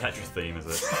 proper. But the Like. Tetris theme, is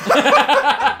it?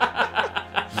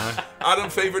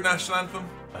 Adam, favourite national anthem?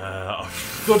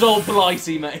 Good old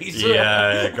Blighty, mate.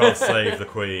 Yeah, God Save the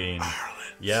Queen.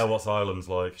 Yeah, what's Ireland's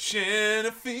like?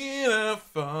 Shanna Fianna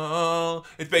Fáil.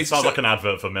 It's basically Sounds like an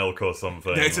advert for milk or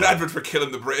something. Yeah, it's an like- advert for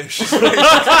killing the British. You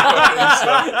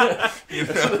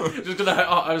know? Just gonna.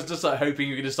 I was just like hoping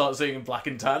you were gonna start singing Black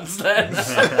and Tans then.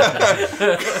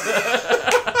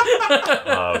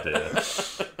 Oh dear.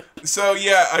 So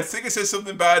yeah, I think it says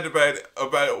something bad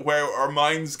about where our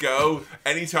minds go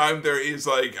anytime there is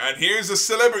like, and here's a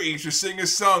celebrity to sing a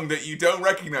song that you don't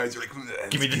recognize. You're like,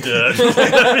 Give me the dirt.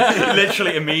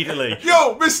 Literally immediately.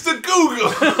 yo, Mr.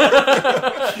 Google.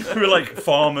 We were like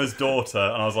Farmer's Daughter,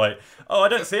 and I was like, oh, I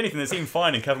don't see anything. They seem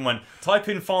fine. And Kevin went, type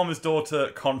in Farmer's Daughter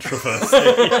controversy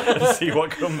and see what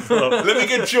comes up. Let me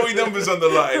get Joey Numbers on the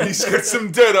line. He's got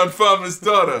some dirt on Farmer's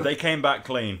Daughter. They came back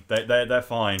clean. They're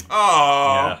fine.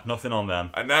 Aww. Yeah, nothing on them.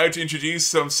 And now to introduce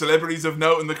some celebrities of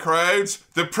note in the crowd,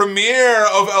 the premier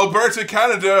of Alberta,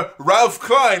 Canada, Ralph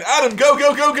Klein. Adam, go,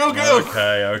 go, go, go, go.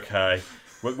 Okay.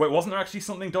 Wait, wasn't there actually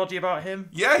something dodgy about him?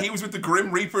 Yeah, he was with the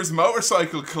Grim Reapers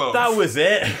Motorcycle Club. That was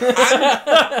it.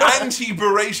 And he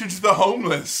berated the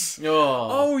homeless. Oh.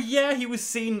 Oh yeah, he was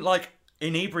seen like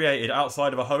inebriated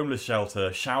outside of a homeless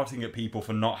shelter, shouting at people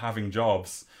for not having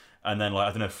jobs. And then, like, I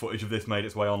don't know, footage of this made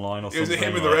its way online or It was something.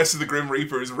 him and the rest of the Grim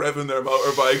Reapers revving their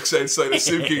motorbikes outside of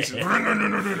suitcases.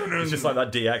 It's just like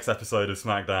that DX episode of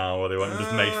SmackDown where they went and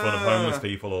just made fun of homeless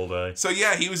people all day. So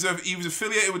yeah, he was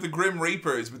affiliated with the Grim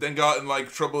Reapers, but then got in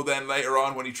like trouble then later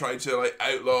on when he tried to like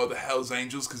outlaw the Hells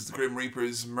Angels because the Grim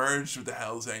Reapers merged with the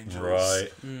Hells Angels. Right.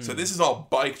 So this is all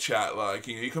bike chat, like,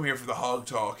 you know, you come here for the hog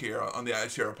talk here on the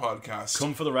Attitude Era podcast.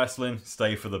 Come for the wrestling,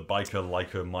 stay for the biker,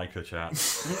 liker, Micah chat.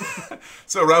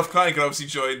 So Ralph Klein could obviously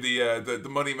join the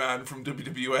money man from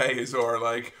WWA as our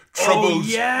like troubled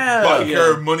yeah.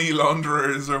 biker money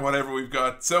launderers or whatever we've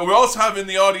got. So we also have in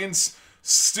the audience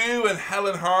Stu and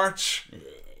Helen Hart.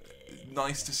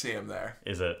 Nice to see him there.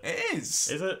 Is it? It is.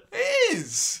 Is it? It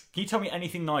is. Can you tell me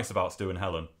anything nice about Stu and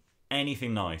Helen?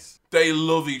 Anything nice? They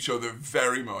love each other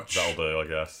very much. That'll do, I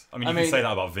guess. I mean, you can say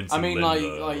that about Vince and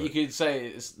Linda. like you could say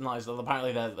it's nice.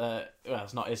 Apparently, they're well,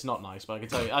 it's not nice. But I can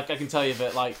tell you, I can tell you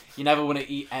that like you never want to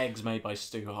eat eggs made by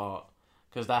Stu Hart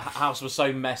because their house was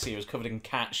so messy. It was covered in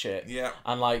cat shit. Yeah.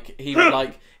 And like he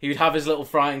would have his little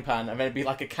frying pan, and then it'd be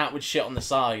like a cat with shit on the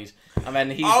side, and then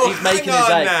he's making his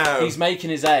eggs. Now. He's making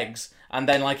his eggs. And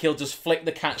then, like, he'll just flick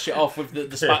the cat shit off with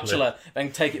the spatula,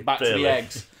 then take it back to the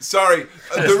eggs. Sorry,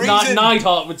 the reason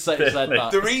Neidhart would say said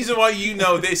that. the reason why you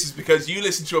know this is because you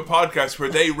listened to a podcast where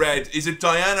they read. Is it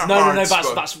Diana No, Hart's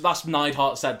book? that's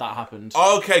Neidhart said that happened.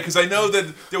 Okay, because I know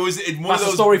that there was one That's of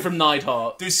those. a story from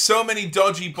Neidhart. There's so many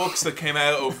dodgy books that came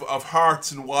out of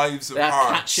hearts and wives of They had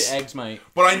hearts. cat shit eggs, mate.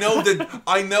 But I know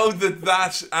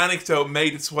that anecdote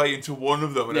made its way into one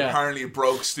of them, and apparently it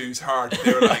broke Stu's heart.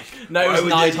 They were like, No, it was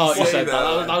Neidhart who say said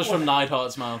that. That was from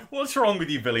Neidhart's mouth. What's wrong with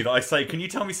you, Billy, that I say, can you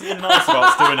tell me something nice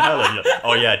about Stu and Helen? You're like,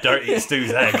 oh yeah, don't eat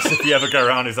Stu's eggs if you ever go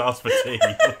around his house for tea.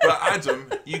 But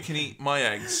Adam, you can eat my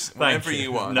eggs whenever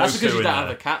you want. No That's because you don't have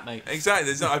there. a cat, mate.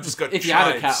 Exactly. I've just got If you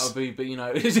had a cat, it would be, but you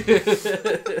know.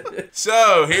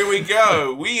 So, here we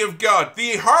go. We have got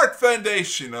the Hart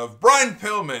Foundation of Brian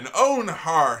Pillman, Owen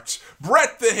Hart,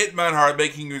 Bret the Hitman Hart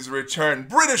making his return,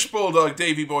 British Bulldog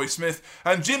Davey Boy Smith,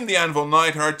 and Jim the Anvil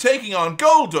Neidhart taking on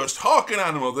Goldust, Hawk and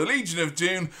Animal, the Legion of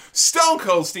Doom, Stone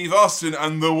Cold Steve Austin,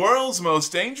 and the world's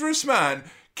most dangerous man,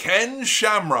 Ken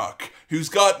Shamrock, who's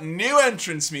got new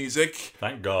entrance music.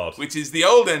 Thank God. Which is the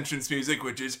old entrance music,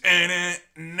 which is...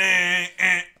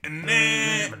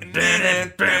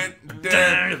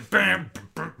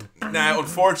 Now,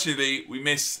 unfortunately, we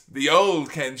miss the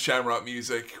old Ken Shamrock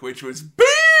music, which was...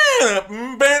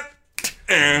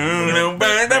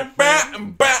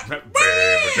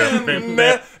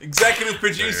 Executive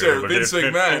producer Vince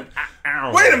McMahon.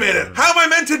 Wait a minute, how am I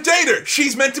meant to date her?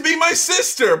 She's meant to be my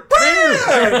sister.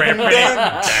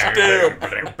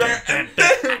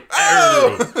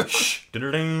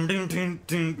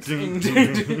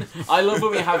 I love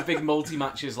when we have big multi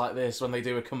matches like this when they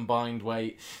do a combined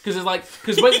weight because it's like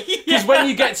when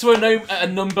you get to a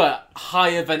number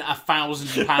higher than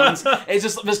 £1,000, it's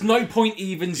just there's no point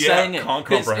even saying it. Can't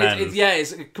comprehend.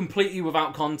 It's completely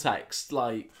without context.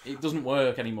 Like it doesn't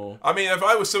work anymore. I mean, if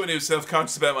I was someone who's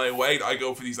self-conscious about my weight, I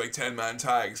go for these like 10-man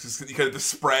tags because the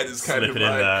spread is kind of like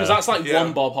because that's like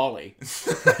one Bob Holly.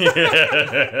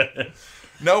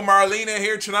 No Marlena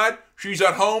here tonight. She's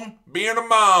at home being a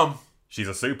mom. She's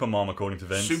a super mom, according to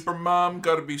Vince. Super mom,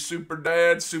 gotta be super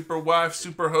dad, super wife,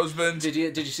 super husband. Did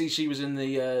you see she was in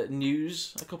the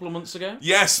news a couple of months ago?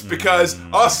 Yes, because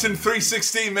Austin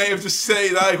 316 may have just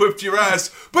said I whipped your ass,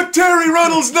 but Terry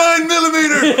Runnels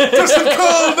 9mm doesn't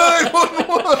call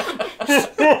 911.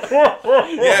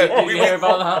 Yeah, we hear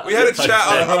about that? We had a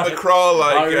chat on the crawl,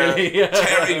 like really?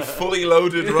 Terry fully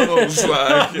loaded Runnels,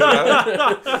 like, you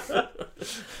know.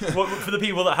 Well, for the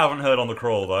people that haven't heard on the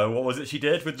crawl, though, what was it she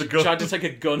did with the gun? She tried to take a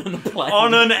gun on a plane.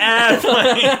 On an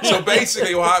airplane! So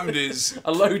basically what happened is...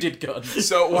 a loaded gun.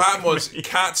 So what happened was,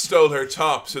 Kat stole her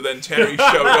top, so then Terry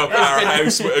showed up at our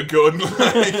house with a gun,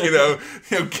 like, you know,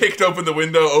 kicked open the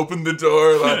window, opened the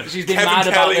door, like... She's been Kevin mad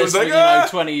Kelly about was this like,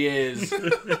 for, 20 years.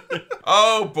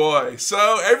 Oh boy.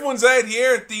 So everyone's out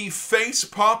here at the face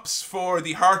pops for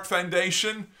the Hart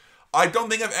Foundation. I don't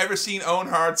think I've ever seen Owen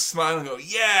Hart smile and go,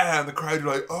 yeah, and the crowd are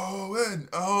like, Owen,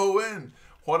 Owen.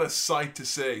 What a sight to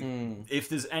see. If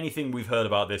there's anything we've heard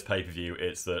about this pay-per-view,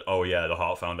 it's that, oh yeah, the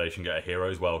Hart Foundation get a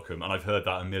hero's welcome, and I've heard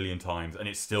that a million times, and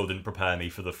it still didn't prepare me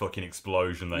for the fucking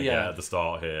explosion they get at the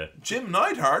start here. Jim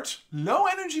Neidhart, low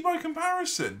energy by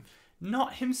comparison.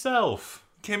 Not himself.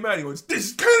 Came out and he went, this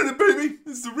is Canada, baby.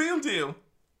 This is the real deal.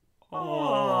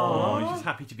 Oh, he's just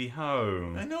happy to be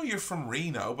home. I know you're from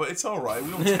Reno, but it's all right.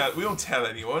 We don't tell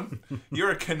anyone.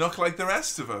 You're a Canuck like the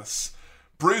rest of us.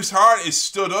 Bruce Hart is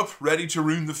stood up, ready to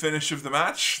ruin the finish of the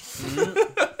match.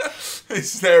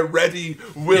 He's there, ready,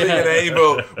 willing, and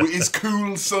able, with his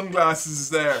cool sunglasses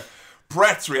there.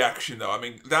 Bret's reaction, though, I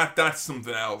mean, that's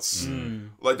something else.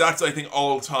 Like that's, I think,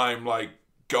 all time, like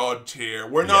God tier.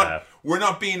 We're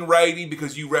not being righty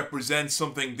because you represent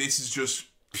something. This is just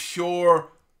pure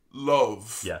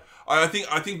love. Yeah. I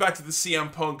think back to the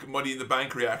CM Punk Money in the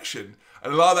Bank reaction,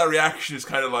 and a lot of that reaction is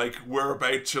kind of like we're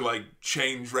about to like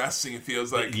change wrestling. It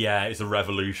feels like it's a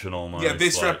revolution almost. Yeah,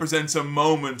 this represents a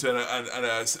moment and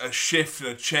a shift and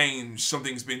a change.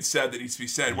 Something's been said that needs to be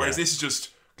said. Whereas this is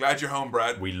just Glad you're home,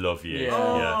 Brad. We love you.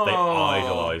 Yeah. Yeah, they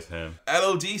idolise him.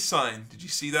 LOD sign. Did you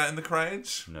see that in the crowd?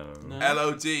 No.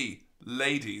 LOD,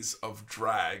 Ladies of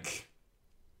Drag.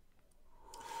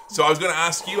 So I was going to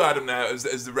ask you, Adam, now, as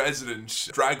the resident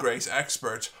drag race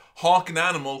expert, Hawk and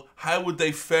Animal, how would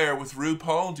they fare with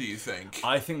RuPaul, do you think?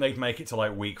 I think they'd make it to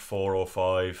like week 4 or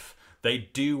 5. They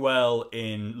do well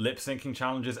in lip-syncing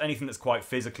challenges, anything that's quite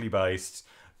physically based,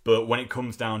 but when it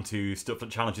comes down to stuff that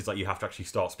challenges like you have to actually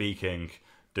start speaking,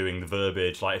 doing the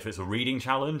verbiage, like if it's a reading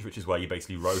challenge, which is where you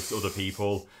basically roast other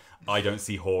people, I don't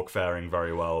see Hawk faring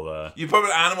very well there. You put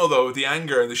an Animal, though, with the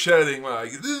anger and the shouting,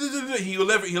 like, he'll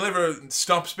never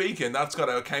stop speaking. That's got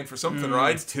to account for something,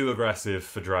 right? It's too aggressive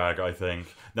for drag, I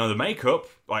think. Now, the makeup,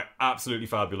 like, absolutely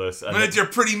fabulous. And when it's your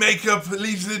pretty makeup, it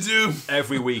leaves the do.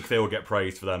 Every week they will get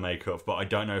praised for their makeup, but I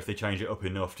don't know if they change it up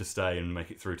enough to stay and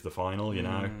make it through to the final, you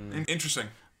know? Interesting.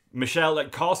 Michelle,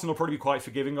 like, Carson will probably be quite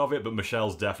forgiving of it, but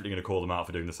Michelle's definitely going to call them out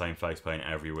for doing the same face paint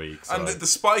every week. So. And the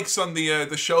spikes on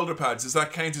the shoulder pads, does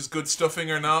that count as good stuffing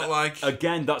or not? Like,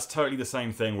 again, that's totally the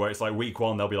same thing where it's like week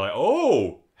 1 they'll be like,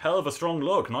 oh, hell of a strong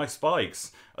look, nice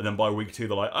spikes. And then by week 2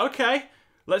 they're like, okay,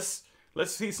 let's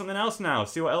see something else now,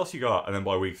 see what else you got. And then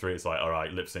by week 3 it's like,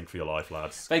 alright, lip sync for your life,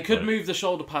 lads. They could move the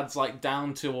shoulder pads like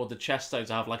down toward the chest though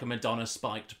to have like a Madonna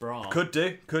spiked bra. Could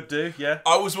do, yeah.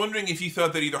 I was wondering if you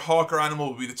thought that either Hawk or Animal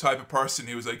would be the type of person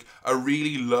who was like a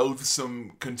really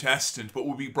loathsome contestant but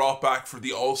would be brought back for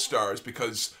the All-Stars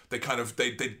because they kind of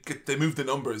they move the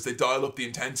numbers, they dial up the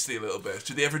intensity a little bit.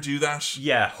 Did they ever do that?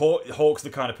 Yeah, Hawk's the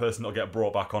kind of person that'll get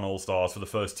brought back on All-Stars for the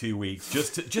first 2 weeks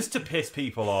just to piss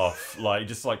people off, like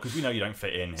because we know you don't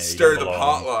fit in here. Stir the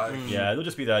pot, like. Yeah, they'll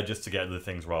just be there just to get the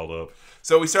things rolled up.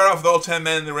 So we start off with all 10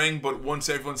 men in the ring, but once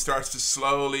everyone starts to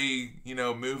slowly,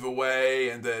 move away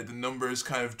and the numbers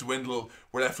kind of dwindle,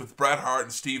 we're left with Bret Hart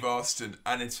and Steve Austin,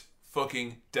 and it's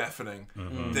fucking deafening.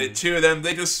 The two of them,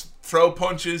 they just throw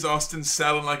punches. Austin's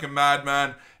selling like a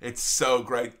madman. It's so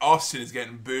great. Austin is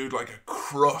getting booed like a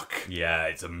crook. Yeah,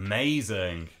 it's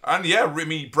amazing. And yeah, I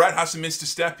mean, Bret hasn't missed a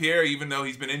step here, even though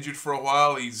he's been injured for a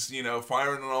while. He's,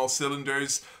 firing on all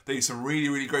cylinders. They did some really,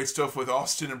 really great stuff with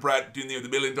Austin and Bret doing the $1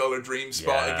 million dream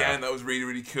spot again. That was really,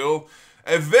 really cool.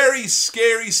 A very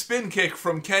scary spin kick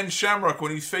from Ken Shamrock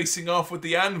when he's facing off with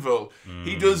the Anvil.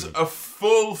 He does a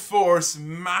full force,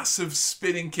 massive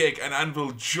spinning kick, and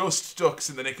Anvil just ducks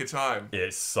in the nick of time.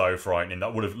 It's so frightening.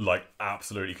 That would have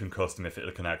absolutely concussed him if it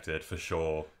had connected, for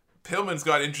sure. Pillman's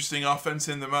got interesting offense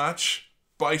in the match,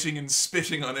 biting and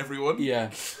spitting on everyone. Yeah.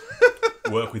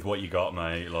 Work with what you got,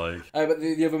 mate. But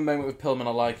the other moment with Pillman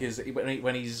I like is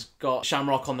when he's got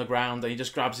Shamrock on the ground and he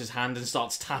just grabs his hand and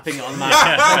starts tapping it on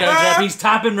that. He's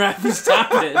tapping, ref. He's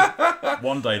tapping.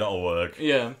 One day that'll work.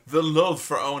 Yeah. The love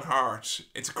for Owen Hart.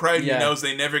 It's a crowd who knows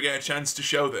they never get a chance to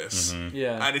show this.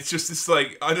 Yeah. And it's just this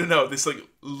this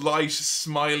light,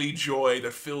 smiley joy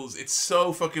that fills. It's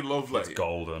so fucking lovely. It's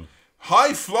golden.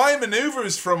 High fly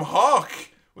maneuvers from Hawk.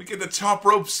 We get the top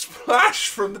rope splash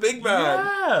from the big man.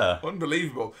 Yeah.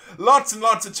 Unbelievable. Lots and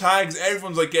lots of tags.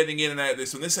 Everyone's getting in and out of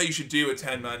this one. This is how you should do a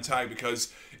 10-man tag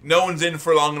because no one's in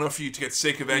for long enough for you to get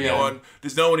sick of anyone. Yeah.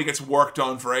 There's no one who gets worked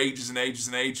on for ages and ages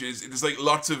and ages. There's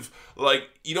lots of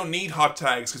you don't need hot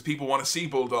tags because people want to see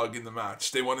Bulldog in the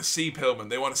match. They want to see Pillman.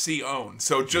 They want to see Owen.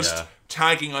 So just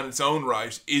tagging on its own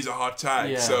right is a hot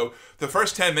tag. Yeah. So the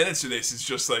first 10 minutes of this is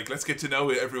just let's get to know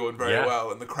everyone very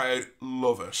well, and the crowd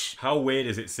love it. How weird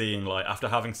is it seeing, after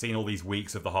having seen all these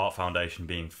weeks of the Hart Foundation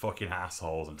being fucking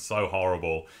assholes and so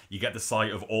horrible, you get the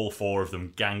sight of all 4 of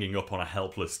them ganging up on a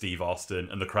helpless Steve Austin,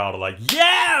 and the crowd are like,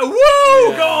 yeah,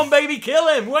 woo, go on baby, kill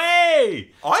him, way!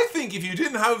 I think if you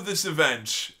didn't have this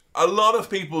event, a lot of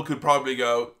people could probably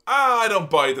go, I don't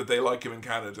buy that they like him in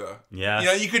Canada.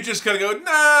 Yeah. You could just kind of go,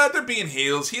 nah, they're being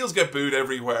heels. Heels get booed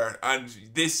everywhere. And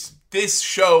this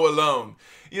show alone,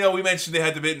 we mentioned they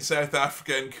had the bit in South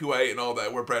Africa and Kuwait and all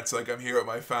that where Bret's like, I'm here with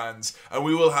my fans. And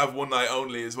we will have one night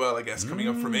only as well, I guess, coming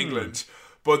up from England.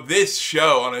 But this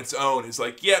show on its own is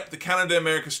the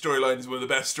Canada-America storyline is one of the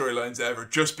best storylines ever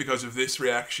just because of this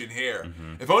reaction here.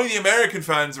 If only the American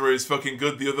fans were as fucking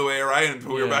good the other way around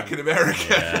when we were back in America.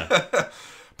 Yeah.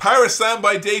 Power slam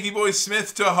by Davey Boy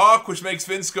Smith to Hawk, which makes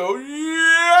Vince go,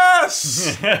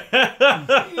 yes!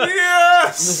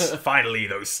 Yes! Finally,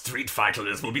 those street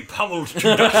fighters will be pummeled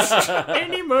to dust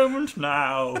any moment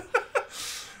now.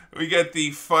 We get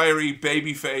the fiery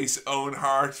babyface Owen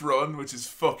Hart run, which is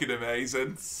fucking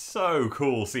amazing. So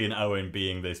cool seeing Owen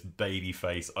being this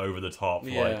babyface over the top,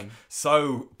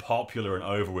 so popular and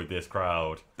over with this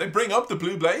crowd. They bring up the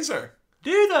blue blazer.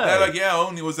 Do they? They're like, yeah,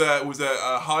 Owen was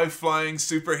a high-flying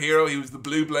superhero. He was the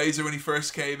Blue Blazer when he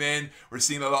first came in. We're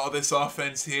seeing a lot of this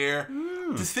offense here.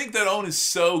 To think that Owen is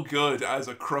so good as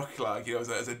a crook, like, you know,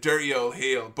 as a dirty old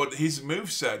heel, but his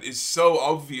moveset is so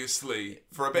obviously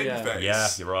for a babyface. Yeah,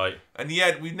 you're right. And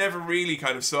yet, we never really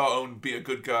kind of saw Owen be a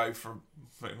good guy for,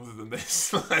 like, other than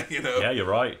this. Like, you know. Yeah, you're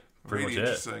right. Pretty Really much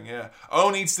interesting, yeah.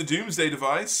 Owen eats the Doomsday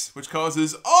device, which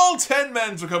causes all 10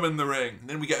 men to come in the ring. And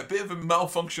then we get a bit of a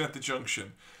malfunction at the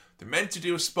junction. They're meant to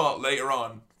do a spot later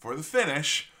on for the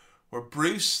finish where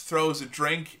Bruce throws a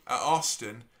drink at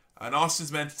Austin, and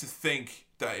Austin's meant to think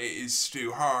that it is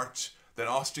Stu Hart. Then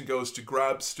Austin goes to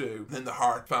grab Stu. Then the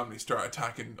Hart family start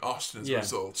attacking Austin as a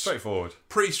result. Straightforward.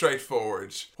 Pretty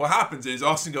straightforward. What happens is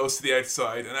Austin goes to the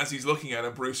outside, and as he's looking at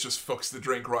him, Bruce just fucks the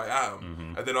drink right at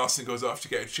him. And then Austin goes off to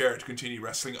get a chair to continue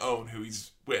wrestling Owen, who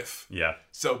he's with. Yeah.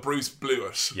 So Bruce blew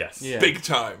it. Yes. Yeah. Big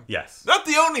time. Yes. Not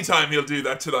the only time he'll do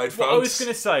that tonight, folks. Well, I was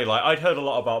going to say, like, I'd heard a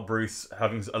lot about Bruce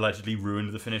having allegedly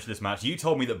ruined the finish of this match. You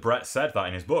told me that Brett said that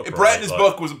in his book. Brett in his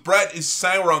book was Brett is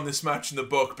sour on this match in the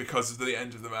book because of the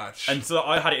end of the match. And so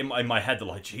I had it in my head that,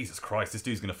 like, Jesus Christ, this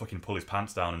dude's going to fucking pull his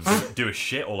pants down and do a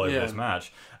shit all over this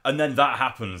match. And then that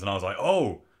happens, and I was like,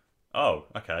 oh,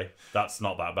 okay, that's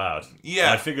not that bad.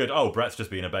 Yeah. And I figured, Brett's just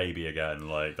being a baby again.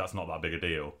 Like, that's not that big a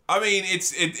deal. I mean,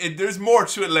 there's more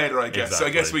to it later, I guess. Exactly. So I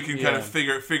guess we can kind of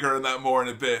figure on that more in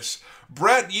a bit.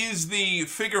 Brett used the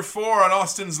figure 4 on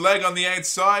Austin's leg on the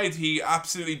outside. He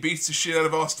absolutely beats the shit out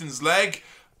of Austin's leg.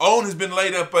 Owen has been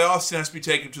laid out by Austin, has to be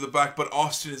taken to the back, but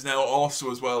Austin is now also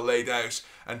as well laid out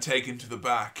and taken to the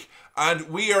back. And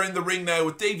we are in the ring now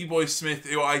with Davey Boy Smith,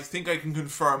 who I think I can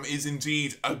confirm is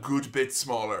indeed a good bit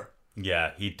smaller.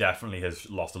 Yeah, he definitely has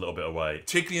lost a little bit of weight.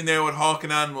 Particularly in there with Hawk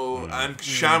and Animal and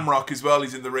Shamrock as well.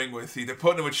 He's in the ring with. They're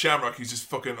putting him with Shamrock. He's just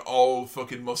fucking all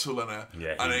fucking muscle and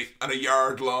a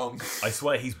yard long. I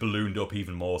swear he's ballooned up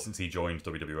even more since he joined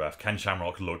WWF. Ken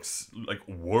Shamrock looks like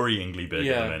worryingly big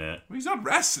at the minute. Well, he's not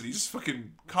wrestling. He's just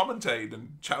fucking commentating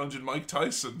and challenging Mike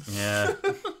Tyson. Yeah.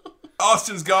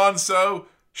 Austin's gone, so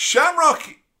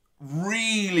Shamrock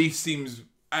really seems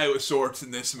out of sorts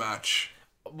in this match.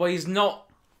 Well, he's not.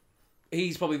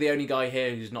 He's probably the only guy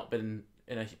here who's not been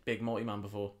in a big multi-man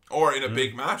before. Or in a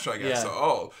big match, I guess, at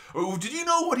all. Oh, did you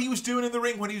know what he was doing in the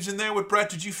ring when he was in there with Brett?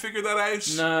 Did you figure that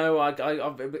out? No,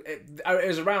 it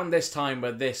was around this time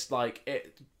where this, like,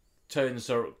 it turns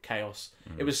to chaos.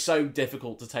 It was so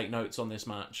difficult to take notes on this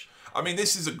match. I mean,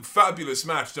 this is a fabulous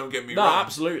match, don't get me wrong. No,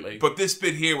 absolutely. But this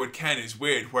bit here with Ken is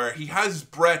weird, where he has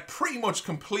Brett pretty much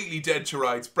completely dead to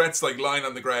rights. Brett's, like, lying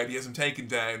on the ground. He has him taken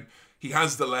down. He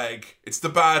has the leg. It's the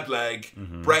bad leg.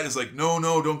 Brett is like, no,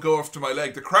 don't go after my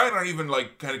leg. The crowd aren't even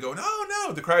like kind of going,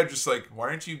 no. The crowd just like, why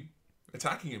aren't you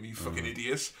attacking him, you fucking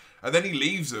idiot? And then he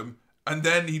leaves him, and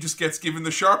then he just gets given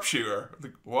the sharpshooter.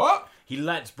 Like, what? He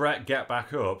lets Brett get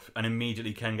back up, and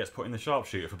immediately Ken gets put in the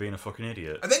sharpshooter for being a fucking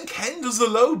idiot. And then Ken does the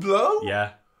low blow?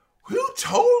 Yeah. Who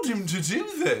told him to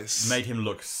do this? Made him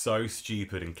look so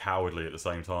stupid and cowardly at the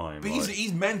same time. But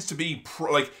he's meant to be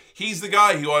he's the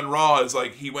guy who on Raw is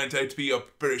like he went out to beat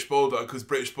up British Bulldog because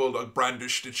British Bulldog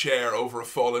brandished a chair over a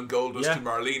fallen Goldust and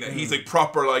Marlena. He's like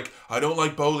proper like I don't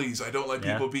like bullies, I don't like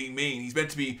people being mean. He's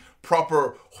meant to be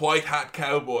proper white hat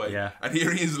cowboy. Yeah. And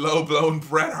here he is low blown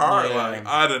Bret Hart. Like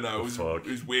I don't know, it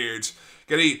was weird.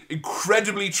 Getting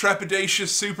incredibly trepidatious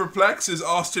superplex as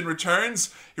Austin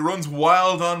returns. He runs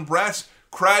wild on Brett.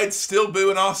 Crowd still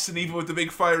booing Austin even with the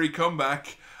big fiery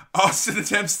comeback. Austin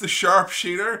attempts the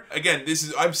sharpshooter. Again,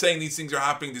 I'm saying these things are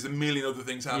happening. There's a million other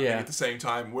things happening at the same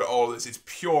time with all this. It's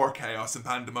pure chaos and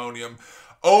pandemonium.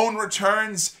 Owen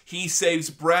returns. He saves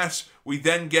Brett. We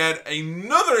then get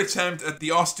another attempt at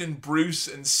the Austin, Bruce,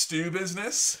 and Stu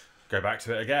business. Go back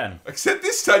to it again. Except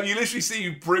this time you literally see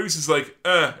Bruce is like,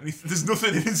 and there's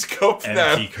nothing in his cup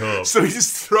now. Empty cup. So he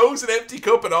just throws an empty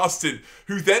cup at Austin,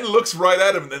 who then looks right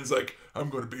at him and then's like, I'm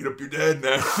going to beat up your dad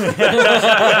now.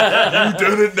 You've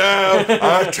done it now.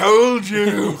 I told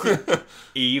you.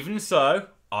 Even so,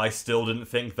 I still didn't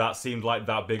think that seemed like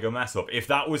that big a mess up. If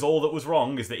that was all that was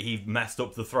wrong, is that he messed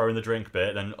up the throwing the drink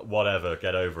bit, then whatever,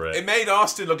 get over it. It made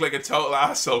Austin look like a total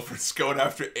asshole for just going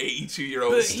after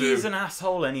 82-year-old But Stu. he's an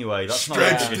asshole anyway. That's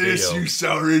Stretch not a big this, deal. you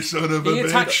sorry son of a bitch. He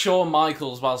attacked Shawn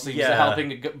Michaels whilst he was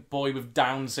helping a boy with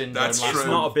Down syndrome. That's It's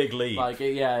true. not a big leap.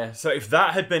 So if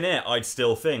that had been it, I'd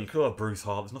still think, Bruce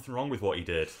Hart, there's nothing wrong with what he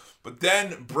did. But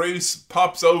then Bruce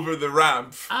pops over the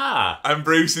ramp. And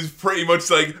Bruce is pretty much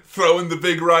like throwing the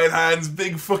big right hands,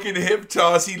 big fucking hip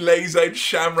toss. He lays out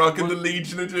Shamrock and the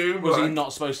Legion of Doom. Was he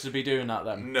not supposed to be doing that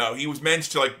then? No, he was meant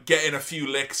to like get in a few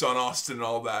licks on Austin and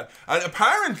all that. And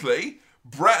apparently,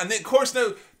 Brett, and of course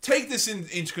now, take this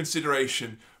into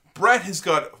consideration. Brett has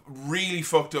got really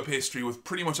fucked up history with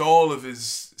pretty much all of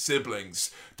his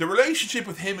siblings. The relationship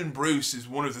with him and Bruce is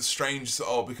one of the strangest of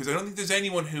all, because I don't think there's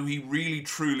anyone who he really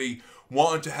truly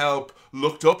wanted to help,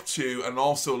 looked up to, and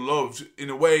also loved in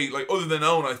a way, like, other than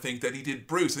Owen, I think, that he did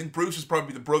Bruce. I think Bruce was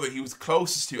probably the brother he was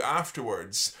closest to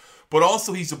afterwards. But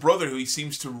also he's a brother who he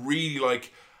seems to really,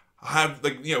 like, have,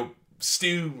 like, you know,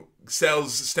 Stu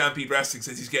sells Stampede Wrestling,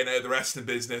 says he's getting out of the wrestling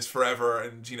business forever,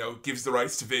 and, you know, gives the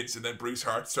rights to Vince, and then Bruce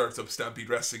Hart starts up Stampede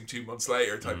Wrestling 2 months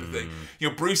later type of thing. You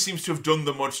know, Bruce seems to have done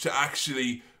the much to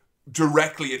actually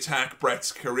directly attack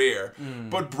Brett's career.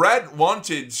 But Brett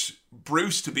wanted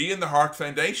Bruce to be in the Hart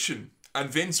Foundation. And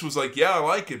Vince was like, yeah, I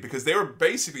like it, because they were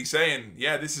basically saying,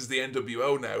 yeah, this is the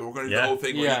NWO now. We're going to do the whole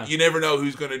thing where you never know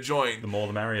who's going to join. The more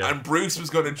the merrier. And Bruce was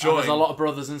going to join. There's a lot of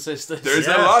brothers and sisters. There's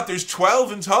a lot. There's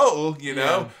 12 in total, you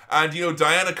know. And, you know,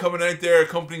 Diana coming out there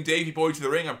accompanying Davey Boy to the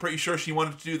ring. I'm pretty sure she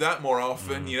wanted to do that more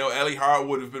often. You know, Ellie Hart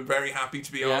would have been very happy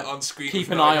to be on screen.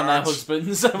 Keep an eye on their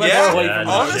husbands.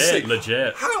 Honestly.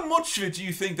 Legit. How much of it do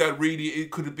you think that really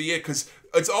could be it? Because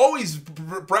it's always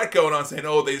Brett going on saying,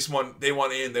 "Oh, they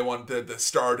want in, they want the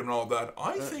stardom and all that."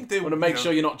 I think they want to make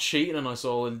sure you're not cheating on us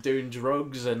all and doing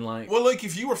drugs and like. Well, like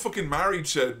if you were fucking married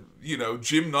to, you know,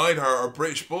 Jim Neidhart or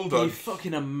British Bulldog, can you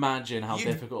fucking imagine how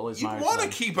difficult it is. You'd want to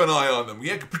keep an eye on them,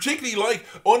 particularly like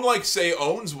unlike say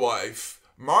Owen's wife.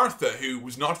 Martha, who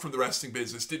was not from the wrestling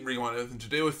business, didn't really want anything to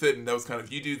do with it, and that was kind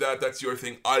of, you do that, that's your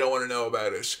thing, I don't want to know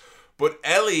about it. But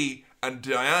Ellie and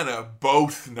Diana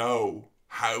both know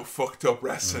how fucked up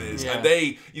wrestling is, and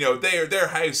they, you know, their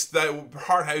house, that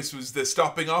Hart House was the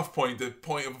stopping off point, the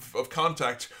point of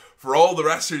contact for all the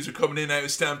wrestlers who are coming in and out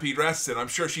of Stampede Wrestling. I'm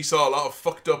sure she saw a lot of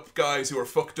fucked up guys who were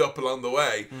fucked up along the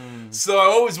way. So I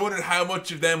always wondered how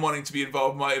much of them wanting to be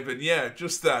involved might have been,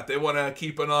 just that. They want to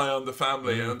keep an eye on the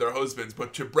family and on their husbands,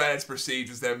 but to Brett's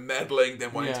perceived as them meddling,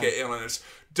 them wanting to get in on it.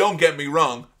 Don't get me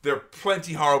wrong, they're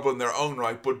plenty horrible in their own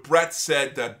right, but Brett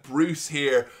said that Bruce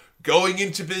here, going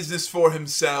into business for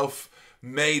himself,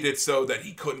 made it so that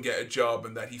he couldn't get a job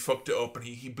and that he fucked it up and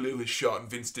he blew his shot and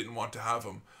Vince didn't want to have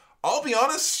him. I'll be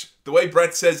honest, the way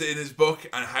Brett says it in his book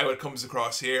and how it comes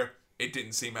across here, it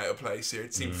didn't seem out of place here.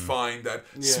 It seemed fine that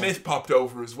Smith popped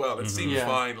over as well. It seemed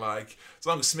fine, like, as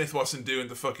long as Smith wasn't doing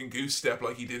the fucking goose step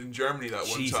like he did in Germany that one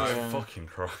time. Jesus fucking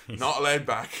Christ. Not allowed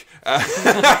back.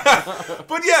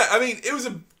 But yeah, I mean, it was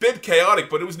a bit chaotic,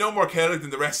 but it was no more chaotic than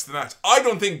the rest of the match. I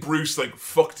don't think Bruce, like,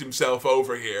 fucked himself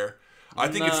over here. I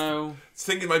think it's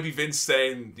thinking it might be Vince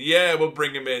saying, yeah, we'll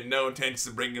bring him in. No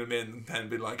intention of bringing him in. And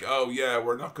be like, oh, yeah,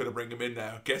 we're not going to bring him in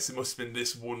now. Guess it must have been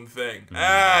this one thing.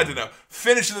 I don't know.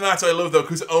 Finishing the match I love, though,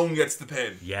 because Owen gets the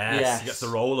pin. Yes, he gets the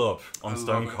roll up on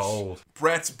Stone Cold.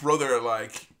 Brett's brother,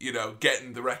 like, you know,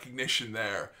 getting the recognition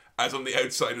there. As on the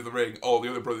outside of the ring, all the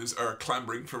other brothers are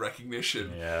clambering for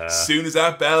recognition. As soon as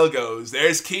that bell goes,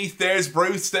 there's Keith, there's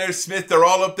Bruce, there's Smith. They're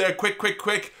all up there, quick, quick,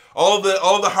 quick. All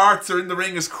the hearts are in the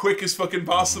ring as quick as fucking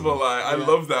possible. I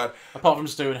love that. Apart from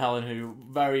Stu and Helen, who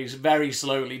very, very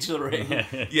slowly to the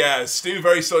ring. Stu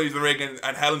very slowly to the ring,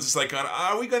 and Helen's just like,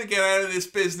 are we going to get out of this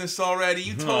business already?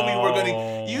 You told me we're going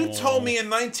to. You told me in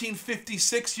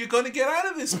 1956 you're going to get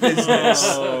out of this business.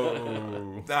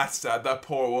 That's sad. That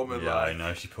poor woman. Yeah, I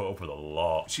know. She put up with a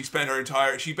lot. She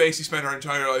basically spent her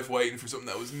entire life waiting for something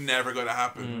that was never going to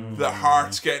happen. The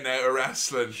Hart's getting out of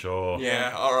wrestling. Sure.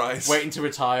 Yeah. All right. Waiting to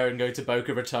retire and go to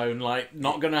Boca Raton, like,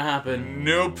 not gonna happen.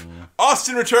 Nope.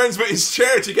 Austin returns with his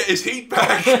chair to get his heat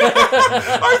back.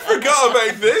 I forgot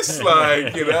about this,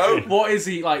 like, you know. What is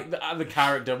he, like, the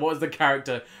character? What is the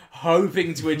character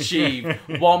hoping to achieve?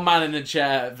 One man in a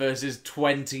chair versus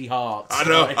 20 Hearts. I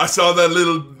know. Like, I saw that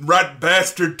little rat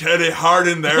bastard Teddy Hart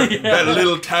in there. That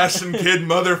little Tassin kid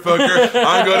motherfucker.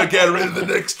 I'm gonna get rid of the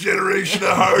next generation of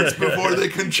Harts before they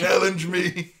can challenge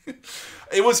me.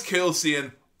 It was cool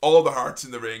seeing all the Hearts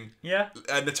in the ring. Yeah.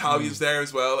 And Natalia's there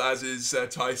as well, as is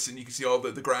Tyson. You can see all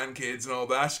the grandkids and all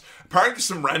that. Apparently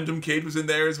some random kid was in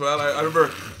there as well. I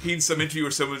remember hearing some interview where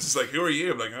someone was just like, who are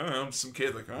you? I'm like, I don't know, I'm just some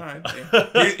kid. Like, all right.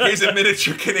 Yeah. Here's a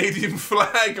miniature Canadian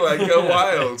flag. Like, go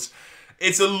wild.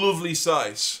 It's a lovely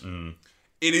sight.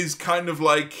 It is kind of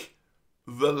like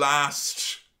the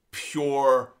last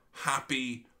pure,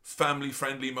 happy,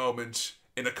 family-friendly moment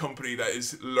in a company that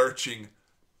is lurching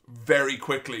very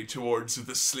quickly towards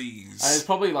the sleaze. It's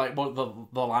probably like one of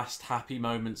the last happy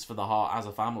moments for the Hearts as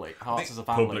a family.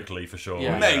 Publicly, for sure.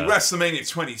 Yeah. Mate, WrestleMania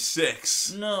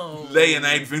 26. No. Laying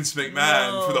out Vince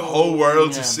McMahon for the whole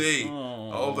world to see.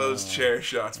 All those chair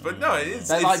shots. But no, it's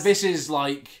like, this is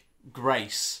like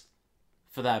grace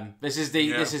for them. This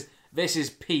is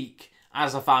peak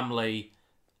as a family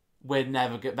they're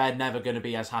never going to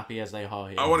be as happy as they are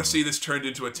here. I want to see this turned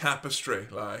into a tapestry,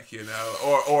 like, you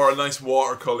know, or a nice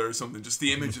watercolor or something. Just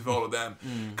the image of all of them,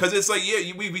 because it's like,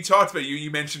 yeah, we talked about you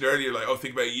mentioned earlier, like, oh,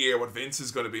 think about a year what Vince is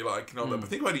going to be like and all that, but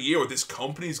think about a year what this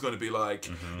company is going to be like.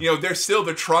 You know, they're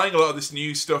trying a lot of this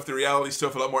new stuff, the reality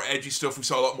stuff, a lot more edgy stuff. We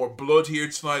saw a lot more blood here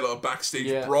tonight, a lot of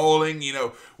backstage brawling. You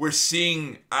know, we're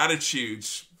seeing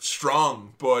attitudes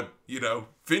strong, but you know,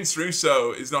 Vince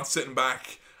Russo is not sitting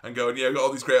back and going, yeah, I've got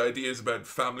all these great ideas about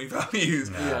family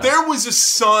values. Yeah. There was a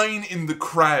sign in the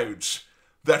crowd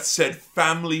that said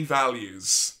family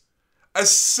values. A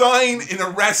sign in a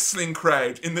wrestling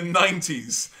crowd in the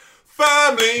 90s.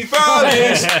 Family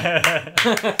values!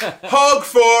 Hug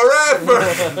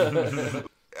forever!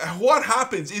 What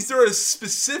happens? Is there a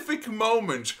specific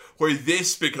moment where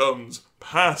this becomes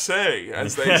passe,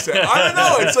 as they say? I don't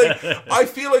know. It's like, I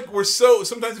feel like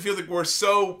sometimes I feel like we're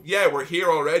here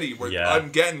already. I'm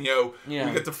getting, we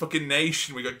got the fucking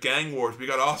Nation, we got Gang Wars, we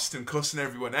got Austin cussing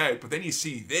everyone out, but then you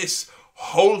see this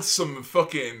wholesome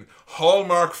fucking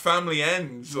Hallmark family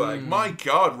ends. Like, my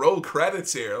God, roll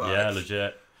credits here. Like. Yeah,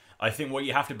 legit. I think what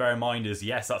you have to bear in mind is,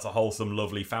 yes, that's a wholesome,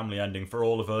 lovely family ending for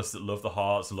all of us that love the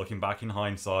Hearts, looking back in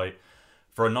hindsight.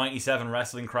 For a 97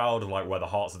 wrestling crowd, like, where the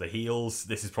Hearts are the heels,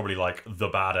 this is probably, like, the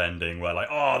bad ending, where, like,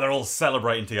 oh, they're all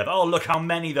celebrating together. Oh, look how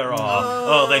many there are.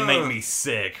 Oh, they make me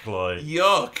sick. Like,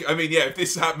 yuck. I mean, yeah, if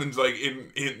this happens, like, in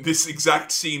this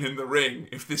exact scene in the ring,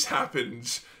 if this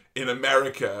happens in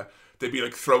America, they'd be,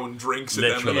 like, throwing drinks at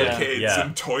them little kids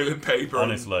and toilet paper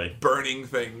and burning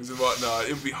things and whatnot.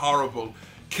 It would be horrible.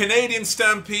 Canadian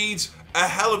Stampede, a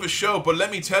hell of a show, but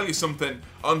let me tell you something.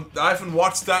 I haven't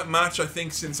watched that match, I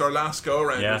think, since our last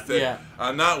go-around with it,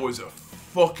 and that was a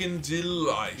fucking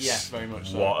delight. Yes, very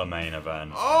much so. What a main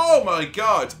event. Oh my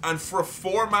God. And for a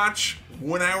 4-match,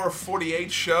 1 hour 48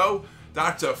 show,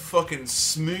 that's a fucking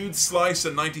smooth slice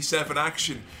of 97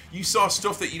 action. You saw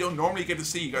stuff that you don't normally get to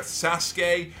see. You got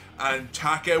Sasuke and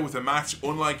Taka with a match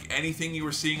unlike anything you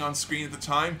were seeing on screen at the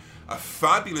time. A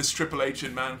fabulous Triple H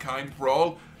and Mankind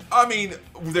brawl. I mean,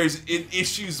 there's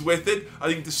issues with it. I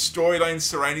think the storyline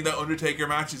surrounding that Undertaker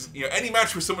match is, you know, any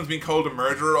match where someone's being called a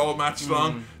murderer all match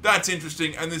long, that's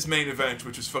interesting. And this main event,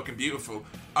 which was fucking beautiful.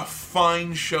 A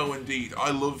fine show indeed.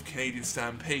 I love Canadian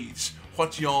Stampede.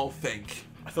 What do y'all think?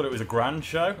 I thought it was a grand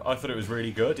show. I thought it was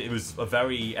really good. It was a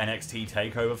very NXT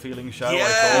takeover feeling show. Yes!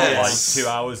 I thought, like 2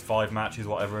 hours, 5 matches,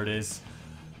 whatever it is.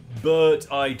 But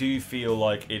I do feel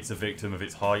like it's a victim of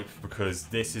its hype, because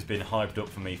this has been hyped up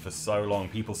for me for so long.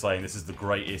 People saying this is the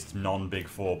greatest non-Big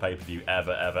Four pay-per-view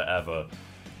ever, ever, ever.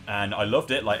 And I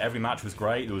loved it. Like, every match was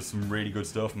great. There was some really good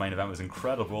stuff. Main event was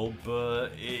incredible.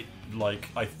 But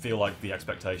I feel like the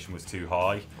expectation was too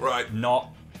high. Right. Not...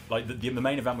 Like, the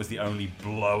main event was the only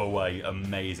blow-away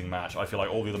amazing match. I feel like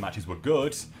all the other matches were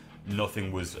good.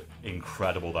 Nothing was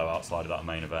incredible, though, outside of that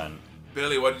main event.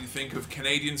 Billy, what did you think of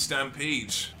Canadian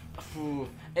Stampede?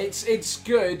 It's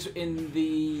good in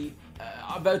the...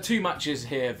 there were 2 matches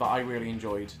here that I really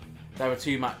enjoyed.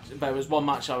 There was one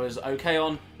match I was okay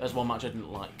on, there's one match I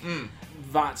didn't like.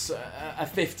 That's a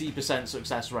 50%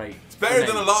 success rate. It's better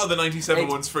than a lot of the 97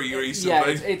 ones for you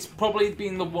recently. Yeah, it's probably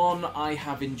been the one I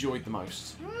have enjoyed the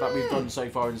most that we've done so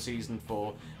far in season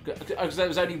 4. Because there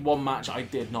was only one match I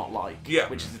did not like,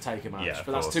 which is the Taker match.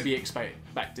 But that's to be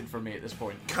expected from me at this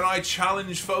point. Can I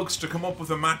challenge folks to come up with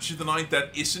a match of the night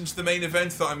that isn't the main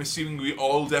event, that I'm assuming we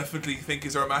all definitely think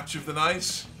is our match of the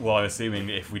night? Well, I'm assuming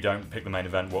if we don't pick the main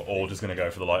event, we're all just going to go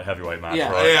for the light heavyweight match,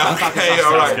 right? Yeah, okay,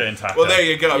 alright. Well, there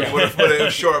you go. We'll put it in a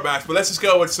short match. But let's just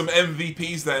go with some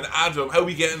MVPs then. Adam, how are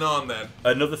we getting on then?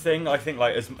 Another thing, I think,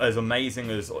 like, as amazing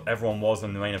as everyone was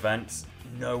in the main event,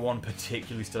 no one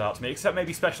particularly stood out to me, except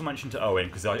maybe special mention to Owen,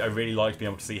 because I really liked being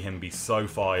able to see him be so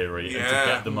fiery and to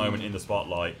get the moment in the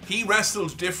spotlight. He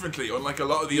wrestled differently, unlike a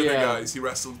lot of the other guys. He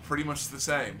wrestled pretty much the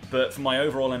same. But for my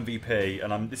overall MVP,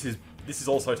 and this is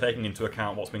also taking into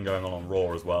account what's been going on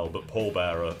Raw as well, but Paul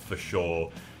Bearer, for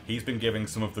sure. He's been giving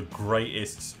some of the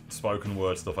greatest spoken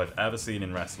word stuff I've ever seen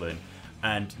in wrestling.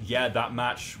 And yeah, that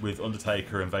match with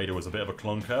Undertaker and Vader was a bit of a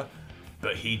clunker,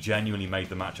 but he genuinely made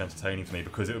the match entertaining to me,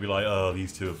 because it would be like, oh,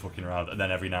 these two are fucking around, and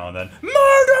then every now and then,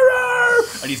 murderer!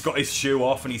 And he's got his shoe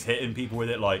off and he's hitting people with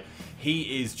it. Like,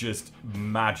 he is just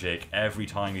magic every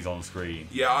time he's on screen.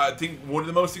 Yeah, I think one of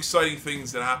the most exciting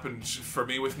things that happened for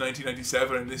me with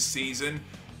 1997 and this season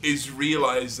is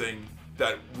realizing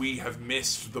that we have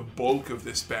missed the bulk of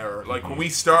this bearer. Like, when we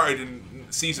started in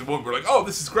season 1, we're like, oh,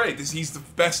 this is great. He's the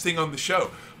best thing on the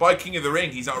show. By King of the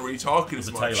Ring, he's not really talking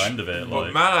as much. The tail end of it.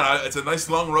 But man, it's a nice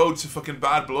long road to fucking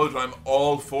Bad Blood, and I'm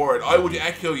all for it. I would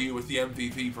echo you with the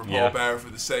MVP for Paul Bearer for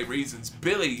the same reasons.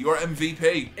 Billy, your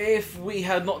MVP. If we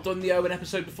had not done the Owen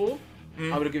episode before,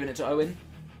 I would have given it to Owen.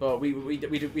 But we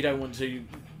don't want to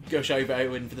gush over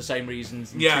Owen for the same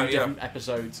reasons in two different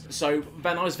episodes. So,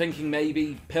 Ben, I was thinking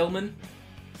maybe Pillman.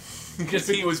 Because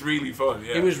he was really fun,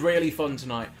 It was really fun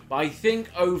tonight. But I think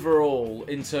overall,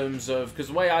 in terms of... Because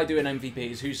the way I do an MVP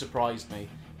is who surprised me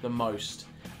the most.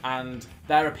 And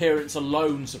their appearance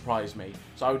alone surprised me.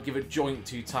 So I would give a joint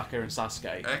to Taka and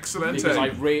Sasuke. Excellent. Because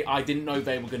I didn't know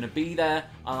they were going to be there,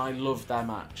 and I loved their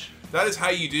match. That is how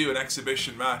you do an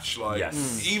exhibition match. Like,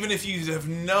 even if you have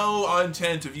no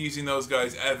intent of using those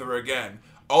guys ever again,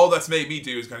 all that's made me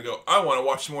do is kind of go, I want to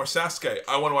watch more Sasuke.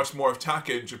 I want to watch more of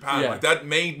Taka in Japan. Like, that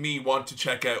made me want to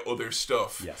check out other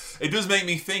stuff. Yes. It does make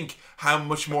me think how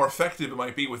much more effective it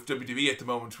might be with WWE at the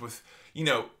moment with, you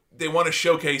know, they want to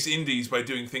showcase indies by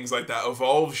doing things like that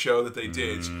Evolve show that they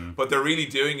did, but they're really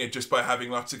doing it just by having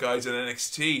lots of guys in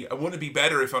NXT. And wouldn't it be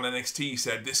better if on NXT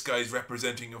said, this guy's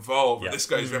representing Evolve, or this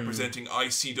guy's representing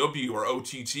ICW or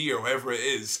OTT or whoever it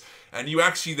is, and you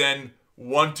actually then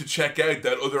want to check out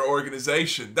that other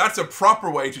organization. That's a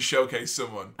proper way to showcase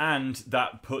someone. And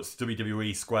that puts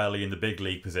WWE squarely in the big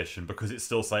league position, because it's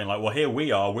still saying, like, well, here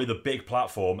we are, we're the big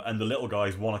platform, and the little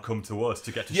guys want to come to us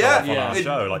to get to show off on our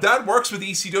show. Like, that works with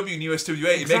ECW and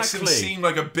USWA. It makes them seem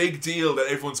like a big deal that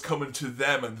everyone's coming to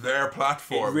them and their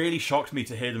platform. It really shocked me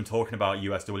to hear them talking about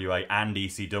USWA and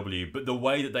ECW, but the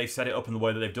way that they've set it up and the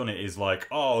way that they've done it is like,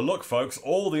 oh, look, folks,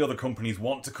 all the other companies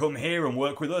want to come here and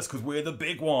work with us because we're the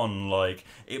big one. Like,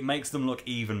 it makes them look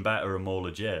even better and more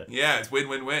legit. Yeah, it's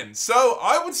win-win-win. So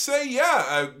I would say,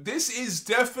 this is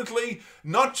definitely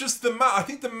not just the match. I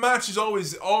think the match is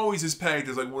always is pegged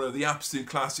as like one of the absolute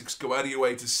classics. Go out of your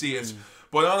way to see it.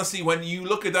 But honestly, when you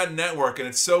look at that network, and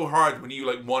it's so hard when you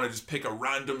like want to just pick a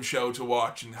random show to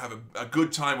watch and have a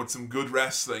good time with some good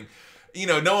wrestling. You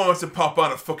know, no one wants to pop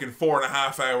on a fucking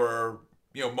 4.5 hour,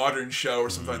 you know, modern show or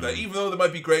something like that, even though there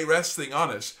might be great wrestling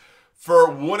on it. For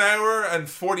 1 hour and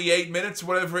 48 minutes,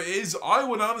 whatever it is, I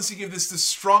would honestly give this the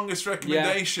strongest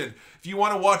recommendation. If you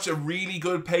want to watch a really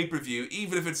good pay-per-view,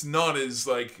 even if it's not as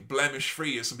like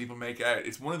blemish-free as some people make out,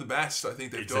 it's one of the best I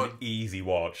think they've done. It's an easy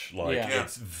watch. Like,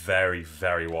 it's very,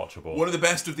 very watchable. One of the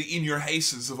best of the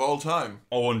in-your-haces of all time.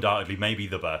 Oh, undoubtedly, maybe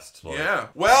the best. Like. Yeah.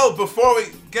 Well, before we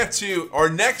get to our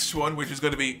next one, which is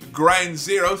going to be Ground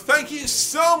Zero, thank you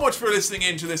so much for listening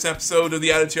in to this episode of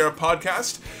the Attitude Era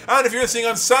podcast. And if you're listening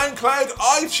on SoundCloud,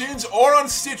 iTunes, or on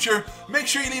Stitcher, make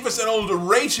sure you leave us an old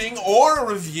rating or a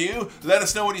review. Let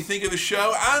us know what you think of the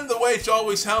show, and the way to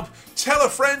always help, tell a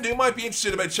friend who might be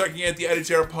interested about checking out the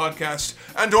Attitude Era podcast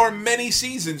and our many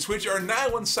seasons, which are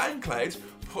now on SoundCloud,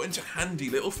 put into handy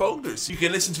little folders. You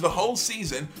can listen to the whole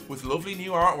season with lovely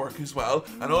new artwork as well,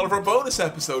 and all of our bonus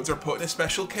episodes are put in a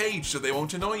special cage so they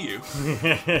won't annoy you.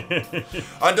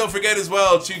 And don't forget as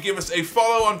well to give us a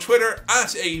follow on Twitter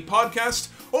at AE Podcast,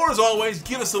 or as always,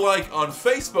 give us a like on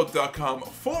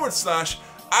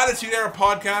Facebook.com/Attitude Era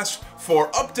Podcast for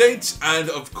updates and,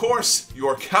 of course,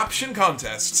 your caption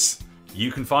contests. You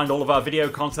can find all of our video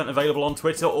content available on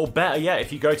Twitter, or better yet,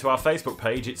 if you go to our Facebook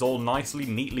page, it's all nicely,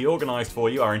 neatly organised for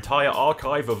you. Our entire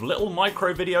archive of little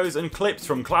micro videos and clips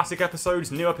from classic episodes,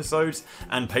 new episodes,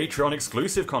 and Patreon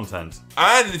exclusive content.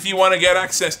 And if you want to get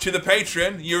access to the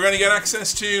Patreon, you're going to get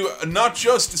access to not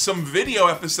just some video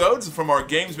episodes from our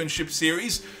Gamesmanship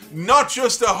series, not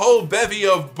just a whole bevy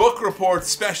of book report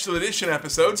special edition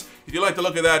episodes. If you like to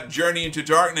look at that Journey into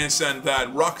Darkness and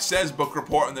that Rock Says book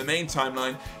report on the main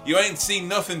timeline, you ain't seen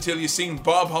nothing till you've seen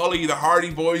Bob Holly, the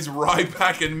Hardy Boys,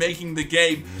 Ryback, and Making the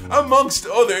Game, amongst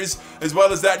others. As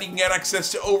well as that, you can get access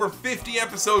to over 50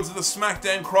 episodes of the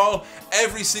SmackDown Crawl.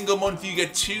 Every single month you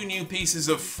get 2 new pieces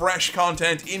of fresh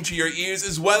content into your ears,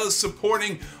 as well as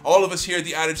supporting all of us here at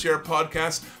the Attitude Era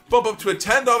Podcast. Bump up to a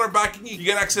 $10 backing, you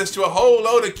get access to a whole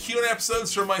load of Q&A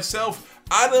episodes from myself,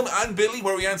 Adam and Billy,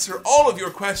 where we answer all of your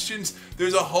questions.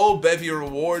 There's a whole bevy of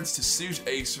rewards to suit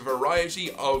a variety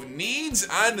of needs,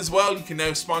 and as well, you can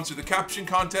now sponsor the caption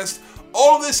contest.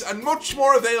 All of this and much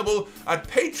more available at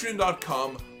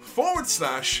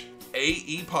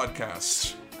patreon.com/AE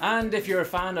Podcast. And if you're a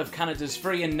fan of Canada's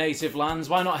free and native lands,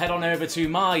 why not head on over to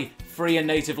my free and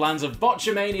native lands of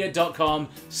botchamania.com.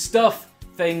 Stuff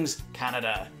Things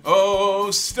Canada.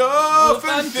 Oh, stuff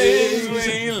and things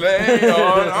we lay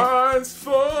on hearts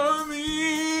for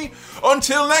me.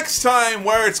 Until next time,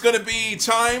 where it's going to be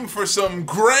time for some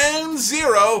Ground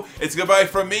Zero, it's goodbye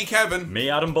from me, Kevin. Me,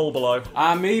 Adam Bulbolo.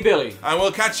 And me, Billy. And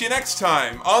we'll catch you next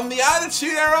time on the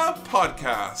Attitude Era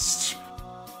Podcast.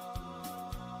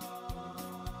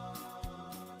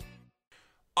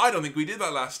 I don't think we did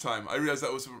that last time. I realized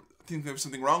I think there was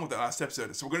something wrong with that last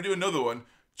episode. So we're going to do another one,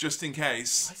 just in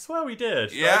case. I swear we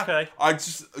did. Yeah. Okay.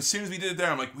 As soon as we did it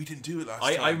there, I'm like, we didn't do it last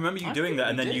time. I remember you doing that,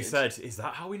 and then we you did. said, "Is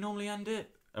that how we normally end it?"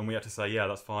 And we had to say, "Yeah,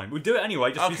 that's fine. We'll do it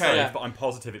anyway, just to be Okay. safe." But I'm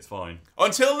positive it's fine.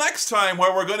 Until next time,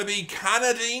 where we're going to be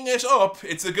Canadaing it up,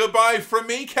 it's a goodbye from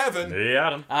me, Kevin. Me,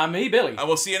 Adam. And me, Billy. And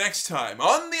we'll see you next time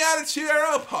on the Attitude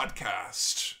Era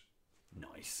Podcast.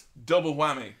 Nice. Double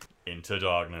whammy. Into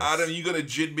darkness. Adam, you gonna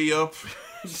jid me up?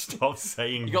 Stop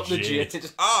saying You got the jit.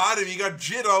 jit. Oh, Adam, you got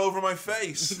jit all over my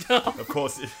face. Of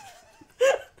course.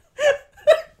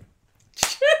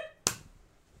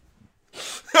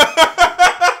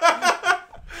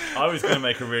 I was going to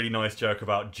make a really nice joke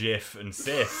about Jif and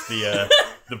Sif,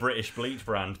 the British bleach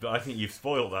brand, but I think you've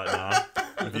spoiled that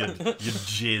now with your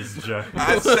jizz joke.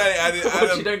 I'd say,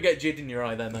 But you don't get jid in your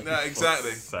eye then. No,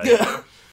 exactly. Say.